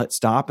done, I'll hit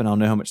stop and I'll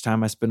know how much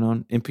time I spent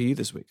on MPU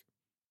this week.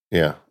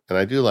 Yeah. And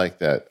I do like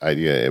that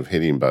idea of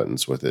hitting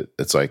buttons with it.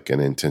 It's like an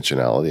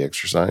intentionality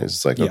exercise.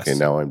 It's like, okay,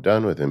 now I'm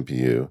done with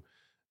MPU.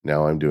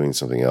 Now I'm doing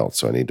something else.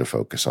 So I need to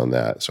focus on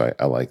that. So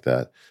I like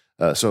that.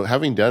 So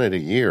having done it a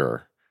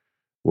year,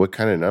 what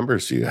kind of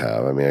numbers do you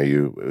have?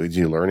 Did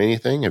you learn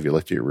anything? Have you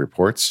looked at your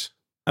reports?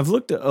 I've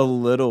looked a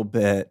little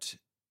bit.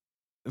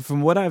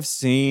 From what I've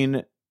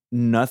seen,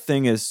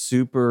 nothing is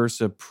super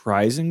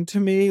surprising to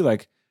me.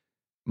 Like,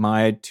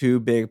 my two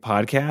big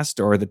podcasts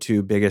are the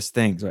two biggest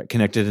things, right?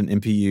 Connected and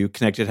MPU.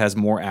 Connected has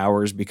more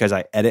hours because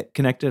I edit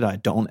Connected. I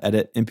don't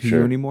edit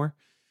MPU anymore.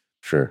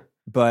 Sure.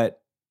 But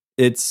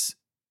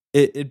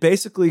it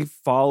basically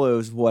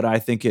follows what I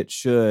think it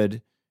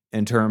should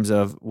in terms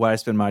of what I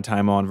spend my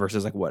time on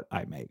versus like what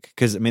I make.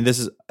 Because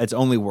it's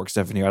only work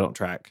stuff in here. I don't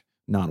track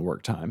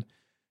non-work time.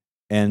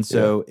 And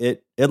so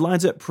it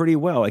lines up pretty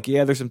well. Like,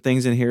 there's some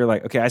things in here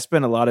like, okay, I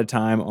spend a lot of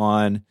time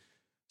on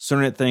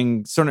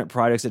certain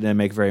projects that didn't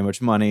make very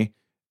much money,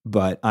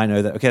 but I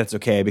know that, okay, that's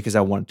okay because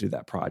I want to do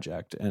that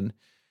project. And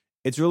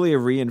it's really a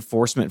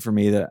reinforcement for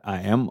me that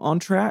I am on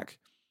track.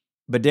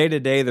 But day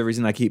to day, the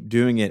reason I keep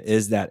doing it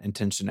is that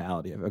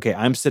intentionality of, okay,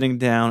 I'm sitting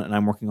down and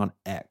I'm working on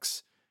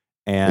X.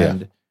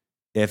 And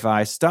if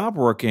I stop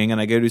working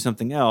and I go do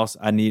something else,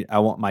 I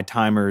want my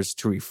timers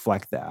to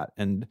reflect that.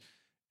 And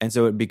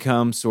so it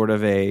becomes sort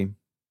of a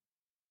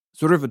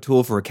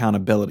tool for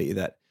accountability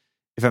that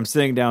if I'm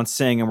sitting down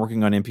saying I'm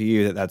working on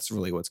MPU, that's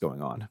really what's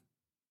going on.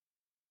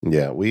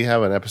 Yeah, we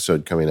have an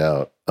episode coming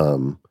out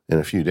in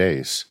a few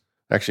days.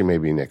 Actually,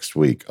 maybe next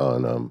week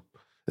on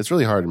it's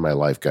really hard in my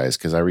life, guys,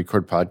 because I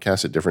record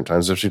podcasts at different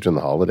times, especially during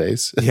the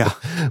holidays. Yeah.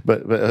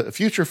 but a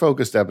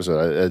future-focused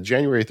episode, a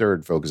January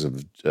 3rd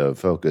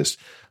focused,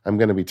 I'm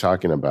going to be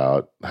talking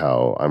about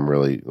how I'm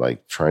really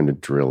like trying to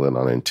drill in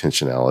on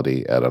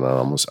intentionality at an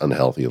almost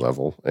unhealthy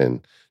level,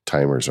 and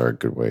timers are a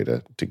good way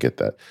to get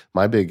that.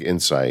 My big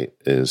insight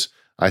is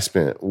I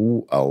spent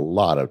a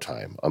lot of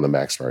time on the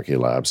MaxMark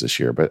Labs this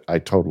year, but I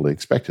totally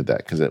expected that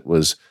because it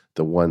was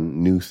the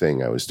one new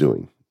thing I was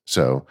doing.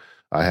 So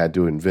I had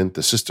to invent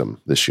the system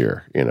this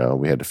year.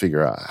 We had to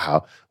figure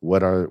out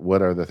what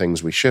are the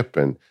things we ship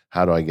and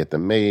how do I get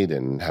them made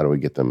and how do we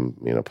get them,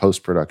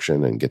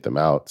 post-production and get them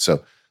out.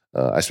 So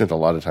I spent a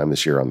lot of time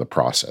this year on the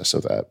process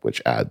of that,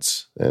 which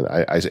adds, and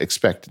I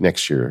expect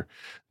next year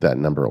that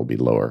number will be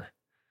lower,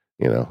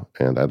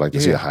 and I'd like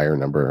to see a higher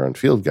number on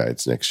field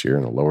guides next year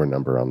and a lower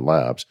number on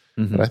labs.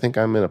 Mm-hmm. But I think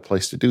I'm in a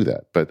place to do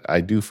that. But I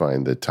do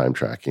find that time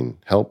tracking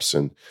helps.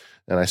 And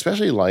I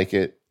especially like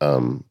it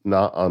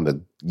not on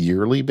the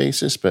yearly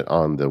basis, but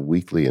on the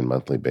weekly and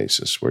monthly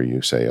basis where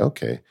you say,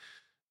 okay,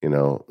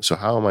 so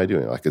how am I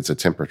doing? Like it's a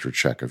temperature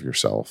check of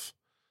yourself.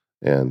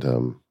 And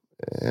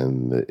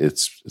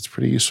it's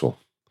pretty useful.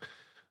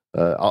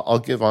 I'll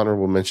give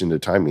honorable mention to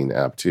Timing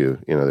app too.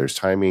 There's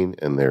Timing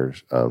and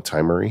there's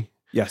Timery.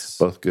 Yes.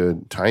 Both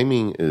good.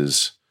 Timing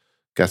is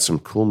got some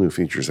cool new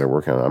features they're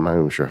working on. I'm not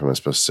even sure if I'm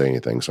supposed to say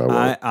anything, so I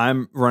won't.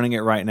 I'm running it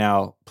right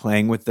now,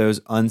 playing with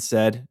those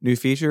unsaid new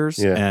features.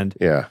 And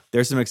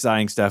there's some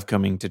exciting stuff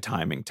coming to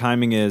Timing.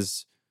 Timing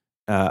is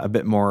a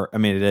bit more,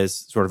 it is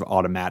sort of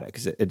automatic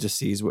because it just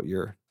sees what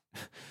you're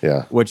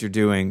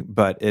doing,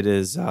 but it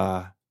is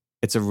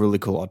it's a really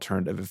cool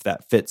alternative if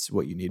that fits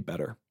what you need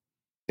better.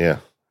 Yeah.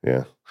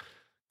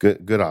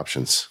 Good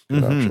options.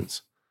 Good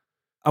options.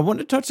 I want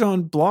to touch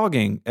on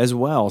blogging as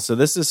well. So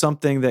this is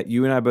something that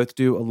you and I both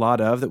do a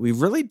lot of that we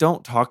really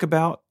don't talk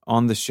about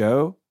on the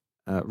show,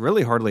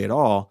 really hardly at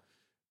all.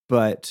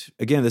 But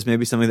again, this may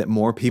be something that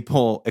more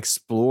people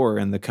explore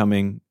in the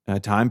coming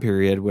time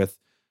period with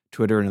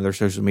Twitter and other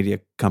social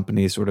media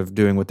companies sort of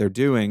doing what they're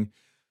doing.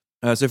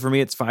 So for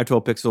me, it's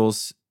 512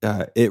 Pixels.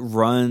 It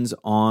runs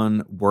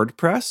on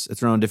WordPress.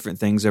 It's run on different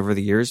things over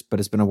the years,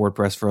 but it's been on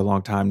WordPress for a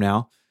long time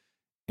now.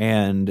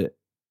 And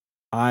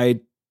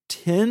I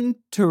tend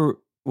to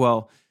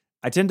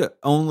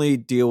only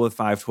deal with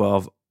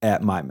 512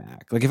 at my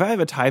Mac. Like if I have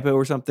a typo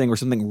or something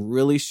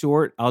really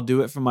short, I'll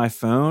do it from my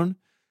phone.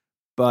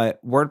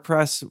 But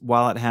WordPress,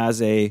 while it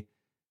has a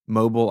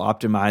mobile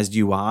optimized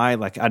UI,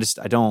 like I'd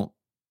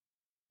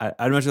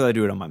much rather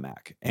do it on my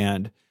Mac.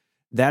 And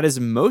that is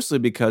mostly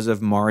because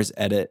of Mars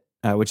Edit,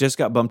 which just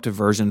got bumped to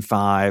version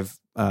 5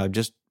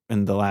 just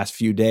in the last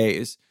few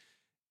days.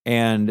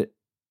 And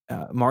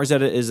Mars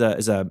Edit is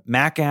a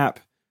Mac app.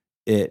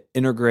 It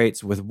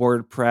integrates with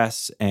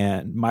WordPress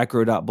and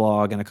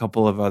Micro.blog and a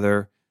couple of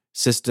other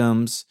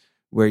systems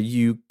where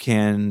you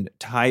can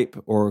type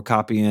or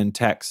copy in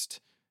text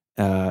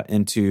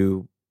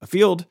into a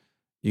field.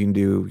 You can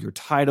do your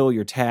title,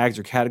 your tags,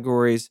 your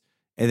categories,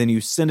 and then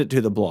you send it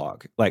to the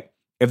blog. Like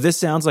if this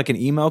sounds like an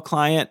email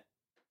client,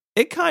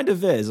 it kind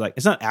of is. Like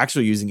it's not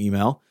actually using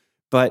email,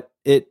 but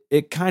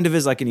it kind of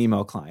is like an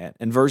email client.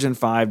 And version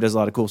 5 does a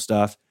lot of cool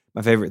stuff.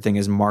 My favorite thing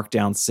is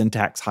Markdown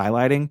syntax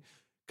highlighting,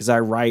 because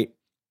I write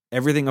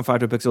everything on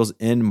 512pixels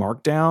in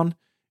Markdown, and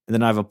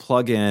then I have a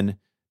plugin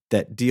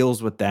that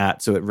deals with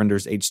that, so it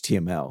renders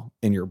HTML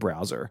in your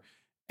browser.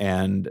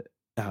 And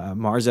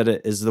Mars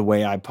Edit is the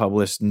way I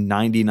publish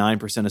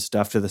 99% of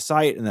stuff to the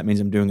site, and that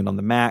means I'm doing it on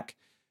the Mac.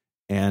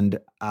 And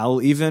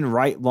I'll even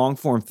write long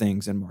form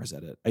things in Mars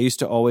Edit. I used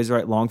to always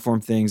write long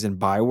form things in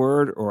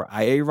Byword or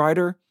IA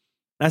Writer.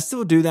 And I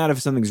still do that if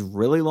something's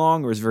really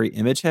long or is very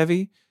image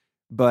heavy.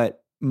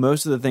 But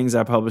most of the things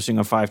I'm publishing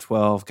on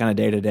 512 kind of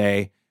day to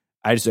day,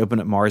 I just open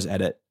up Mars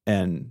Edit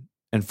and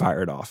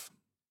fire it off.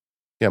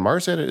 Yeah,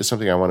 Mars Edit is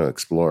something I want to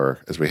explore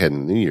as we head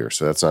into the new year.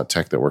 So that's not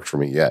tech that worked for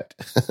me yet.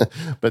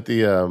 But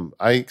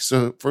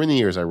so for many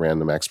years I ran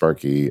the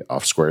MacSparky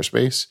off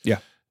Squarespace. Yeah.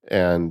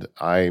 And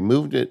I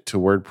moved it to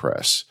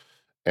WordPress.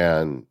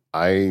 And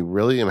I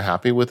really am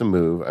happy with the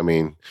move. I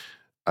mean,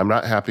 I'm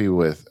not happy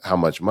with how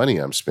much money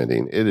I'm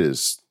spending. It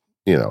is,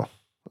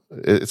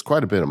 it's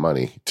quite a bit of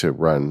money to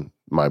run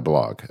my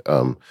blog.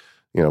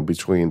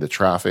 Between the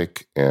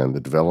traffic and the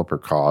developer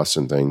costs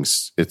and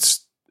things,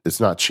 it's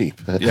not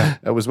cheap. Yeah.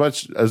 I was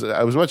much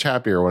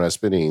happier when I was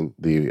spending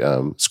the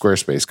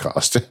Squarespace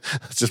cost.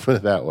 Let's just put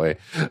it that way.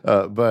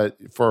 But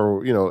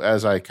for,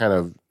 as I kind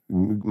of,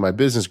 my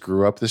business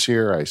grew up this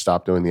year, I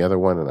stopped doing the other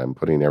one and I'm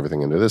putting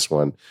everything into this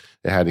one.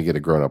 It had to get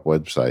a grown up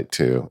website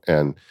too.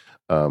 And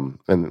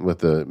with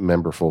the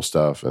memberful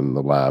stuff and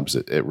the labs,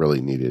 it really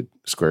needed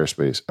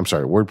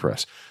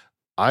WordPress.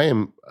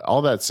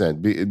 All that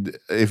said,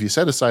 if you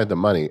set aside the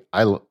money,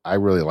 I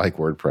really like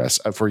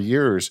WordPress. For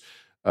years,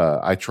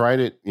 I tried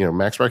it,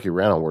 MacSparky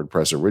ran on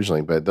WordPress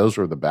originally, but those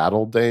were the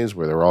battle days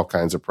where there were all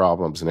kinds of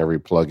problems and every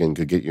plugin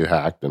could get you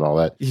hacked and all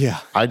that. Yeah.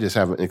 I just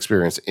haven't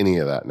experienced any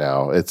of that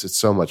now. It's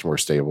so much more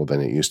stable than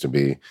it used to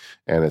be.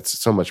 And it's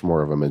so much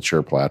more of a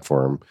mature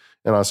platform.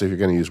 And also, if you're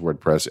going to use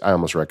WordPress, I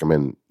almost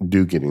recommend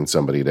getting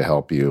somebody to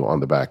help you on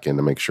the back end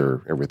to make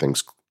sure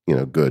everything's,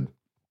 good.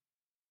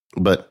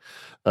 But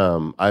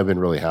I've been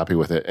really happy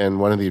with it. And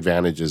one of the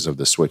advantages of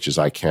the Switch is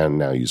I can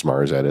now use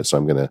Mars Edit. So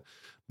I'm going to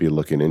be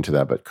looking into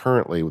that. But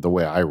currently, the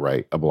way I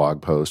write a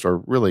blog post or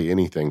really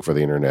anything for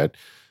the internet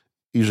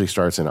usually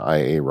starts in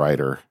IA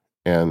Writer.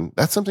 And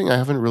that's something I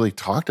haven't really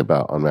talked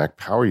about on Mac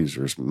Power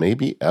Users,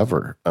 maybe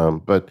ever.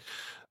 But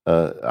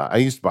I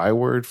used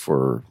Byword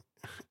for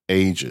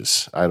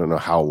ages. I don't know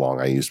how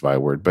long I used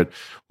Byword. But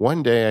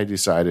one day I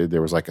decided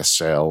there was like a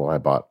sale and I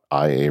bought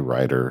IA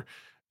Writer.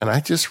 And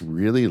I just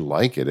really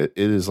like it. It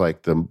is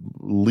like the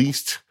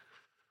least,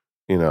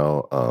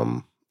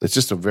 it's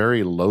just a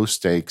very low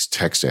stakes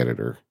text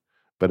editor,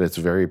 but it's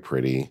very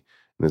pretty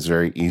and it's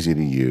very easy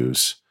to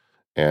use.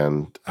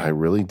 And I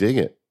really dig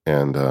it.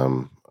 And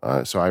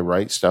so I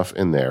write stuff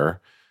in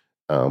there.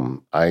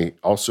 I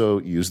also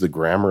use the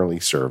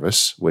Grammarly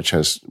service, which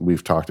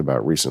we've talked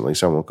about recently,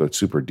 so I won't go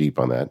super deep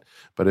on that.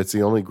 But it's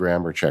the only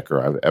grammar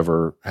checker I've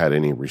ever had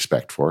any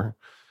respect for.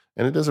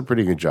 And it does a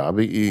pretty good job.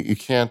 You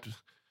can't,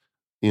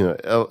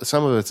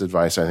 some of its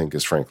advice I think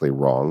is frankly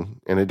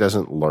wrong, and it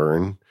doesn't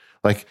learn.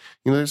 Like,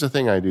 there's a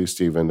thing I do,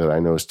 Stephen, that I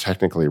know is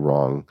technically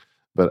wrong,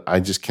 but I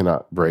just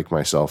cannot break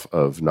myself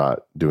of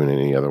not doing it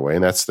any other way.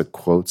 And that's the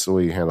quotes, the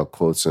way you handle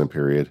quotes in a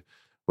period.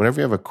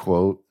 Whenever you have a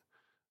quote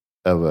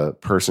of a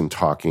person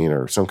talking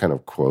or some kind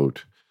of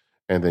quote,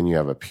 and then you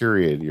have a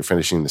period, you're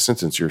finishing the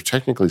sentence, you're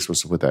technically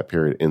supposed to put that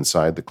period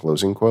inside the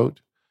closing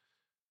quote.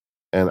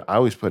 And I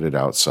always put it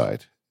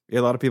outside. Yeah,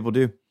 a lot of people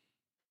do.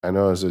 I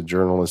know as a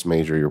journalist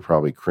major, you're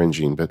probably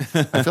cringing, but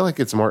I feel like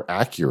it's more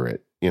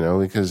accurate,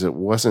 because it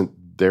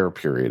wasn't their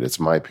period. It's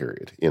my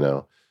period,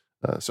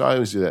 So I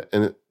always do that.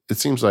 And it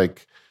seems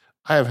like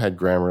I have had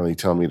Grammarly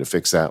tell me to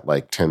fix that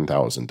like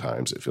 10,000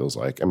 times, it feels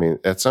like. I mean,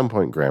 at some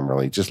point,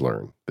 Grammarly, just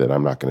learn that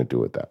I'm not going to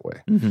do it that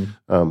way.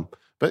 Mm-hmm.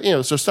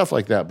 But, so stuff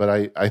like that.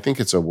 But I think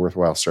it's a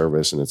worthwhile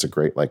service and it's a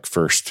great like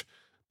first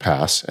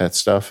pass at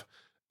stuff.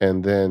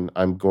 And then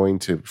I'm going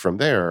to, from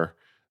there,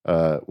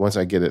 once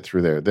I get it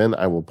through there, then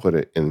I will put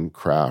it in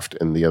Craft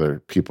and the other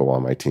people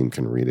on my team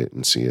can read it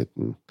and see it.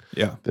 And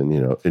then,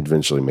 it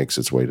eventually makes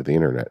its way to the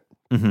internet.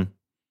 Mm-hmm.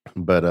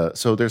 But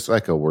so there's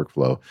like a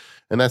workflow,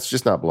 and that's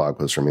just not blog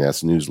posts for me.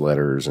 That's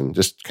newsletters and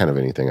just kind of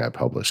anything I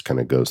publish kind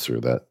of goes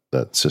through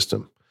that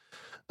system.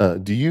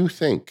 Do you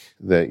think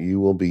that you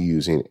will be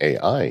using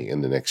AI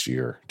in the next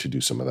year to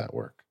do some of that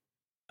work?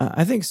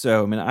 I think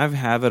so. I mean, I've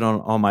have it on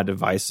all my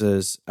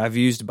devices. I've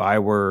used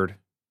Byword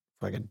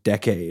for like a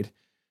decade.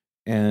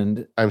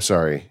 And I'm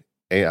sorry,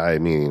 AI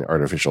meaning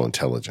artificial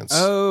intelligence.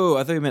 oh,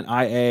 I thought you meant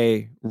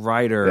IA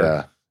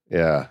Writer.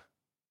 Yeah.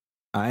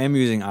 I am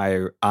using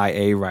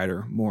IA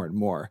Writer more and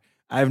more.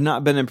 I have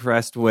not been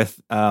impressed with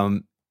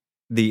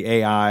the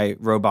AI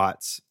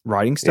robots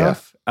writing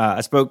stuff.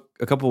 I spoke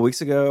a couple of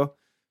weeks ago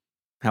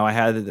how I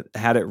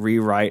had it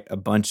rewrite a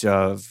bunch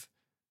of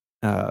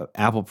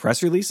Apple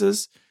press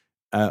releases.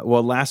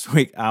 Well, last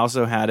week I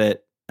also had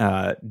it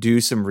do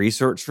some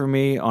research for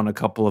me on a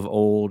couple of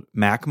old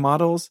Mac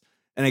models,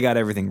 and it got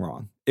everything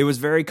wrong. It was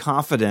very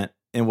confident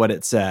in what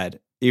it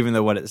said, even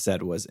though what it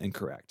said was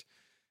incorrect.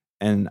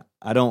 And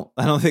I don't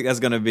think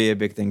that's going to be a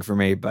big thing for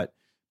me, but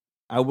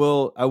I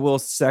will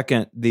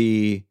second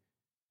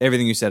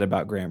everything you said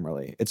about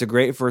Grammarly. It's a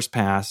great first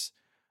pass.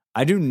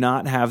 I do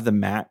not have the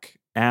Mac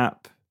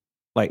app.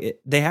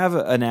 They have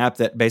an app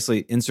that basically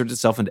inserts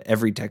itself into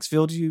every text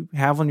field you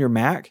have on your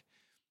Mac.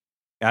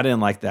 I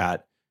didn't like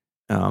that.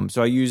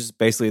 So I use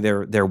basically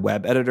their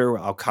web editor.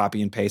 I'll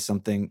copy and paste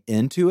something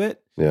into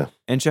it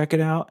and check it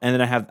out. And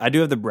then I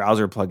do have the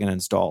browser plugin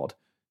installed.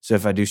 So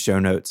if I do show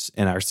notes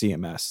in our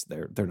CMS,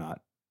 they're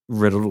not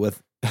riddled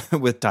with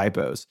with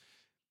typos.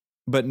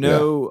 But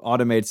no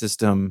automated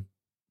system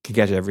can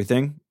catch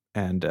everything.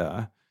 And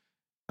I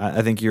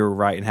think you're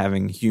right in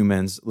having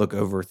humans look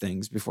over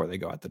things before they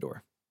go out the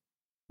door.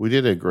 We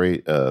did a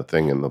great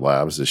thing in the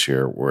labs this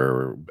year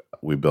where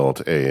we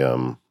built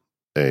a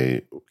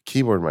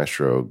Keyboard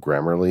Maestro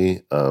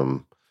Grammarly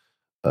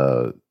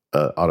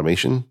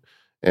automation.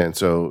 And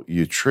so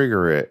you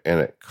trigger it and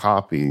it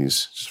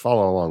copies, just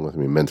follow along with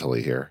me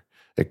mentally here.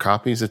 It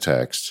copies the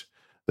text,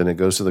 then it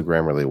goes to the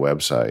Grammarly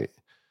website.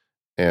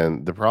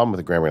 And the problem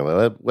with the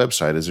Grammarly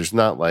website is there's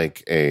not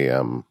like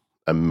a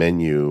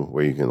menu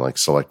where you can like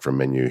select from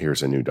menu,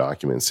 here's a new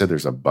document. Instead,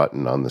 there's a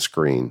button on the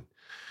screen.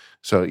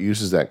 So it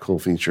uses that cool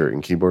feature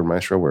in Keyboard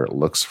Maestro where it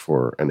looks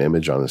for an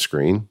image on the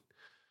screen.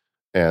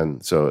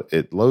 And so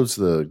it loads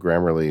the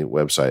Grammarly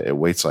website. It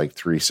waits like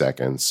 3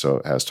 seconds so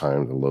it has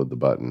time to load the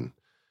button.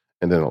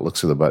 And then it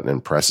looks at the button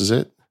and presses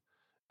it.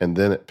 And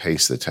then it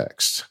pastes the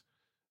text.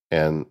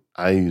 And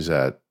I use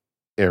that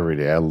every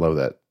day. I love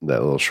that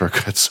little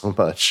shortcut so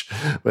much.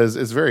 But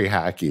it's very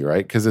hacky,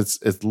 right? Because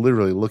it's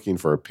literally looking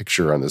for a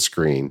picture on the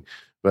screen,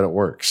 but it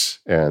works.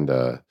 And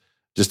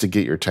just to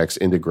get your text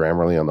into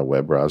Grammarly on the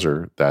web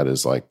browser, that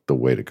is like the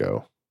way to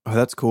go. Oh,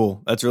 that's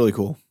cool. That's really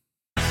cool.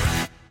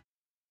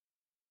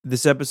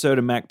 This episode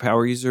of Mac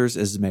Power Users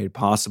is made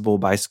possible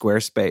by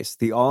Squarespace,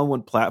 the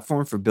all-in-one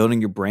platform for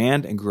building your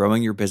brand and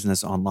growing your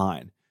business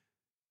online.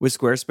 With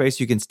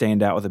Squarespace, you can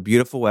stand out with a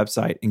beautiful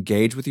website,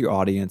 engage with your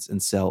audience,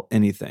 and sell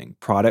anything,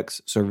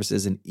 products,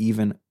 services, and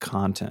even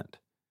content.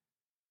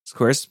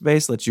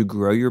 Squarespace lets you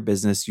grow your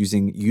business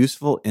using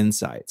useful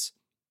insights.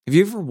 Have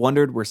you ever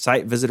wondered where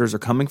site visitors are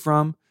coming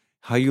from,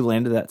 how you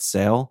landed that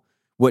sale,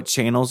 what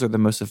channels are the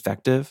most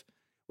effective?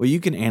 Well,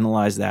 you can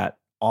analyze that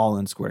all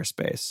in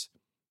Squarespace.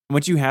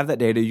 Once you have that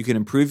data, you can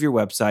improve your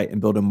website and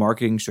build a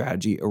marketing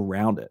strategy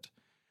around it.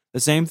 The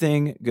same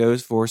thing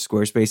goes for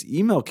Squarespace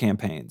email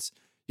campaigns.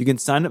 You can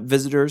sign up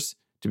visitors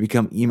to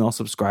become email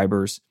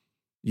subscribers.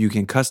 You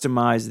can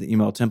customize the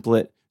email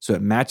template so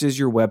it matches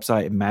your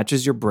website, it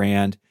matches your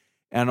brand,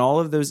 and all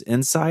of those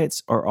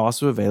insights are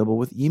also available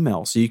with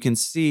email. So you can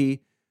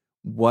see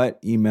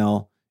what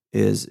email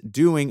is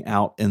doing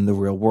out in the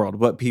real world,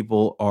 what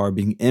people are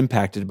being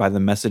impacted by the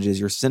messages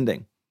you're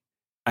sending.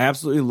 I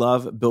absolutely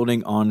love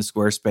building on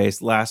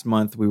Squarespace. Last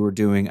month, we were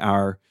doing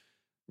our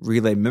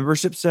Relay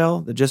membership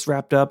sale that just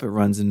wrapped up. It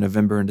runs in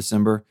November and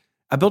December.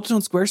 I built it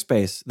on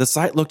Squarespace. The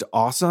site looked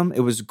awesome. It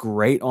was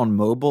great on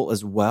mobile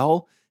as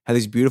well. Had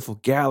these beautiful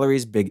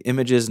galleries, big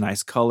images,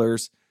 nice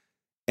colors,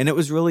 and it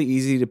was really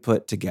easy to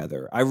put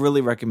together. I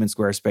really recommend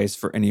Squarespace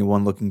for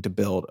anyone looking to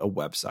build a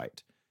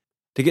website.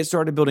 To get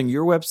started building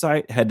your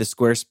website, head to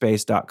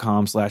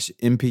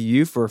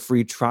squarespace.com/MPU for a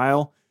free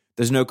trial.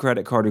 There's no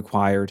credit card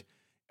required.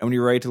 And when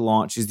you're ready to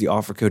launch, use the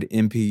offer code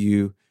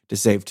MPU to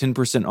save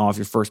 10% off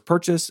your first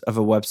purchase of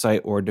a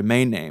website or a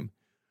domain name.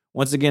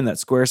 Once again,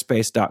 that's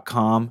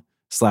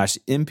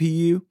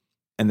squarespace.com/MPU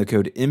and the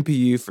code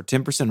MPU for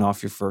 10%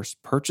 off your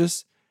first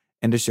purchase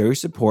and to show your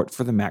support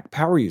for the Mac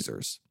Power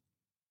Users.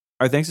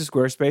 Our thanks to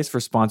Squarespace for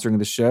sponsoring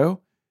the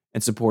show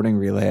and supporting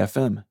Relay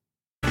FM.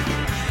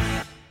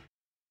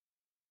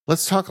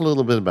 Let's talk a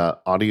little bit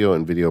about audio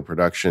and video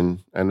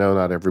production. I know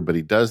not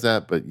everybody does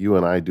that, but you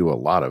and I do a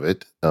lot of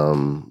it.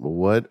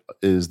 What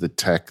is the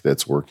tech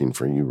that's working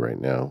for you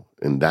right now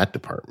in that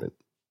department?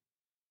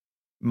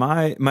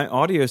 My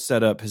audio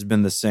setup has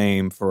been the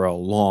same for a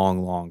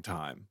long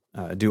time.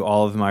 I do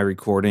all of my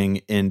recording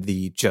in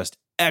the just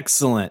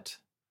excellent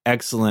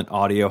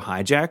audio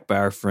hijack by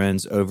our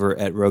friends over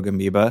at Rogue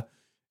Amoeba.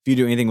 If you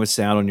do anything with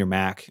sound on your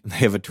Mac, they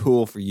have a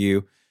tool for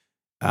you.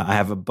 I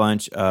have a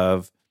bunch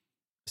of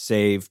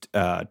saved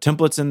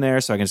templates in there,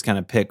 so I can just kind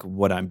of pick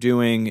what I'm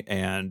doing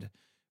and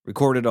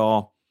record it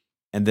all.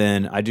 And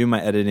then I do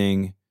my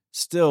editing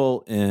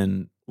still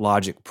in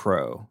Logic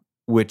Pro,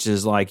 which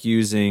is like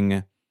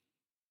using,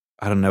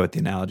 I don't know what the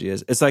analogy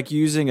is. It's like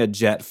using a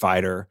jet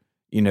fighter,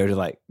 to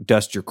like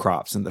dust your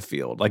crops in the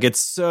field. Like it's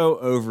so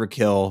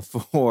overkill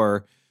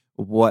for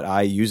what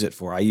I use it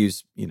for. I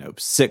use,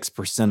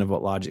 6% of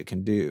what Logic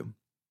can do.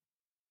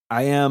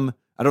 I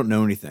don't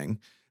know anything,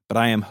 but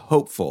I am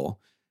hopeful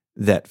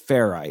that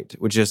Ferrite,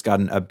 which just got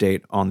an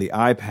update on the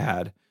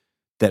iPad,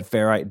 that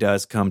Ferrite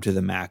does come to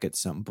the Mac at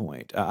some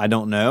point. I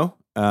don't know,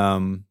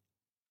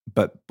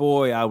 but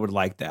boy, I would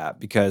like that,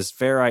 because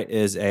Ferrite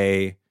is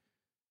a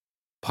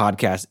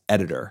podcast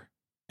editor,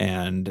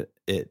 and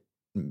it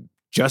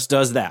just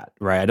does that,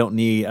 right? I don't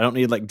need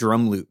like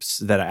drum loops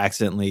that I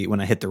accidentally,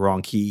 when I hit the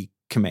wrong key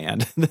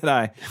command,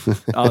 that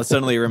I'll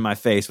suddenly are in my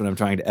face when I'm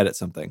trying to edit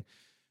something.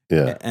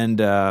 Yeah. And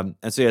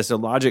so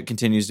Logic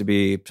continues to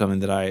be something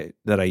that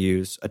I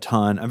use a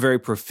ton. I'm very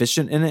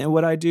proficient in it in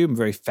what I do. I'm a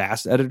very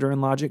fast editor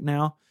in Logic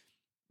now,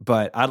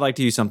 but I'd like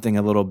to use something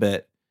a little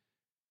bit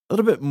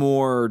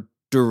more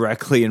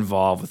directly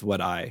involved with what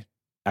I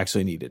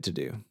actually need it to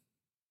do.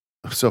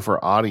 So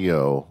for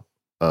audio,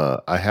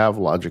 I have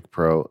Logic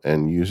Pro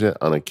and use it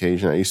on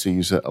occasion. I used to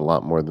use it a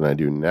lot more than I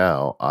do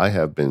now. I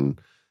have been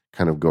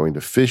kind of going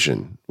to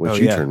Fission, which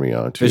you turned me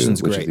on to,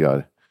 Fission's which great. is the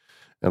audio.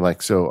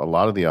 And so a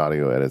lot of the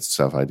audio edit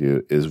stuff I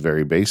do is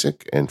very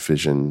basic, and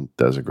Fission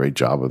does a great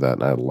job of that.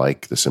 And I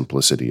like the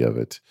simplicity of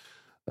it.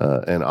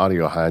 And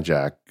Audio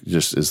Hijack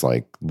just is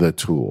like the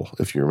tool.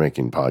 If you're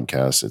making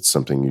podcasts, it's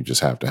something you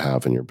just have to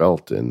have in your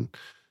belt. And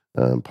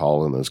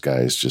Paul and those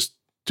guys just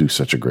do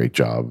such a great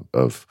job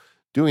of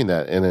doing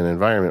that in an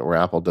environment where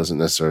Apple doesn't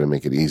necessarily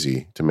make it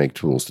easy to make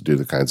tools to do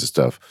the kinds of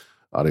stuff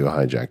Audio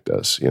Hijack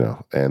does,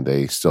 and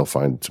they still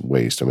find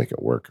ways to make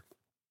it work.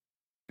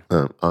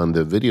 On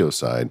the video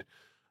side,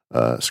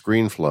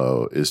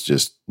 ScreenFlow is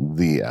just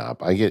the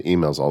app. I get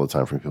emails all the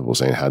time from people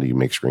saying, how do you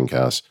make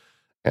screencasts?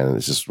 And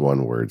it's just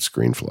one word,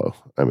 ScreenFlow.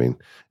 I mean,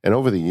 and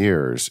over the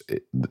years,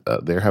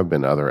 there have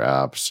been other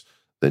apps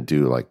that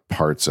do like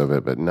parts of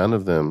it, but none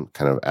of them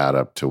kind of add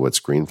up to what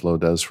ScreenFlow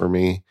does for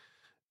me.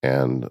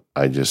 And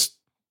this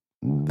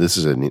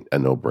is a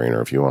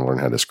no-brainer. If you want to learn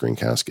how to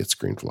screencast, get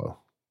ScreenFlow.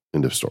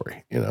 End of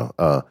story.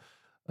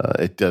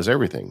 It does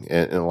everything.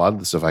 And a lot of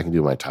the stuff I can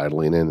do my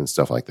titling in and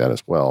stuff like that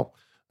as well.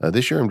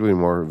 This year I'm doing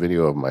more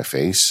video of my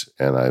face,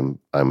 and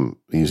I'm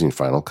using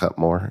Final Cut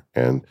more,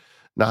 and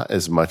not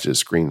as much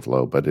as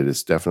ScreenFlow, but it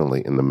is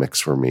definitely in the mix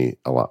for me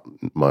a lot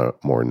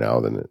more now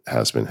than it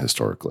has been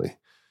historically.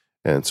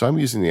 And so I'm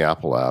using the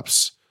Apple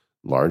apps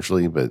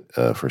largely, but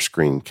for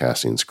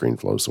screencasting,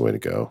 ScreenFlow is the way to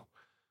go.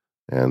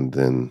 And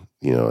then,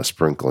 a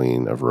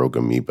sprinkling of Rogue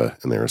Amoeba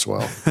in there as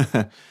well.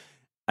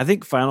 I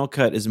think Final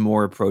Cut is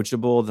more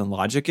approachable than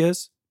Logic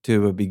is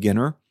to a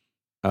beginner.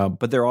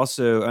 But there are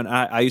also, and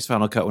I use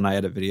Final Cut when I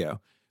edit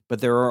video, but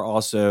there are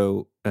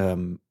also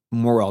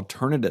more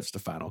alternatives to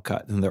Final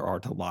Cut than there are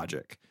to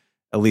Logic,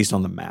 at least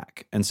on the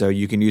Mac. And so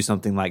you can use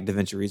something like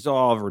DaVinci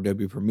Resolve or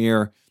Adobe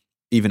Premiere,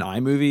 even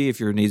iMovie if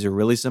your needs are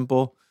really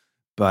simple.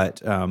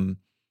 But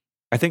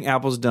I think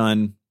Apple's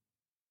done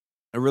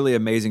a really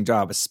amazing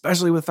job,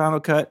 especially with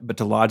Final Cut, but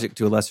to Logic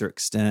to a lesser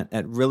extent,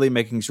 at really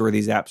making sure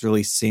these apps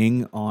really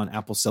sing on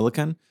Apple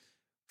Silicon.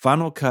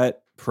 Final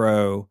Cut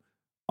Pro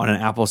on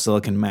an Apple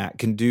Silicon Mac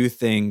can do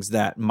things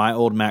that my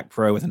old Mac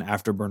Pro with an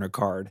Afterburner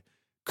card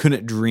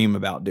couldn't dream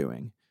about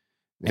doing.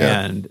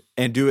 Yeah.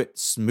 And do it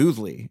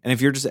smoothly. And if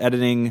you're just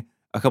editing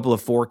a couple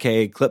of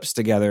 4K clips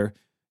together,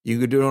 you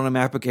could do it on a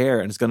MacBook Air,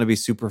 and it's going to be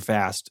super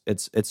fast.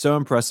 It's so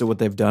impressive what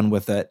they've done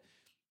with it.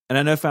 And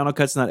I know Final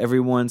Cut's not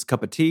everyone's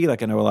cup of tea.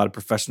 Like I know a lot of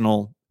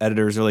professional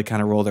editors really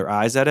kind of roll their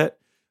eyes at it.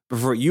 But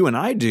for what you and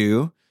I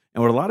do,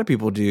 and what a lot of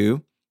people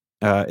do,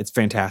 it's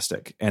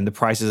fantastic. And the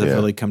prices have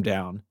really come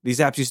down. These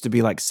apps used to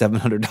be like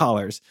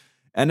 $700,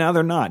 and now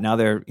they're not. Now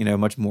they're,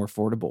 much more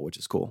affordable, which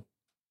is cool.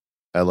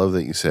 I love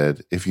that you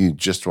said, if you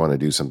just want to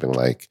do something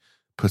like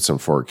put some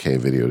 4K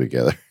video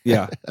together.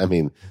 Yeah. I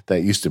mean,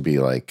 that used to be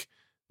like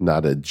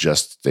not a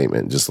just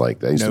statement, just like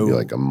that used to be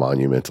like a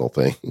monumental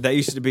thing. That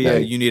used to be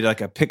you need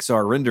like a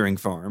Pixar rendering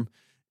farm.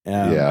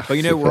 But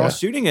we're all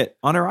shooting it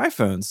on our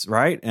iPhones,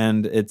 right?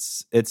 And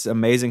it's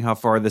amazing how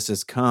far this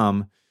has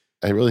come.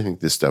 I really think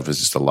this stuff is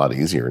just a lot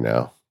easier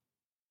now.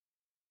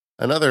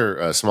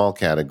 Another small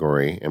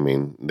category, I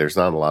mean, there's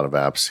not a lot of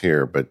apps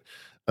here, but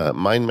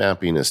mind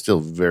mapping is still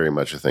very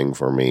much a thing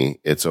for me.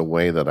 It's a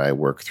way that I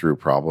work through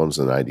problems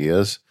and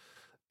ideas.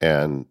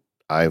 And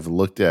I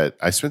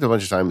spent a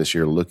bunch of time this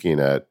year looking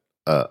at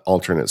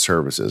alternate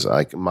services.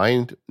 Like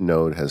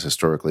MindNode has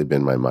historically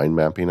been my mind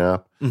mapping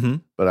app,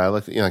 but I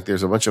looked at,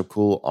 there's a bunch of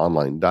cool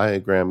online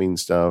diagramming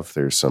stuff.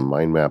 There's some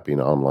mind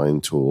mapping online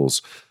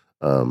tools.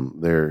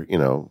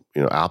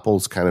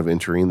 Apple's kind of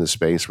entering the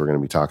space. We're going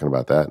to be talking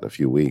about that in a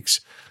few weeks.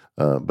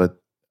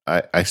 But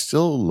I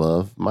still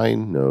love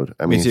MindNode.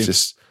 I mean, it's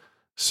just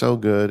so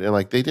good. And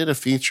they did a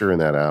feature in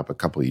that app a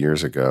couple of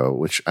years ago,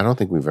 which I don't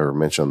think we've ever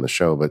mentioned on the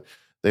show, but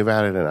they've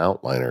added an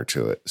outliner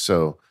to it.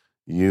 So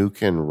you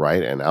can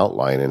write an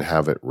outline and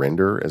have it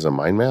render as a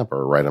mind map,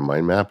 or write a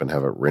mind map and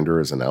have it render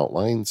as an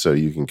outline. So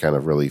you can kind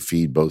of really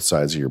feed both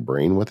sides of your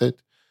brain with it.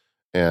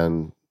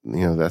 And,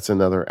 that's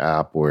another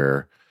app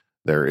where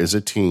there is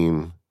a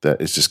team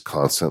that is just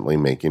constantly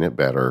making it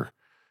better.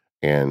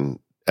 And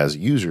as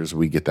users,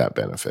 we get that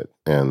benefit.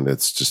 And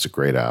it's just a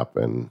great app.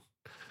 And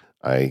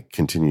I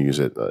continue to use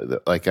it.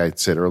 Like I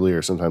said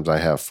earlier, sometimes I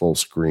have full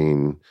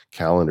screen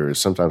calendars.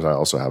 Sometimes I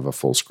also have a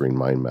full screen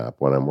mind map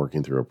when I'm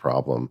working through a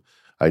problem.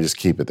 I just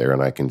keep it there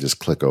and I can just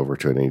click over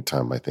to it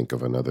anytime I think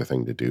of another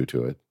thing to do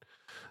to it.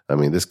 I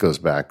mean, this goes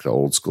back to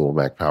old school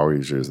Mac Power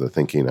Users, the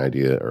Thinking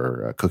Idea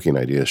or Cooking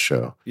Ideas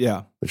show.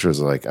 Yeah. Which was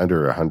like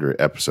under 100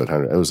 episode.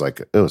 100. It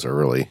was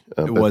early.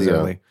 It was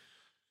early.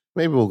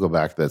 Maybe we'll go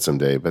back to that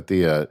someday. But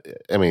the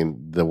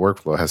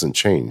workflow hasn't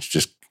changed.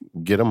 Just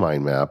get a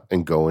mind map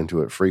and go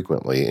into it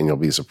frequently, and you'll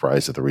be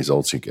surprised at the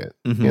results you get.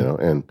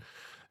 And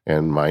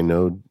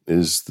MindNode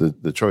is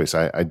the choice.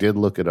 I did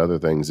look at other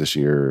things this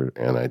year,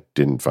 and I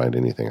didn't find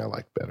anything I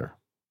liked better.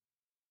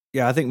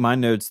 Yeah, I think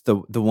MindNode's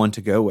the one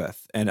to go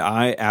with. And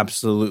I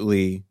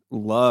absolutely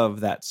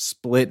love that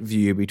split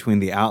view between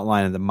the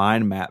outline and the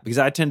mind map, because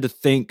I tend to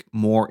think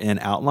more in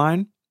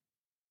outline.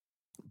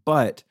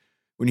 But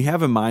when you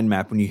have a mind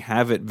map, when you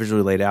have it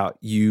visually laid out,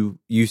 you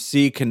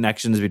see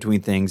connections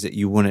between things that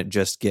you wouldn't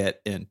just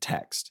get in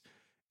text.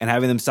 And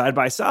having them side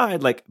by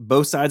side, like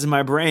both sides of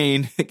my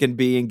brain can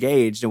be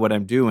engaged in what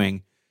I'm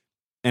doing.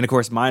 And of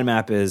course, mind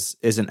map is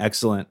an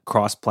excellent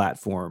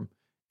cross-platform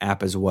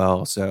app as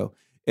well. So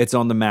it's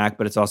on the Mac,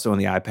 but it's also on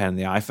the iPad and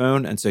the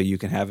iPhone. And so you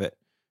can have it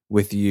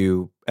with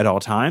you at all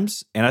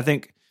times. And I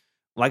think,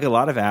 like a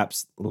lot of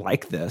apps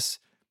like this,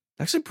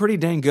 it's actually pretty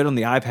dang good on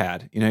the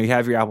iPad. You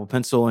have your Apple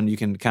Pencil and you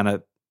can kind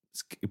of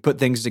put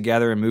things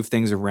together and move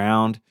things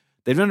around.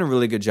 They've done a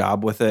really good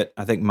job with it.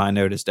 I think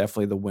MindNode is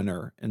definitely the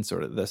winner in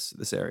sort of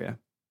this area.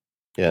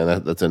 Yeah,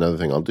 and that's another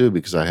thing I'll do,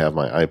 because I have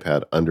my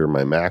iPad under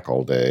my Mac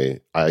all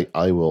day. I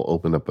will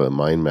open up a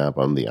mind map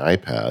on the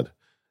iPad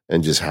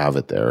and just have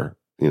it there,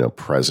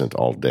 present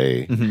all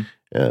day. Mm-hmm.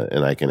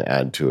 And I can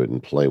add to it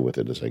and play with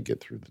it as I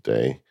get through the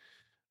day.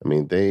 I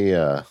mean, they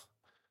have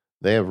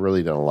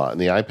really done a lot.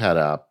 And the iPad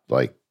app,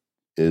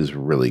 is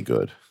really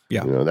good.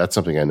 Yeah. That's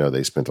something I know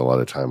they spent a lot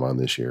of time on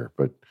this year,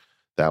 but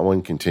that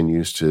one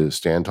continues to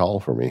stand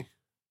tall for me.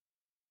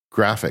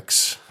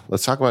 Graphics.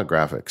 Let's talk about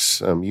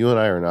graphics. You and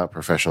I are not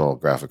professional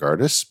graphic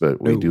artists,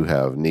 but we do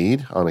have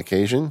need on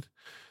occasion.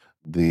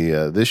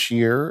 This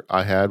year,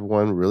 I had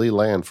one really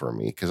land for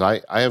me, because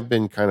I have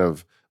been kind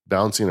of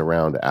bouncing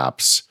around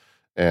apps.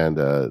 And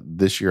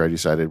this year I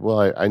decided,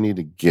 well, I need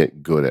to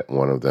get good at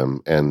one of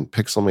them. And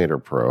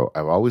Pixelmator Pro,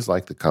 I've always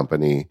liked the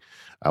company.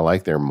 I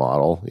like their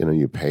model.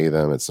 You pay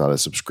them. It's not a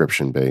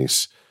subscription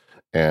base.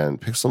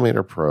 And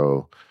Pixelmator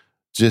Pro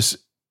just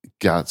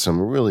got some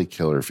really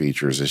killer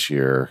features this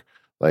year.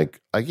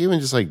 Like even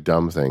just like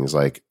dumb things.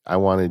 Like I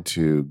wanted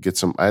to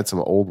I had some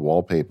old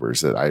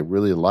wallpapers that I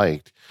really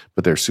liked,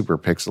 but they're super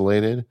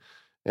pixelated.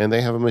 And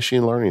they have a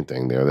machine learning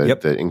thing there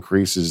that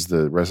increases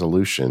the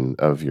resolution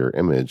of your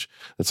image.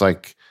 It's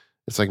like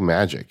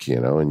magic,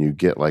 and you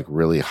get like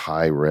really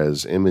high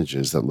res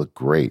images that look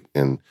great.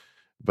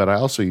 But I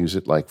also use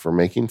it like for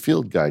making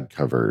field guide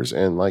covers,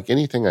 and like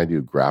anything I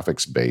do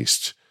graphics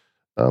based.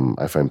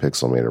 I find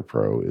Pixelmator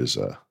Pro is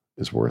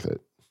worth it.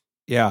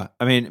 Yeah,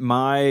 I mean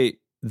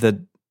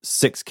the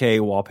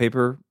 6K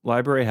wallpaper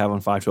library I have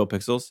on 512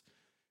 pixels.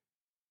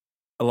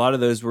 A lot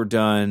of those were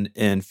done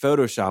in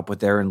Photoshop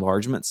with their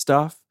enlargement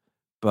stuff,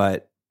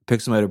 but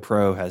Pixelmator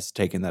Pro has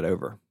taken that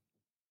over.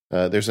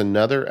 There's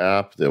another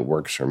app that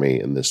works for me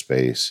in this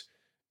space,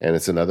 and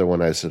it's another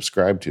one I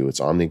subscribe to.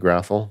 It's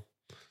OmniGraffle.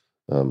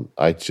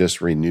 I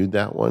just renewed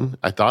that one.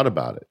 I thought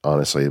about it,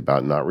 honestly,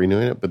 about not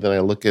renewing it, but then I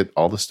look at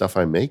all the stuff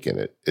I make in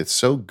it. It's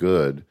so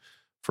good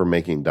for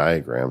making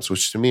diagrams,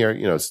 which to me are,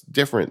 it's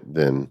different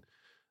than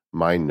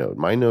MindNode.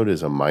 MindNode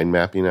is a mind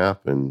mapping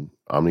app, and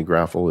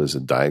OmniGraffle is a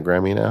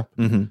diagramming app.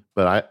 Mm-hmm.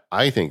 But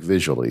I think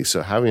visually,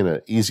 so having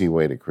an easy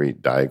way to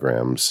create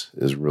diagrams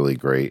is really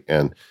great.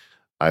 And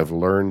I've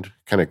learned,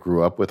 kind of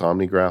grew up with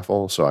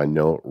OmniGraffle, so I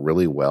know it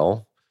really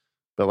well.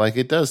 But like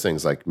it does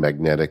things like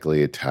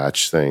magnetically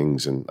attach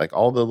things, and like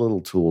all the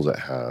little tools it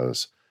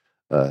has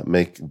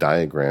make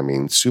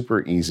diagramming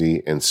super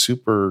easy and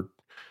super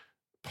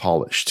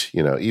polished.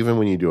 Even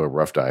when you do a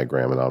rough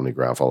diagram in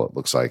OmniGraffle, it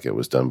looks like it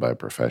was done by a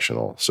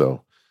professional.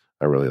 So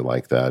I really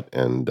like that.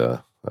 And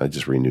I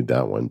just renewed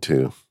that one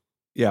too.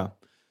 Yeah.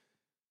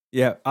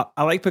 Yeah.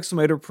 I like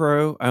Pixelmator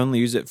Pro. I only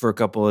use it for a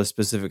couple of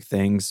specific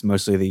things,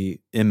 mostly the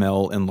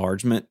ML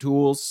enlargement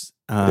tools.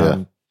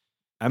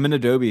 I'm in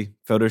Adobe,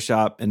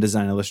 Photoshop, and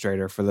Design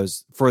Illustrator for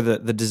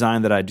the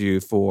design that I do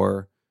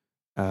for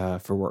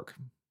work.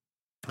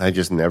 I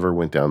just never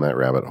went down that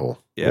rabbit hole.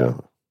 Yeah.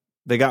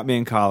 They got me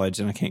in college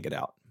and I can't get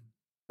out.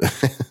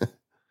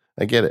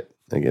 I get it.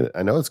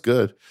 I know it's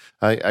good.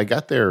 I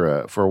got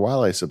there for a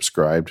while. I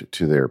subscribed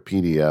to their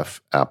PDF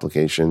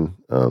application.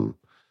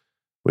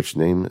 which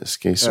name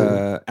escapes me?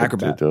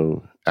 Acrobat.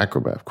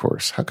 Acrobat, of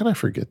course. How can I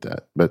forget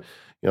that? But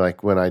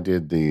like when I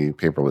did the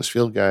paperless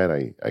field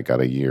guide, I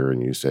got a year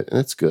and used it, and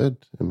it's good.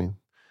 I mean,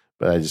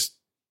 but I just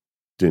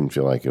didn't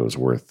feel like it was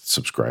worth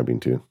subscribing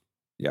to.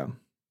 Yeah.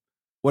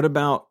 What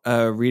about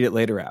read it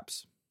later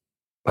apps?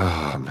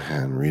 Oh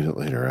man, read it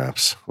later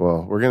apps.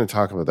 Well, we're going to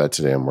talk about that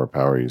today on More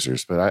Power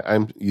Users, but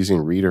I'm using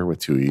Reader with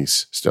 2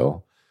 E's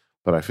still,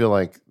 but I feel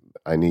like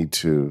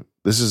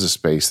this is a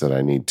space that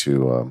I need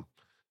to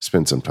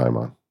spend some time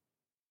on.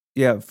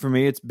 Yeah, for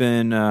me, it's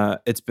been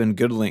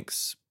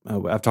GoodLinks.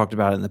 I've talked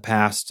about it in the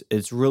past.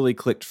 It's really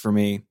clicked for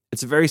me.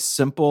 It's a very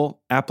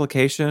simple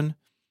application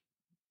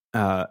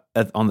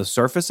on the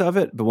surface of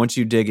it, but once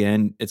you dig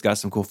in, it's got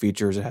some cool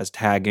features. It has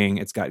tagging.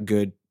 It's got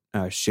good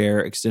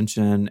share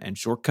extension and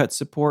shortcut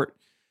support.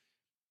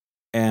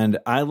 And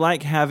I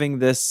like having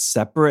this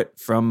separate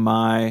from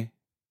my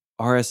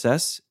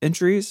RSS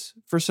entries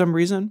for some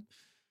reason.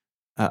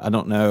 I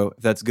don't know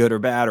if that's good or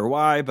bad or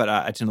why, but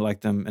I tend to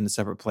like them in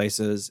separate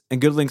places.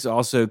 And GoodLinks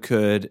also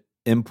could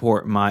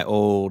import my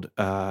old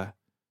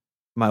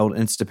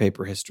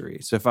Instapaper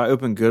history. So if I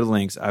open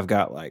GoodLinks, I've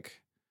got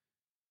like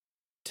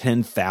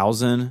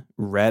 10,000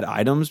 read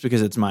items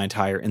because it's my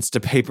entire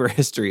Instapaper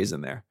history is in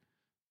there.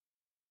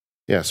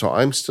 Yeah, so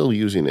I'm still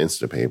using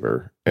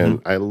Instapaper,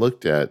 and I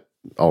looked at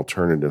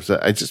alternatives.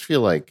 I just feel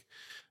like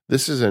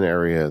this is an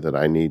area that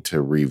I need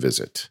to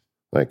revisit.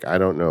 Like, I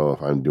don't know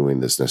if I'm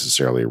doing this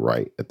necessarily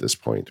right at this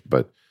point,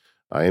 but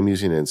I am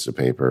using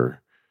Instapaper,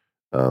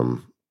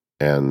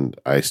 and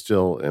I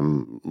still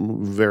am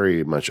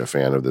very much a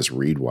fan of this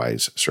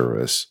Readwise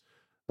service.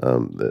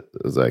 That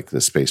is like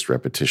the spaced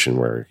repetition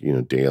where,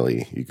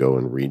 daily you go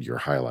and read your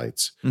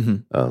highlights.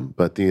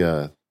 But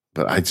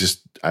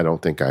I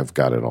don't think I've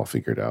got it all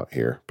figured out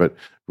here. But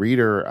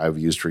Reader, I've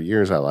used for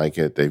years. I like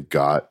it. They've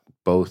got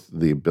both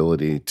the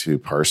ability to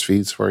parse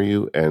feeds for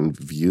you and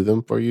view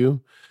them for you.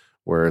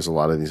 Whereas a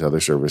lot of these other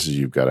services,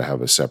 you've got to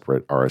have a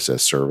separate RSS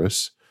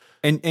service.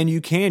 And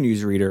you can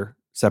use Reader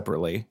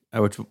separately,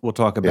 which we'll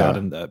talk about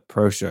in the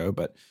Pro show.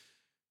 But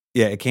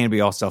yeah, it can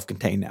be all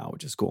self-contained now,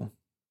 which is cool.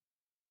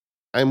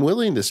 I'm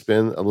willing to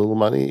spend a little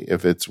money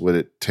if it's what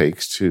it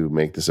takes to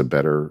make this a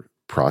better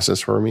process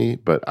for me,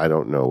 but I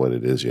don't know what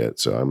it is yet.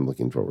 So I'm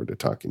looking forward to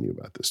talking to you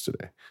about this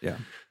today. Yeah.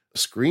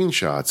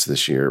 Screenshots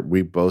this year,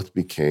 we both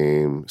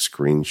became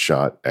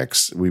Screenshot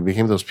X. We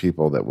became those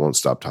people that won't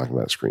stop talking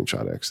about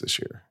Screenshot X this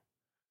year.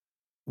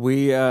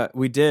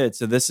 We did.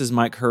 So this is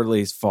Mike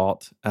Hurley's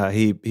fault.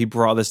 He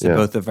brought this to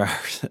both of our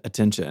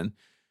attention.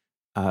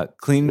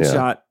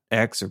 CleanShot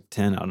X or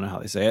 10, I don't know how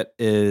they say it,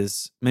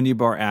 is menu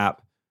bar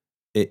app.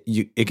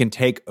 It can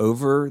take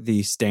over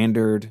the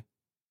standard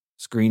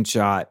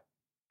screenshot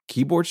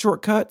keyboard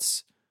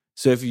shortcuts.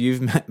 So if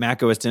you've used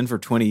Mac OS 10 for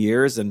 20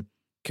 years and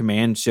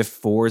Command Shift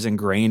 4 is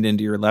ingrained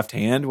into your left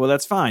hand, well,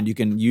 that's fine. You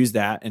can use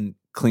that, and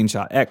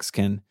CleanShot X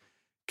can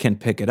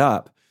pick it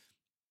up,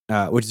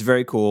 which is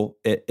very cool.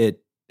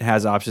 It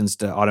has options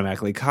to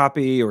automatically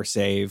copy or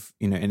save,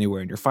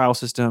 anywhere in your file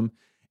system,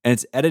 and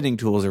its editing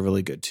tools are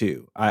really good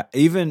too.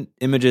 Even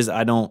images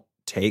I don't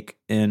take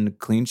in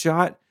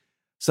CleanShot,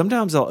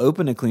 sometimes I'll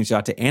open a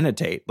CleanShot to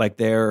annotate. Like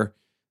their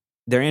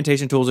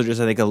annotation tools are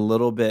just, I think, a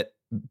little bit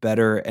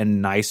better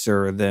and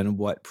nicer than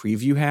what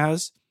Preview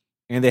has.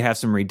 And they have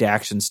some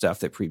redaction stuff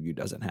that Preview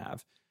doesn't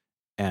have.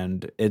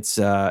 And it's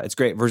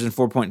great. Version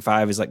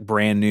 4.5 is like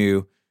brand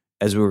new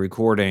as we were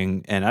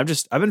recording. And I've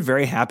been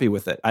very happy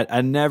with it.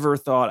 I never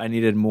thought I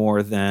needed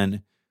more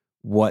than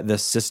what the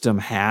system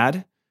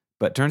had,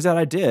 but turns out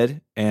I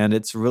did. And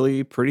it's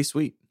really pretty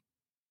sweet.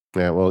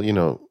 Yeah, well,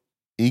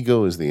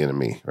 ego is the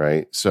enemy,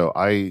 right? So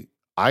I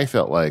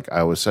felt like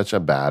I was such a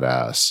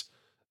badass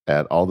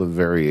at all the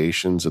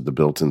variations of the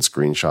built-in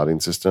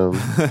screenshotting system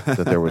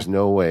that there was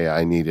no way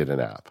I needed an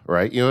app,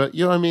 right? You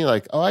know what I mean?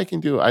 Like,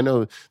 I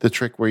know the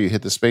trick where you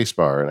hit the space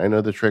bar, and I know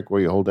the trick where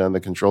you hold down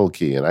the control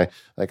key, and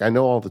I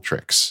know all the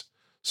tricks.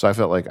 So I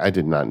felt like I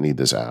did not need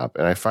this app.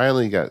 And I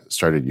finally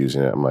started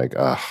using it. I'm like,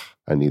 I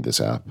need this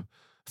app.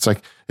 It's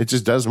like, it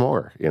just does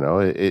more,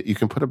 you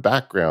can put a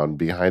background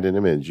behind an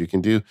image. You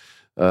can do,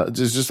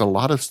 there's just a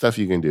lot of stuff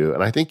you can do.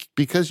 And I think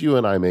because you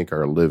and I make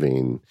our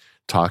living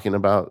talking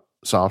about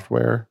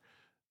software,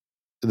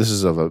 this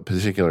is of a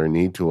particular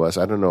need to us.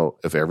 I don't know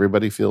if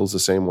everybody feels the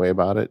same way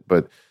about it,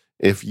 but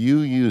if you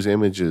use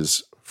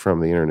images from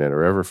the internet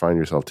or ever find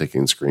yourself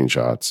taking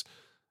screenshots,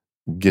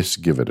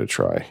 just give it a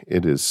try.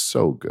 It is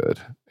so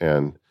good.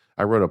 And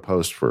I wrote a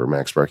post for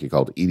Max Sparky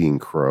called Eating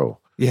Crow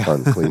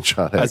on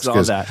CleanShot X. I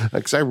saw that.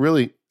 Because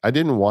I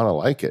didn't want to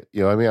like it.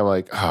 I'm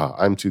like,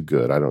 I'm too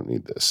good. I don't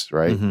need this,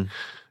 right?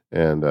 Mm-hmm.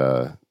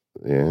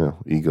 And,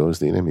 ego is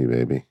the enemy,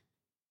 baby.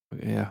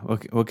 Yeah.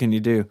 What can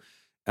you do?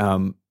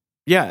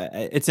 Yeah,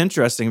 it's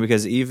interesting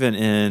because even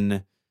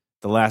in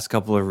the last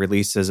couple of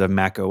releases of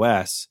Mac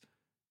OS,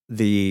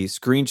 the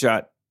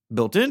screenshot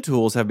built-in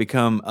tools have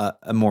become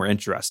a more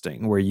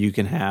interesting, where you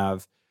can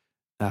have,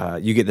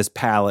 you get this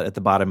palette at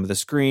the bottom of the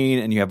screen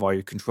and you have all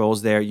your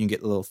controls there. You can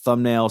get a little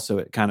thumbnail so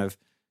it kind of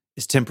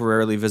is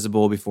temporarily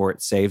visible before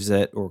it saves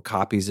it or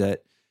copies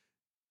it.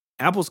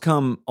 Apple's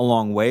come a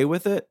long way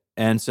with it.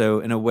 And so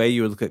in a way,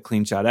 you would look at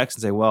CleanShot X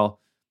and say, well,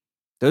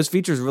 those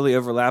features really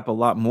overlap a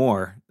lot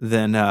more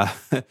than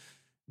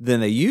than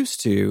they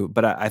used to,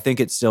 but I think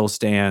it still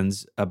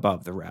stands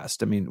above the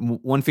rest. I mean,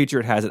 one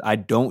feature it has that I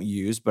don't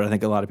use, but I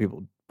think a lot of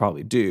people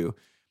probably do,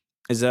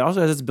 is it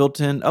also has its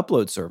built-in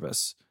upload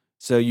service.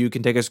 So you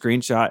can take a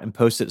screenshot and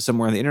post it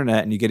somewhere on the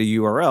internet, and you get a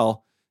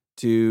URL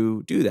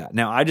to do that.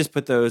 Now, I just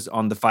put those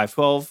on the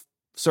 512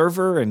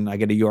 server, and I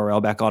get a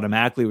URL back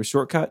automatically with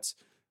shortcuts.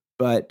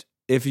 But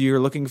if you're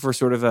looking for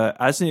sort of I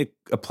just need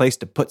a place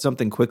to put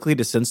something quickly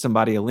to send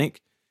somebody a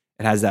link,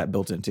 it has that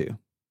built in too.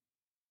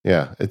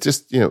 Yeah, it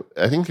just,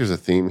 I think there's a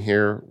theme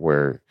here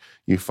where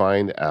you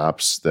find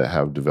apps that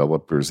have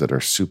developers that are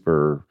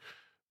super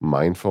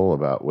mindful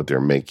about what they're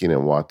making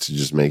and want to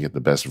just make it the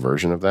best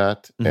version of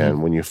that. Mm-hmm.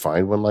 And when you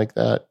find one like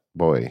that,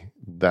 boy,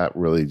 that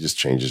really just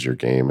changes your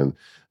game. And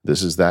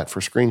this is that for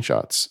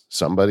screenshots.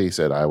 Somebody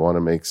said, I want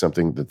to make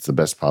something that's the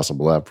best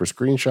possible app for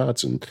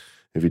screenshots. And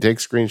if you take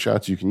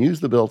screenshots, you can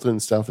use the built-in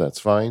stuff, that's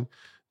fine.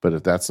 But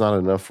if that's not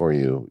enough for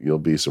you, you'll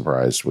be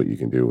surprised what you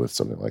can do with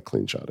something like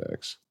CleanShot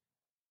X.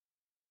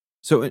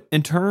 So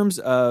in terms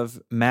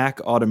of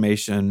Mac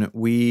automation,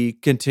 we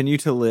continue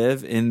to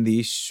live in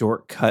the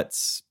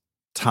shortcuts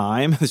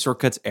time, the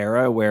shortcuts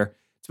era, where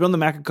it's been on the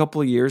Mac a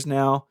couple of years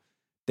now.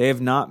 They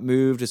have not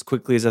moved as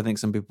quickly as I think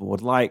some people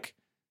would like.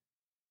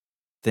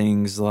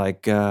 Things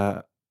like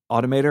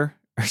Automator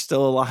are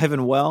still alive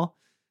and well.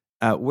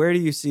 Where do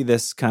you see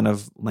this kind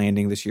of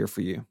landing this year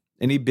for you?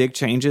 Any big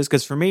changes?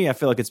 Because for me, I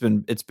feel like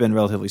it's been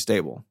relatively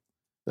stable.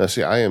 Now,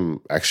 see, I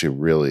am actually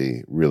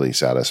really, really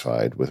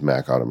satisfied with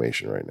Mac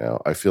automation right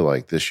now. I feel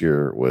like this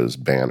year was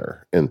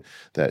banner, and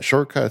that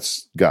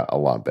shortcuts got a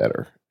lot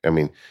better. I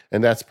mean,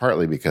 and that's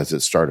partly because it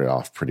started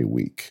off pretty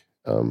weak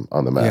on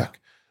the Mac,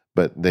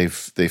 but they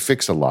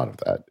fixed a lot of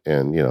that,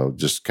 and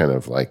just kind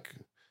of like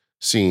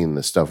seeing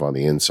the stuff on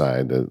the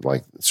inside,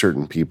 like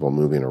certain people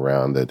moving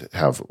around that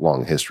have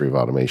long history of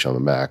automation on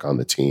the Mac on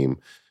the team,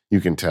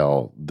 you can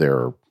tell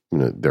their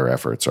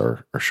efforts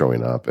are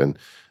showing up. And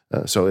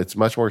so it's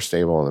much more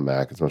stable on the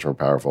Mac. It's much more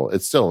powerful.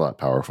 It's still not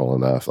powerful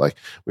enough. Like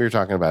we were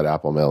talking about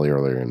Apple Mail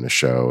earlier in the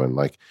show, and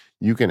like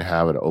you can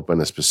have it open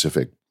a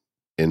specific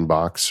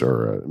inbox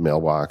or a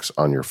mailbox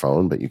on your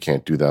phone, but you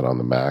can't do that on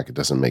the Mac. It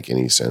doesn't make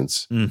any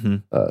sense.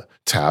 Mm-hmm.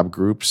 Tab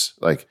groups,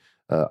 like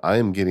I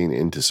am getting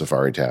into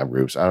Safari tab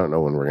groups. I don't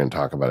know when we're going to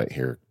talk about it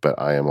here, but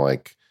I'm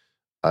like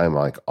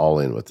all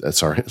in with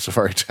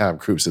Safari tab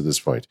groups at this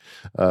point.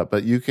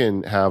 But you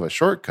can have a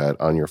shortcut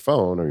on your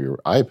phone or your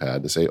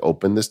iPad to say,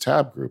 open this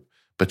tab group,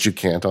 but you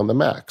can't on the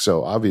Mac.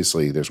 So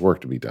obviously there's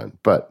work to be done.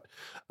 But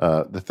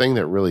the thing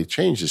that really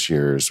changed this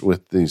year is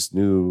with these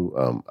new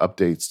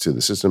updates to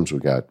the systems we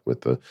got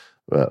with the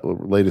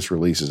latest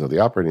releases of the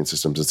operating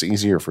systems, it's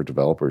easier for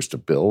developers to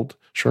build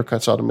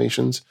shortcuts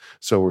automations.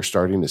 So we're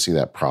starting to see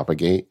that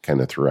propagate kind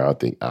of throughout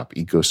the app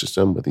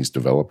ecosystem with these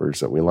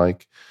developers that we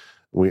like.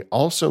 We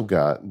also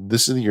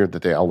this is the year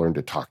that they all learn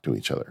to talk to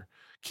each other.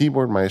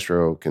 Keyboard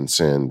Maestro can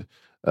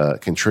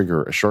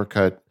trigger a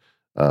shortcut.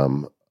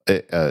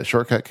 A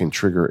shortcut can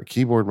trigger a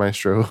Keyboard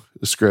Maestro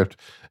script.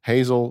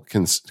 Hazel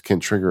can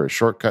trigger a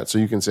shortcut. So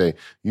you can say,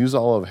 use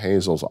all of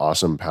Hazel's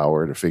awesome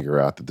power to figure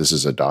out that this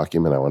is a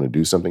document I want to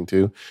do something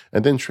to,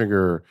 and then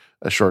trigger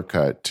a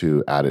shortcut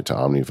to add it to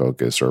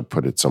OmniFocus or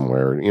put it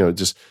somewhere.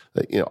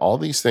 All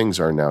these things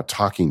are now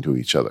talking to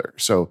each other.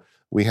 So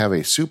we have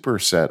a super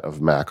set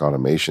of Mac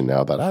automation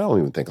now that I don't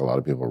even think a lot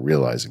of people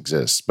realize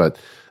exists. But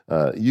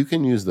you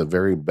can use the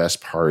very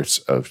best parts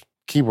of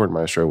Keyboard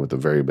Maestro with the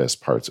very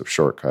best parts of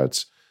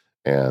shortcuts.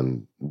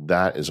 And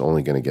that is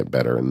only going to get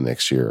better in the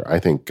next year. I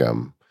think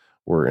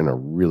we're in a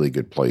really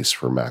good place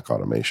for Mac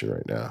automation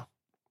right now.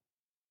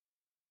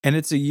 And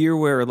it's a year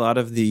where a lot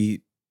of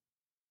the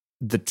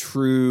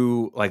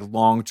true like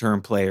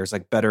long-term players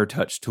like Better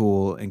Touch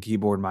Tool and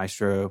Keyboard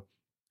Maestro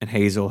and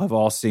Hazel have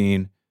all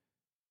seen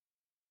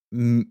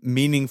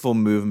meaningful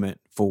movement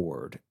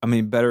forward. I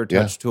mean, Better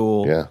Touch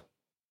Tool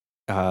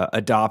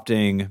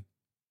adopting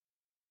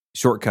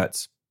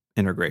shortcuts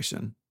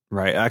integration,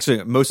 right?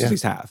 Actually, most of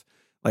these have.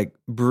 Like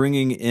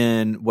bringing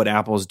in what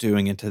Apple's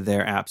doing into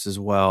their apps as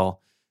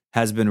well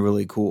has been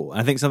really cool. And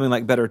I think something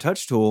like Better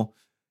Touch Tool,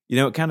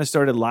 it kind of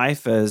started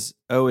life as,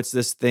 it's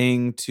this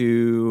thing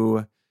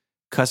to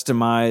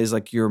customize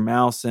like your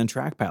mouse and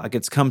trackpad. Like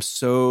it's come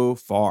so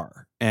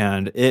far,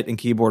 and it and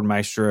Keyboard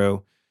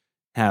Maestro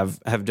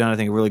have done, I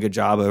think, a really good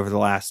job over the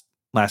last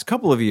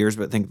couple of years,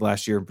 but I think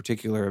last year in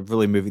particular of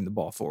really moving the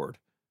ball forward.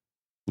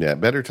 Yeah,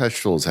 Better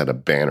Touch Tools had a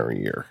banner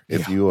year.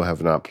 If you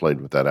have not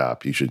played with that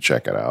app, you should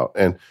check it out.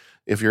 And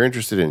if you're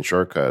interested in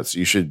shortcuts,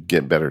 you should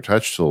get Better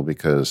Touch Tool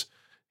because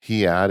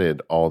he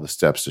added all the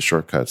steps to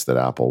shortcuts that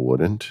Apple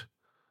wouldn't.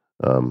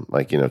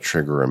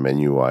 Trigger a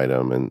menu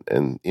item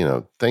and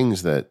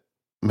things that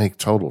make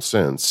total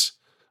sense,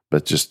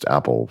 but just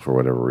Apple, for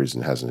whatever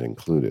reason, hasn't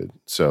included.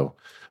 So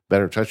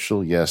Better Touch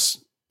Tool,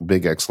 yes,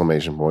 big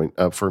exclamation point.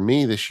 For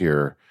me this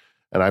year,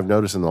 and I've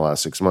noticed in the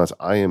last 6 months,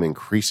 I am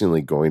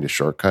increasingly going to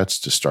shortcuts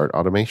to start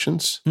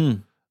automations.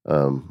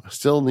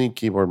 Still need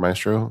Keyboard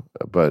Maestro,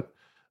 but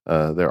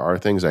There are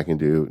things I can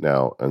do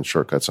now on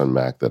shortcuts on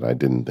Mac that I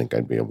didn't think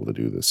I'd be able to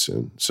do this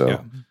soon. So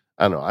yeah.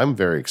 I don't know. I'm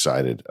very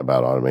excited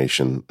about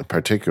automation,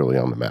 particularly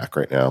on the Mac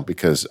right now,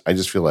 because I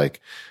just feel like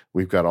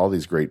we've got all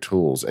these great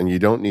tools, and you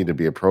don't need to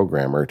be a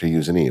programmer to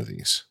use any of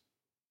these.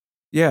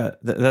 Yeah,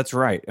 that's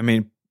right. I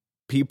mean,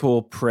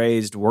 people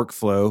praised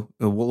workflow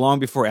long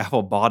before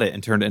Apple bought it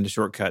and turned it into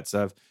shortcuts.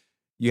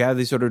 You have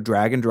these sort of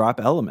drag and drop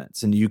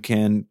elements, and you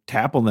can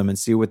tap on them and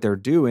see what they're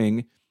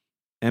doing.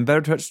 And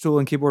Better Touch Tool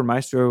and Keyboard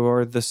Maestro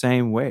are the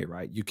same way,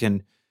 right? You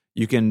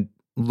can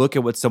look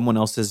at what someone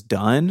else has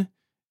done,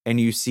 and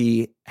you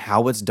see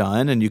how it's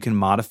done, and you can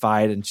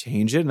modify it and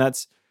change it. And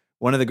that's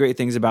one of the great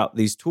things about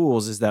these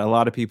tools, is that a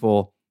lot of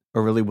people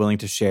are really willing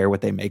to share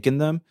what they make in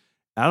them.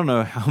 I don't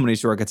know how many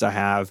shortcuts I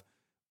have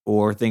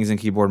or things in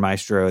Keyboard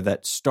Maestro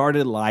that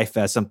started life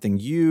as something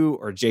you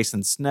or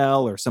Jason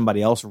Snell or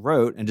somebody else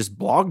wrote and just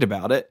blogged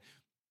about it,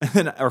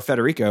 or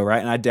Federico,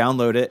 right? And I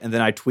download it and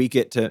then I tweak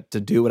it to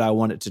do what I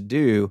want it to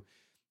do.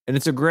 And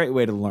it's a great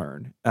way to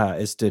learn,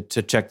 is to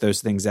check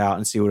those things out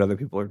and see what other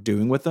people are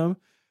doing with them.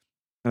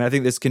 And I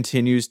think this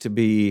continues to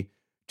be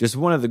just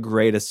one of the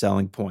greatest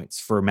selling points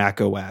for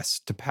macOS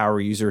to power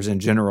users in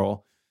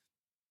general.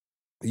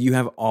 You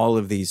have all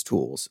of these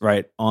tools,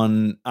 right?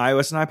 On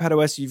iOS and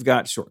iPadOS, you've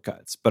got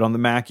shortcuts, but on the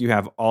Mac, you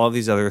have all of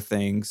these other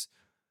things.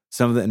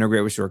 Some of them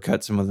integrate with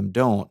shortcuts, some of them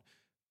don't.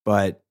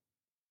 But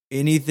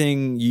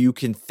anything you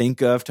can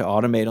think of to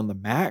automate on the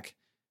Mac,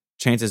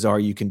 chances are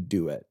you can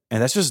do it.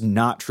 And that's just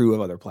not true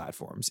of other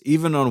platforms.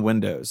 Even on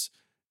Windows,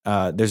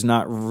 there's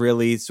not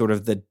really sort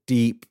of the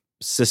deep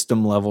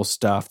system level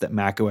stuff that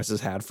macOS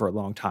has had for a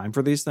long time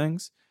for these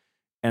things.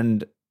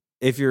 And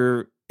if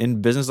you're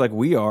in business like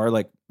we are,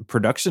 like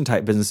production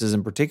type businesses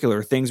in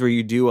particular, things where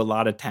you do a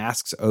lot of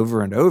tasks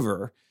over and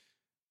over,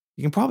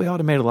 you can probably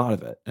automate a lot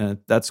of it. And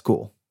that's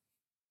cool.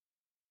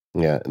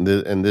 Yeah.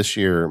 And this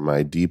year,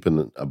 my deep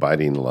and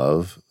abiding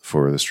love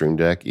for the Stream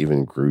Deck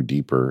even grew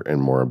deeper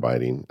and more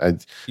abiding.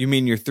 You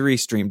mean your 3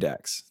 Stream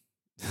Decks?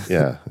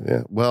 Yeah.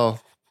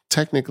 Well,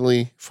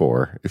 technically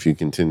 4 if you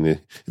count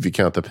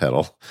the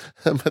pedal.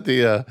 But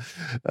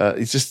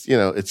it's just,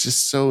 it's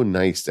just so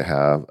nice to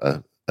have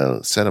a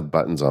set of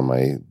buttons on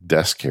my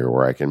desk here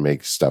where I can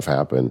make stuff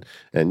happen.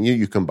 And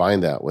you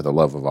combine that with a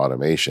love of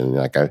automation.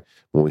 Like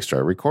when we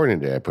started recording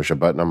today, I push a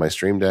button on my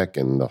Stream Deck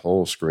and the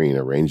whole screen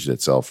arranged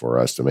itself for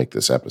us to make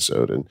this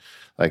episode. And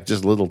like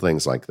just little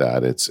things like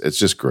that. It's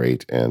just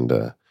great.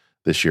 And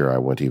this year I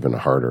went even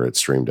harder at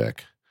Stream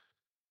Deck.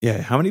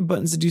 Yeah. How many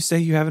buttons did you say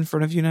you have in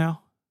front of you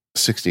now?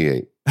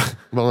 68.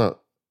 Well, no.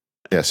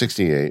 Yeah,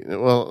 68.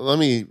 Well, let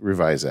me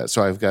revise that.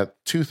 So I've got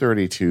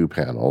 232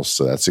 panels,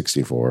 so that's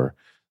 64.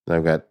 And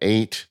I've got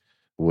 8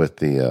 with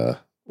the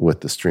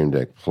Stream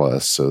Deck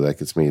Plus, so that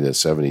gets me to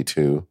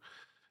 72.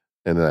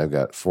 And then I've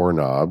got 4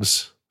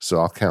 knobs, so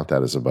I'll count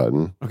that as a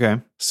button. Okay.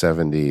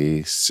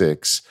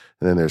 76.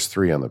 And then there's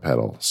 3 on the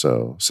pedal,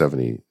 so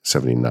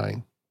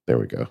 79. There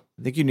we go.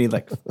 I think you need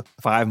like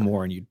 5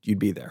 more and you'd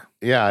be there.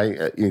 Yeah,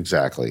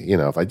 exactly.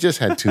 If I just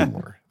had 2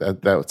 more,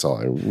 that's all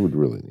I would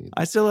really need.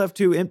 I still have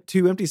two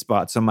empty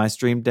spots on my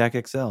Stream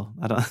Deck XL.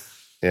 I don't.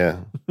 Yeah.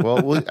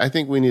 Well, I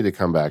think we need to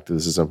come back to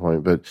this at some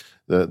point. But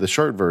the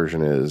short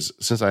version is,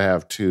 since I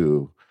have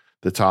 2,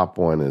 the top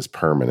one is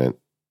permanent,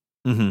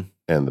 and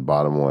the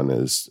bottom one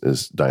is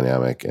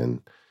dynamic,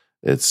 and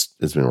it's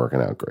been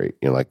working out great.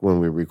 Like when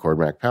we record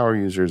Mac Power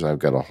Users, I've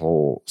got a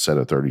whole set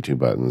of 32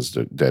 buttons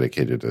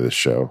dedicated to this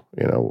show.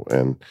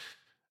 And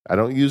I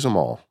don't use them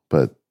all,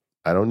 but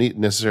I don't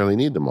necessarily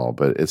need them all.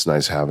 But it's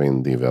nice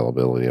having the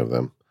availability of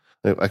them.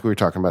 Like we were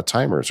talking about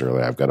timers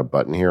earlier, I've got a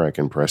button here I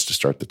can press to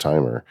start the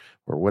timer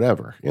or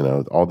whatever.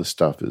 All the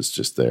stuff is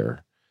just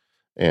there,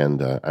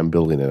 and I'm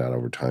building it out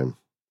over time.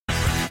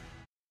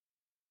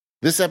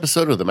 This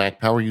episode of the Mac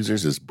Power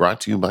Users is brought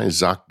to you by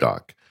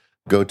ZocDoc.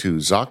 Go to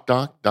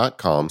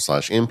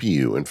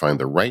ZocDoc.com/MPU and find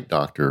the right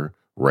doctor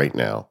right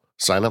now.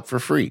 Sign up for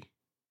free.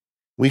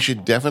 We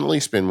should definitely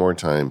spend more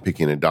time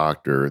picking a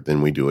doctor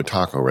than we do a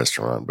taco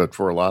restaurant, but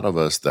for a lot of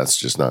us, that's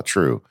just not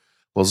true.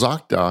 Well,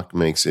 ZocDoc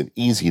makes it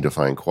easy to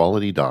find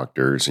quality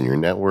doctors in your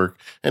network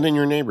and in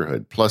your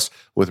neighborhood. Plus,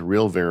 with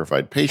real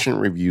verified patient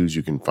reviews,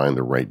 you can find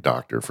the right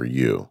doctor for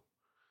you.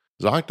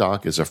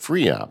 ZocDoc is a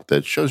free app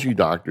that shows you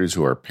doctors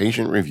who are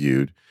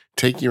patient-reviewed,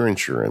 take your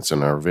insurance,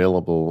 and are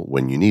available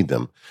when you need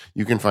them.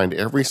 You can find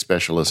every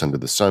specialist under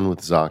the sun with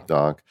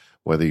ZocDoc,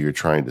 whether you're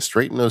trying to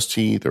straighten those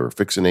teeth or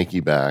fix an achy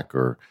back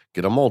or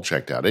get a mole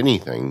checked out.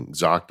 Anything,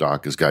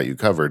 ZocDoc has got you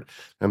covered.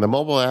 And the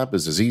mobile app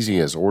is as easy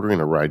as ordering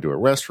a ride to a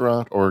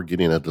restaurant or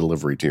getting a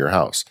delivery to your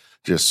house.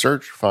 Just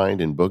search, find,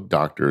 and book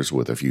doctors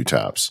with a few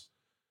taps.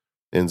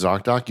 In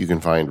ZocDoc, you can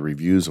find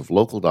reviews of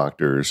local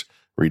doctors,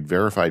 read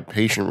verified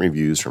patient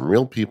reviews from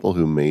real people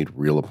who made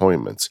real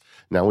appointments.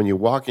 Now, when you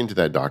walk into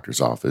that doctor's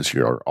office,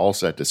 you're all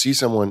set to see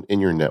someone in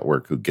your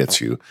network who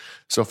gets you.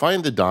 So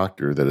find the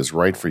doctor that is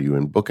right for you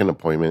and book an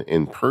appointment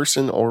in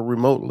person or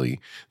remotely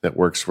that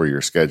works for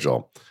your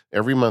schedule.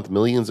 Every month,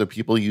 millions of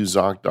people use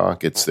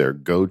ZocDoc. It's their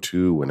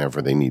go-to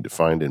whenever they need to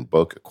find and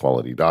book a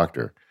quality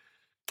doctor.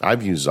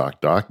 I've used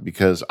ZocDoc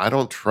because I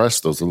don't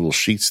trust those little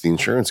sheets the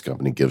insurance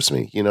company gives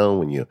me. You know,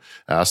 when you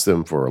ask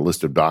them for a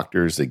list of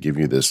doctors, they give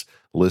you this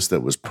list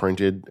that was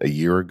printed a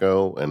year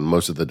ago, and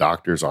most of the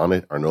doctors on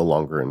it are no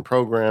longer in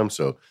program.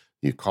 So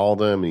you call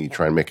them and you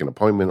try and make an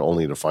appointment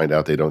only to find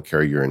out they don't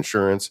carry your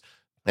insurance.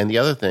 And the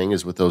other thing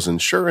is with those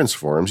insurance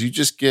forms, you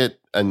just get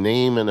a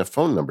name and a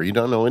phone number. You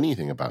don't know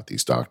anything about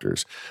these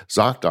doctors.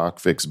 ZocDoc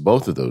fixed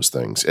both of those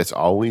things. It's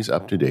always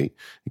up to date.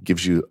 It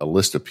gives you a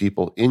list of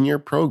people in your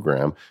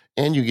program,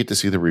 and you get to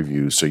see the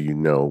reviews so you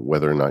know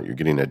whether or not you're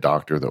getting a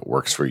doctor that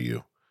works for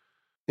you.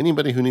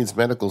 Anybody who needs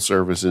medical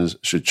services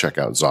should check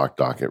out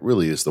ZocDoc. It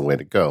really is the way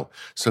to go.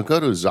 So go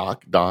to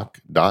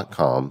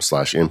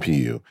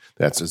ZocDoc.com/MPU.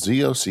 That's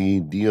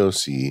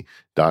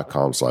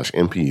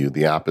ZocDoc.com/MPU.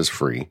 The app is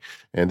free.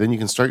 And then you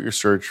can start your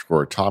search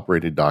for a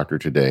top-rated doctor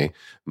today.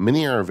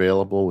 Many are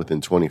available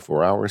within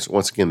 24 hours.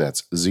 Once again,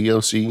 that's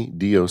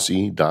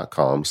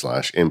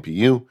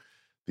ZocDoc.com/MPU.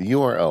 The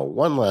URL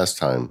one last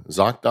time,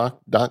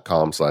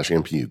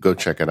 ZocDoc.com/MPU. Go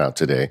check it out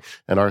today.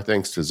 And our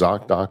thanks to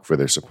ZocDoc for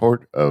their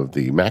support of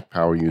the Mac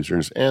Power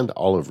Users and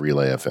all of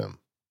Relay FM.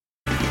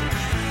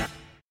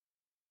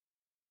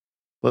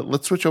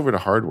 Let's switch over to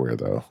hardware,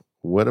 though.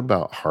 What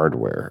about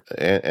hardware?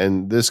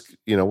 And this,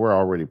 we're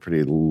already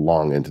pretty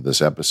long into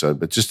this episode,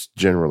 but just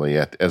generally,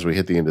 as we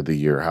hit the end of the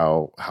year,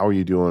 how are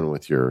you doing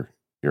with your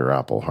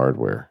Apple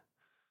hardware?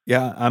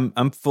 Yeah,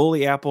 I'm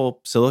fully Apple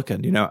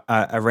Silicon.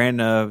 I ran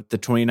the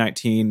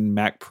 2019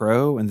 Mac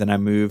Pro, and then I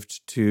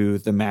moved to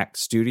the Mac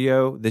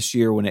Studio this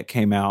year when it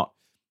came out.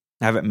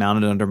 I have it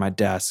mounted under my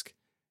desk,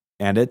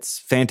 and it's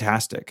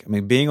fantastic. I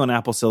mean, being on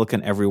Apple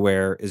Silicon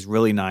everywhere is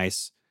really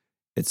nice.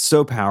 It's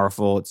so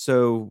powerful. It's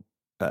so,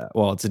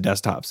 it's a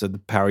desktop, so the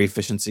power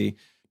efficiency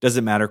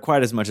doesn't matter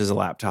quite as much as a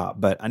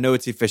laptop, but I know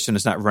it's efficient.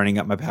 It's not running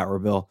up my power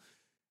bill.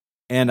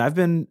 And I've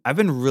been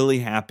really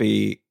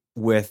happy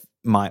with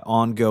my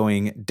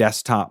ongoing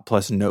desktop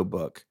plus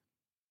notebook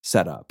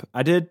setup.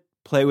 I did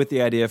play with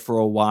the idea for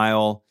a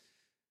while.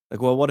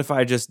 Like, well, what if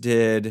I just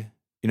did,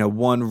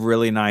 one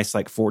really nice,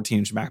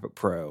 14-inch MacBook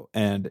Pro,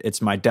 and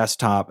it's my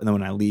desktop, and then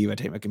when I leave, I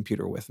take my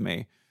computer with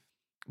me.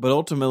 But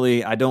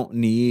ultimately, I don't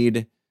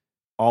need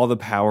all the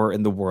power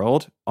in the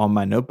world on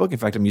my notebook. In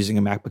fact, I'm using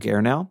a MacBook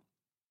Air now.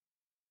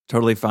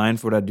 Totally fine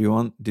for what I do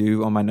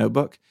on my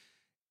notebook.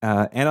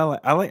 And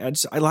I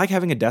like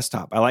having a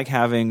desktop. I like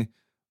having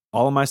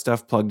all of my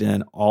stuff plugged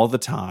in all the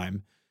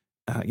time.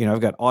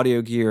 I've got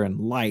audio gear and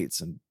lights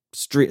and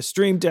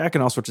Stream Deck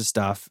and all sorts of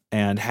stuff.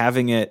 And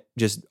having it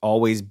just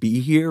always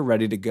be here,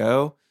 ready to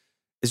go,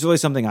 is really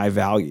something I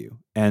value.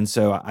 And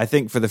so I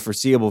think for the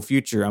foreseeable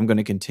future, I'm going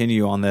to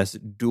continue on this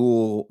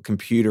dual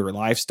computer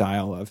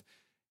lifestyle of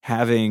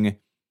having,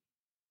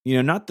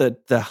 not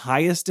the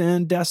highest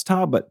end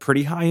desktop, but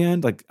pretty high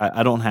end. Like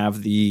I don't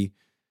have the,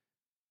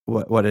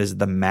 what is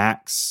the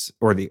Max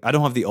I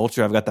don't have the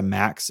Ultra. I've got the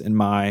Max in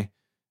my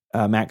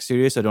Mac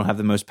Studio, so I don't have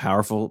the most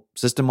powerful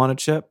system on a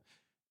chip.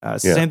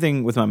 Same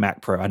thing with my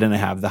Mac Pro. I didn't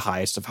have the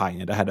highest of high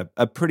end. I had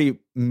a pretty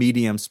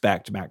medium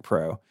spec Mac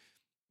Pro.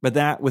 But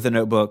that with a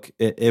notebook,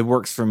 it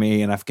works for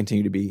me, and I've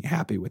continued to be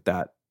happy with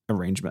that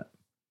arrangement.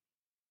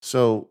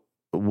 So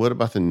what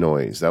about the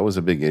noise? That was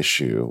a big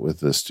issue with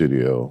the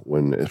Studio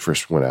when it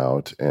first went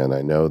out, and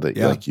I know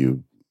that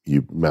you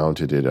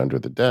mounted it under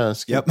the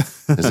desk. Yep.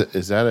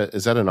 Is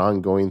that an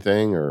ongoing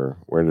thing, or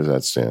where does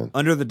that stand?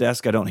 Under the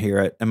desk, I don't hear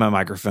it, and my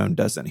microphone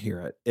doesn't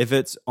hear it. If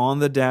it's on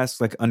the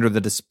desk, like under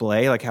the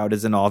display, like how it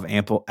is in all of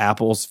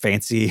Apple's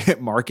fancy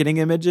marketing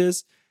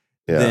images,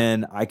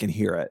 then I can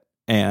hear it.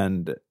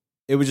 And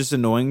it was just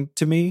annoying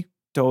to me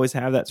to always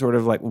have that sort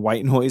of like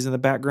white noise in the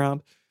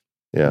background.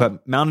 Yeah.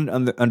 But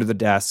mounted under the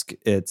desk,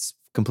 it's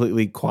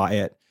completely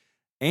quiet.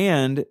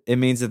 And it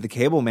means that the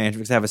cable management,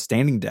 because I have a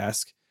standing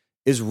desk,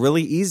 is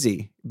really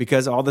easy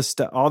because all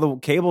the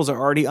cables are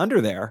already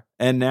under there,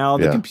 and now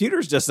the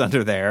computer's just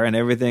under there, and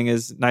everything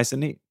is nice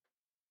and neat.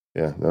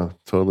 Yeah, no,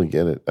 totally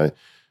get it.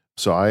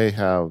 So I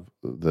have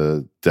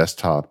the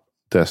desktop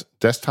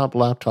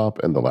laptop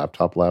and the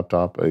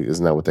laptop.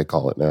 Isn't that what they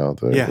call it now?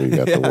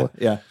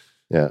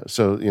 Yeah.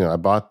 So I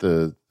bought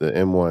the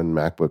M1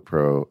 MacBook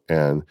Pro,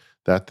 and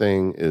that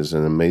thing is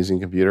an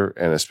amazing computer.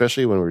 And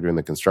especially when we were doing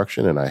the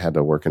construction, and I had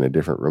to work in a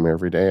different room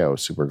every day, I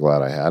was super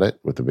glad I had it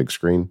with the big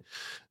screen.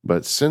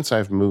 But since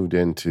I've moved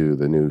into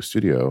the new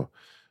studio,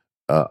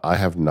 I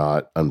have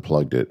not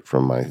unplugged it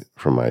from my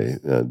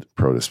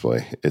Pro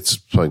Display. It's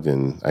plugged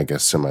in, I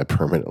guess,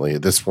 semi-permanently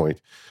at this point.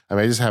 I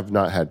mean, I just have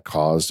not had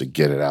cause to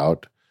get it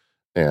out.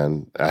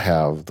 And I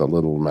have the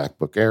little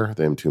MacBook Air,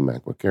 the M2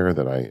 MacBook Air,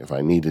 that if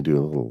I need to do a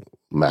little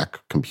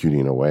Mac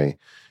computing away,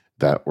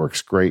 that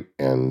works great.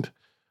 And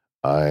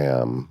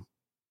I'm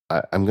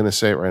going to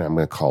say it right now. I'm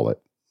going to call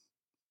it.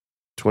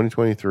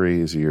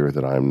 2023 is a year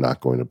that I'm not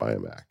going to buy a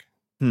Mac.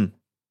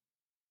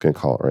 Going to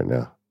call it right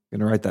now. Going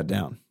to write that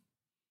down.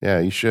 Yeah,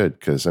 you should,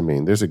 because, I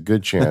mean, there's a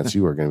good chance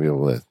you are going to be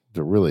able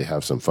to really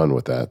have some fun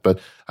with that. But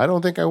I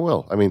don't think I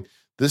will. I mean,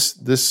 this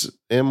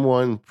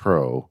M1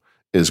 Pro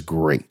is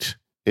great.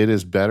 It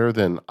is better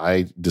than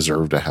I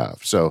deserve to have.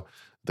 So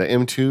the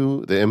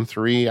M2, the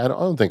M3, I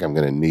don't think I'm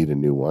going to need a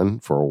new one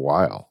for a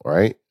while,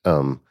 right?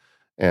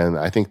 And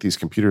I think these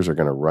computers are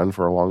going to run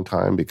for a long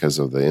time because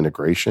of the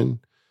integration.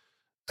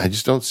 I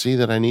just don't see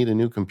that I need a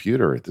new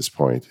computer at this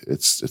point.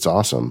 It's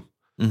awesome,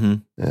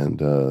 and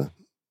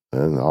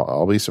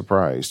I'll be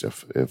surprised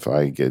if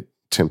I get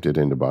tempted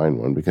into buying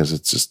one, because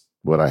it's just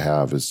what I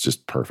have is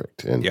just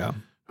perfect. And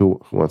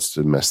who wants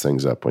to mess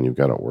things up when you've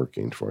got it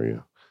working for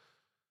you?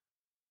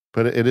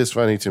 But it is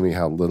funny to me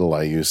how little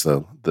I use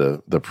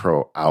the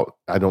Pro out.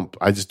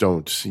 I just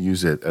don't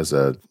use it as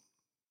a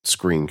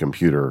screen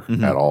computer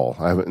at all.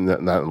 I haven't, not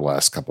in the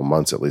last couple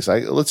months, at least.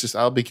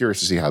 I'll be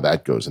curious to see how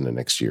that goes in the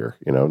next year.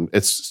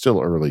 It's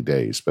still early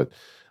days, but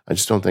I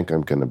just don't think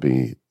I'm going to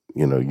be,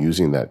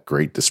 using that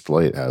great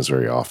display it has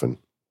very often.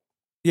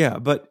 Yeah.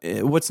 But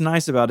what's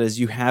nice about it is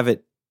you have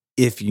it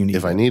if you need it.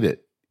 If I need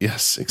it.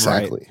 Yes,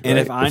 exactly. Right. And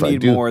if I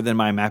need more than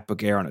my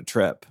MacBook Air on a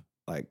trip,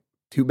 like,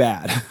 too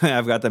bad.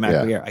 I've got the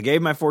MacBook Air. I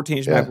gave my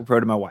 14-inch MacBook Pro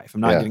to my wife.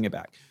 I'm not getting it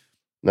back.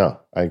 No,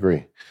 I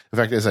agree. In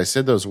fact, as I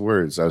said those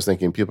words, I was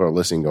thinking people are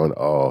listening going,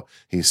 oh,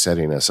 he's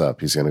setting us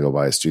up. He's going to go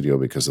buy a studio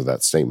because of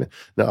that statement.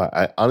 No,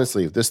 I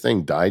honestly, if this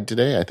thing died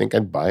today, I think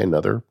I'd buy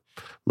another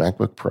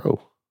MacBook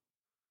Pro.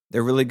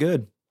 They're really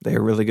good. They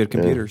are really good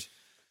computers.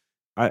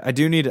 Yeah. I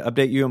do need to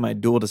update you on my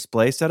dual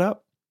display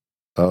setup.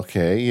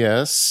 Okay,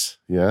 yes.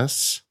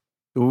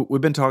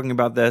 We've been talking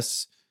about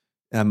this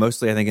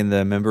mostly, I think, in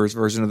the members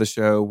version of the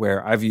show,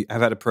 where I've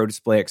had a Pro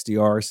Display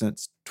XDR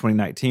since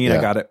 2019.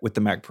 I got it with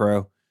the Mac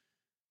Pro.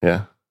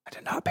 Yeah. I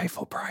did not pay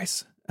full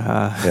price.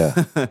 I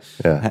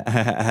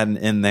had an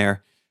in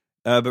there.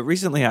 But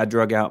recently I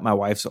drug out my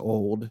wife's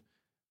old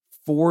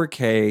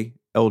 4K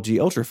LG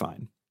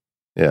Ultrafine.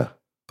 Yeah.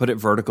 Put it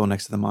vertical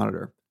next to the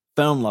monitor.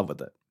 Fell in love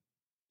with it.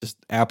 Just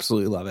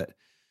absolutely love it.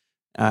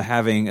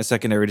 Having a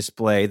secondary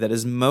display that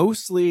is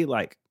mostly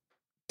like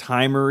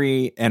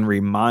timery and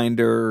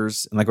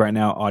reminders. And like right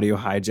now, Audio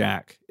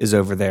Hijack is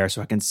over there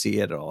so I can see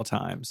it at all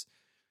times.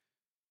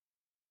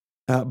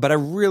 But I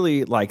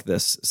really like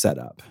this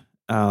setup.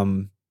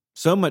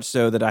 So much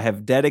so that I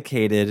have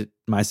dedicated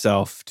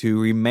myself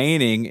to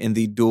remaining in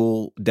the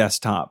dual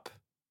desktop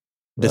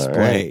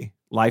display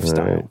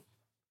lifestyle.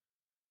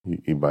 Right.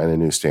 You buying a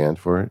new stand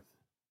for it?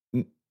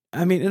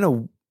 I mean,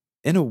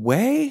 in a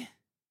way.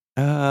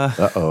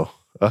 Uh-oh.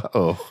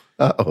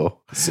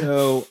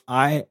 So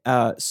I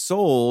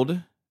sold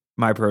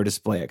my Pro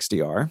Display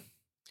XDR.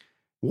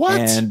 What?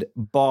 And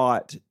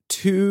bought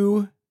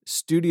 2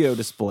 studio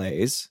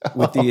displays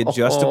with the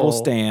adjustable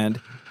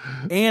stand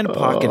and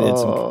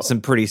pocketed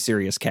some pretty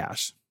serious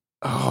cash.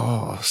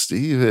 Oh,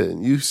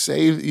 Steven,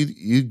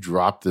 you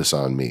dropped this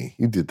on me.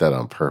 You did that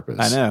on purpose.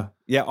 I know.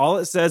 Yeah, all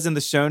it says in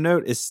the show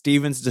note is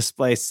Steven's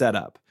display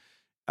setup.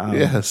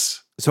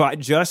 Yes. So I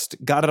just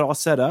got it all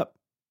set up.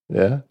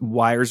 Yeah.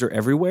 Wires are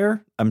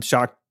everywhere. I'm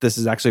shocked this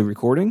is actually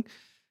recording.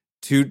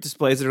 2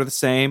 displays that are the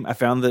same. I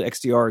found the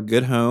XDR a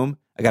good home.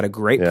 I got a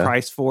great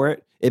price for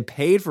it. It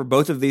paid for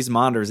both of these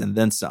monitors and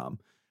then some.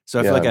 So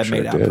I feel like I've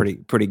made out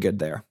pretty good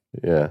there.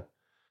 Yeah.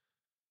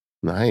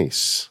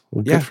 Nice.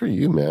 Well, good for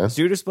you, man.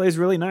 Studio display is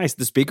really nice.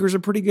 The speakers are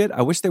pretty good.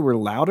 I wish they were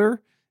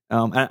louder.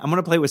 I'm going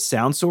to play with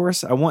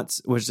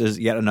SoundSource. Which is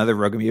yet another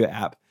Rogue Amoeba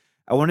app.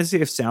 I want to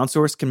see if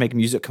SoundSource can make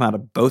music come out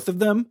of both of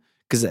them,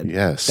 because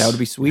that would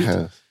be sweet.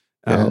 Yeah.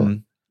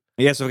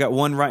 So I've got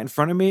one right in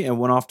front of me and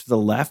one off to the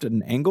left at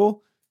an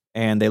angle,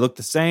 and they look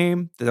the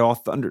same. They're all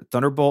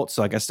Thunderbolts,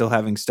 so like I still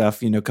having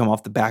stuff, come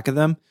off the back of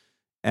them.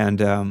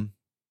 And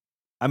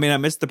I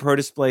missed the Pro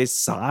Display's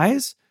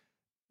size.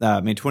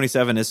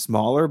 27 is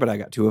smaller, but I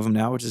got 2 of them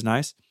now, which is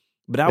nice.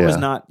 But I was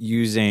not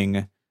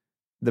using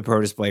the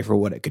Pro Display for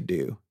what it could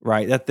do,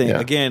 right? That thing,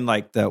 again,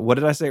 like what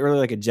did I say earlier?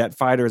 Like a jet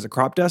fighter as a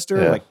crop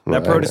duster? Like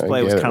that Pro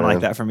Display was kind of like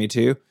that for me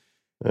too.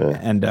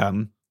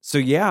 And so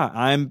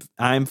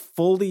I'm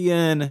fully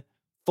in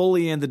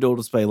the dual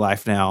display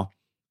life now.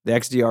 The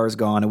XDR is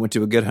gone. I went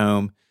to a good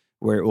home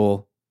where it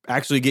will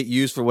actually get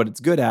used for what it's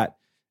good at.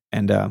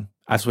 And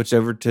I switched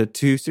over to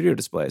 2 studio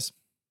displays.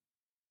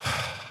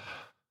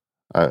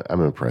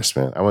 I'm impressed,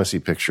 man. I want to see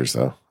pictures,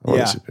 though. I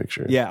want to see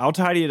pictures. Yeah, I'll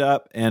tidy it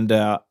up, and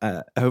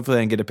hopefully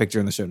I can get a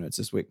picture in the show notes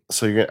this week.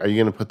 So are you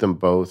going to put them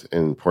both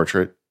in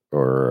portrait,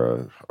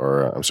 or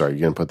I'm sorry, you're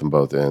going to put them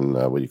both in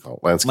what do you call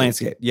it? Landscape?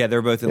 Landscape. Yeah,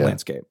 they're both in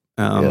landscape.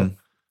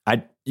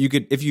 You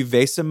could, if you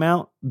VESA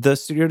mount the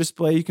studio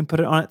display, you can put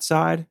it on its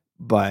side.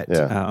 But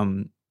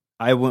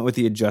I went with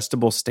the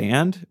adjustable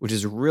stand, which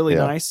is really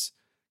nice,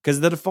 because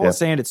the default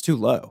stand, it's too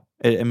low.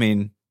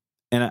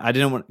 And I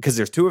didn't want, because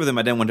there's 2 of them,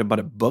 I didn't want to put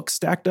a book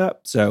stacked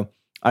up. So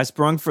I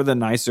sprung for the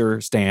nicer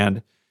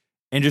stand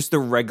and just the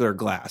regular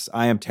glass.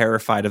 I am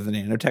terrified of the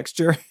nano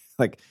texture.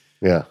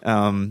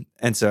 And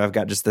so I've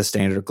got just the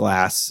standard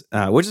glass,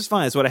 which is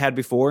fine. It's what I had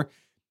before.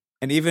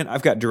 And even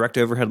I've got direct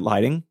overhead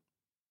lighting,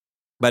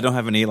 but I don't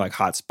have any like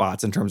hot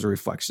spots in terms of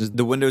reflections.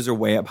 The windows are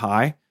way up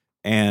high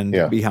and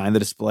behind the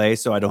display,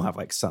 so I don't have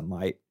like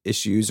sunlight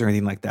issues or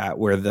anything like that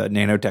where the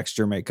nano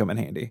texture may come in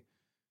handy.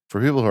 For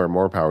people who are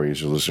more power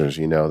user listeners,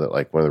 that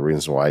like one of the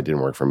reasons why it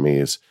didn't work for me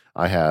is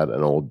I had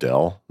an old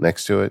Dell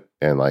next to it,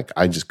 and like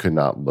I just could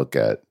not look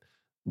at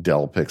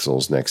Dell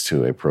pixels next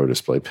to a Pro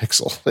Display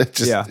Pixel.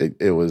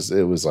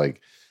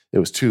 It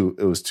was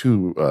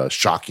too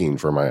shocking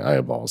for my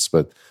eyeballs.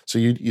 But so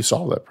you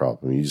solve that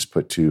problem. You just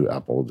put two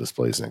Apple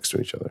displays next to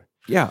each other.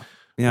 Yeah.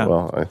 Yeah.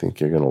 Well, I think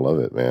you're going to love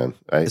it, man.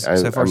 I'm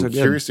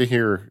curious to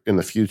hear in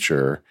the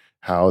future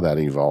how that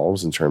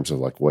evolves in terms of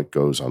like what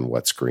goes on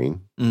what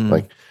screen.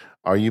 Like,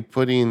 are you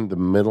putting the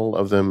middle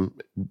of them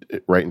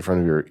right in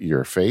front of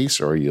your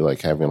face, or are you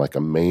like having like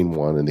a main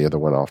one and the other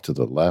one off to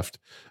the left?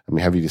 I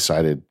mean, have you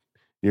decided?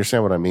 You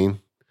understand what I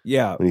mean?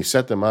 Yeah. When you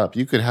set them up,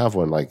 you could have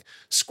one like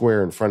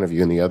square in front of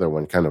you and the other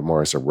one kind of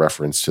more as a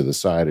reference to the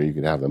side, or you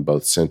could have them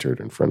both centered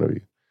in front of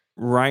you.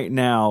 Right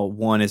now,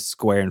 one is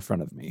square in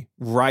front of me,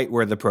 right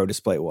where the Pro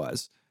Display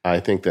was. I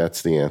think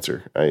that's the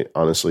answer. I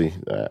honestly,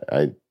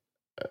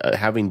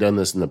 having done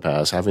this in the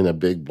past, having a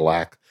big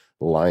black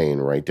line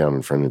right down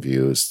in front of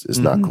you is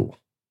not cool.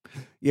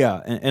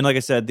 Yeah. And like I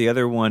said, the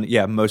other one,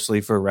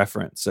 mostly for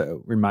reference.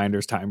 So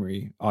reminders,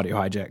 Timery, Audio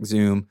Hijack,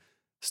 Zoom,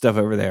 stuff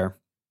over there.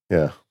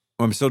 Yeah.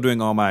 I'm still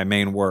doing all my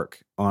main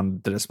work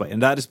on the display.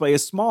 And that display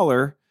is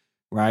smaller,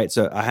 right?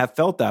 So I have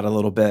felt that a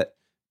little bit,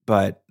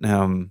 but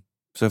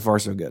so far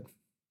so good.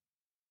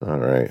 All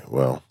right.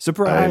 Well,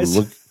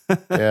 surprise.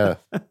 Yeah.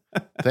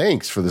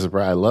 Thanks for the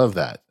surprise. I love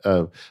that.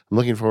 I'm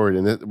looking forward,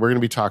 and we're going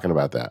to be talking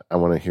about that. I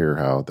want to hear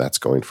how that's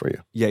going for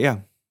you. Yeah.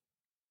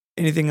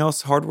 Anything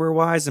else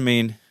hardware-wise? I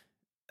mean,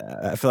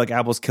 I feel like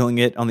Apple's killing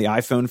it on the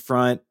iPhone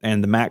front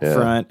and the Mac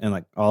front, and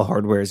like all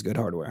hardware is good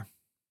hardware.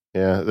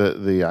 Yeah,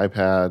 the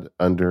iPad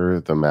under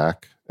the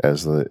Mac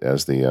as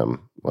the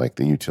like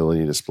the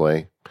utility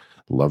display.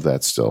 Love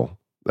that still.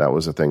 That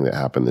was a thing that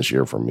happened this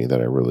year for me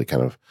that I really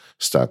kind of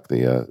stuck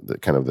the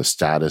kind of the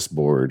status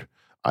board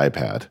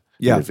iPad.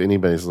 Yeah. And if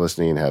anybody's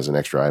listening and has an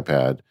extra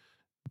iPad,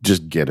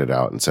 just get it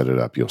out and set it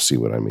up. You'll see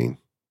what I mean.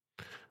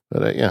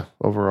 But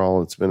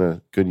overall, it's been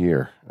a good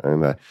year.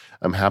 And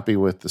I'm happy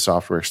with the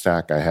software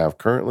stack I have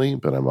currently,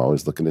 but I'm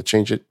always looking to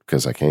change it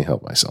because I can't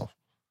help myself.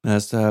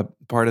 That's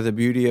part of the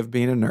beauty of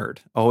being a nerd.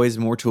 Always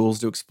more tools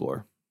to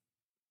explore.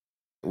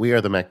 We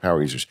are the Mac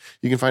Power Users.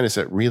 You can find us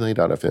at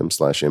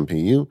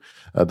relay.fm/MPU.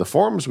 The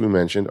forums we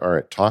mentioned are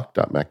at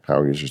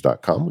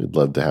talk.macpowerusers.com. We'd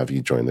love to have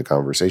you join the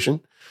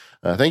conversation.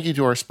 Thank you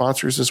to our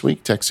sponsors this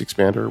week,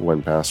 TextExpander,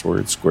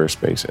 1Password,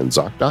 Squarespace, and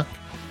ZocDoc.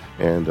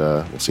 And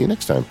we'll see you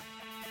next time.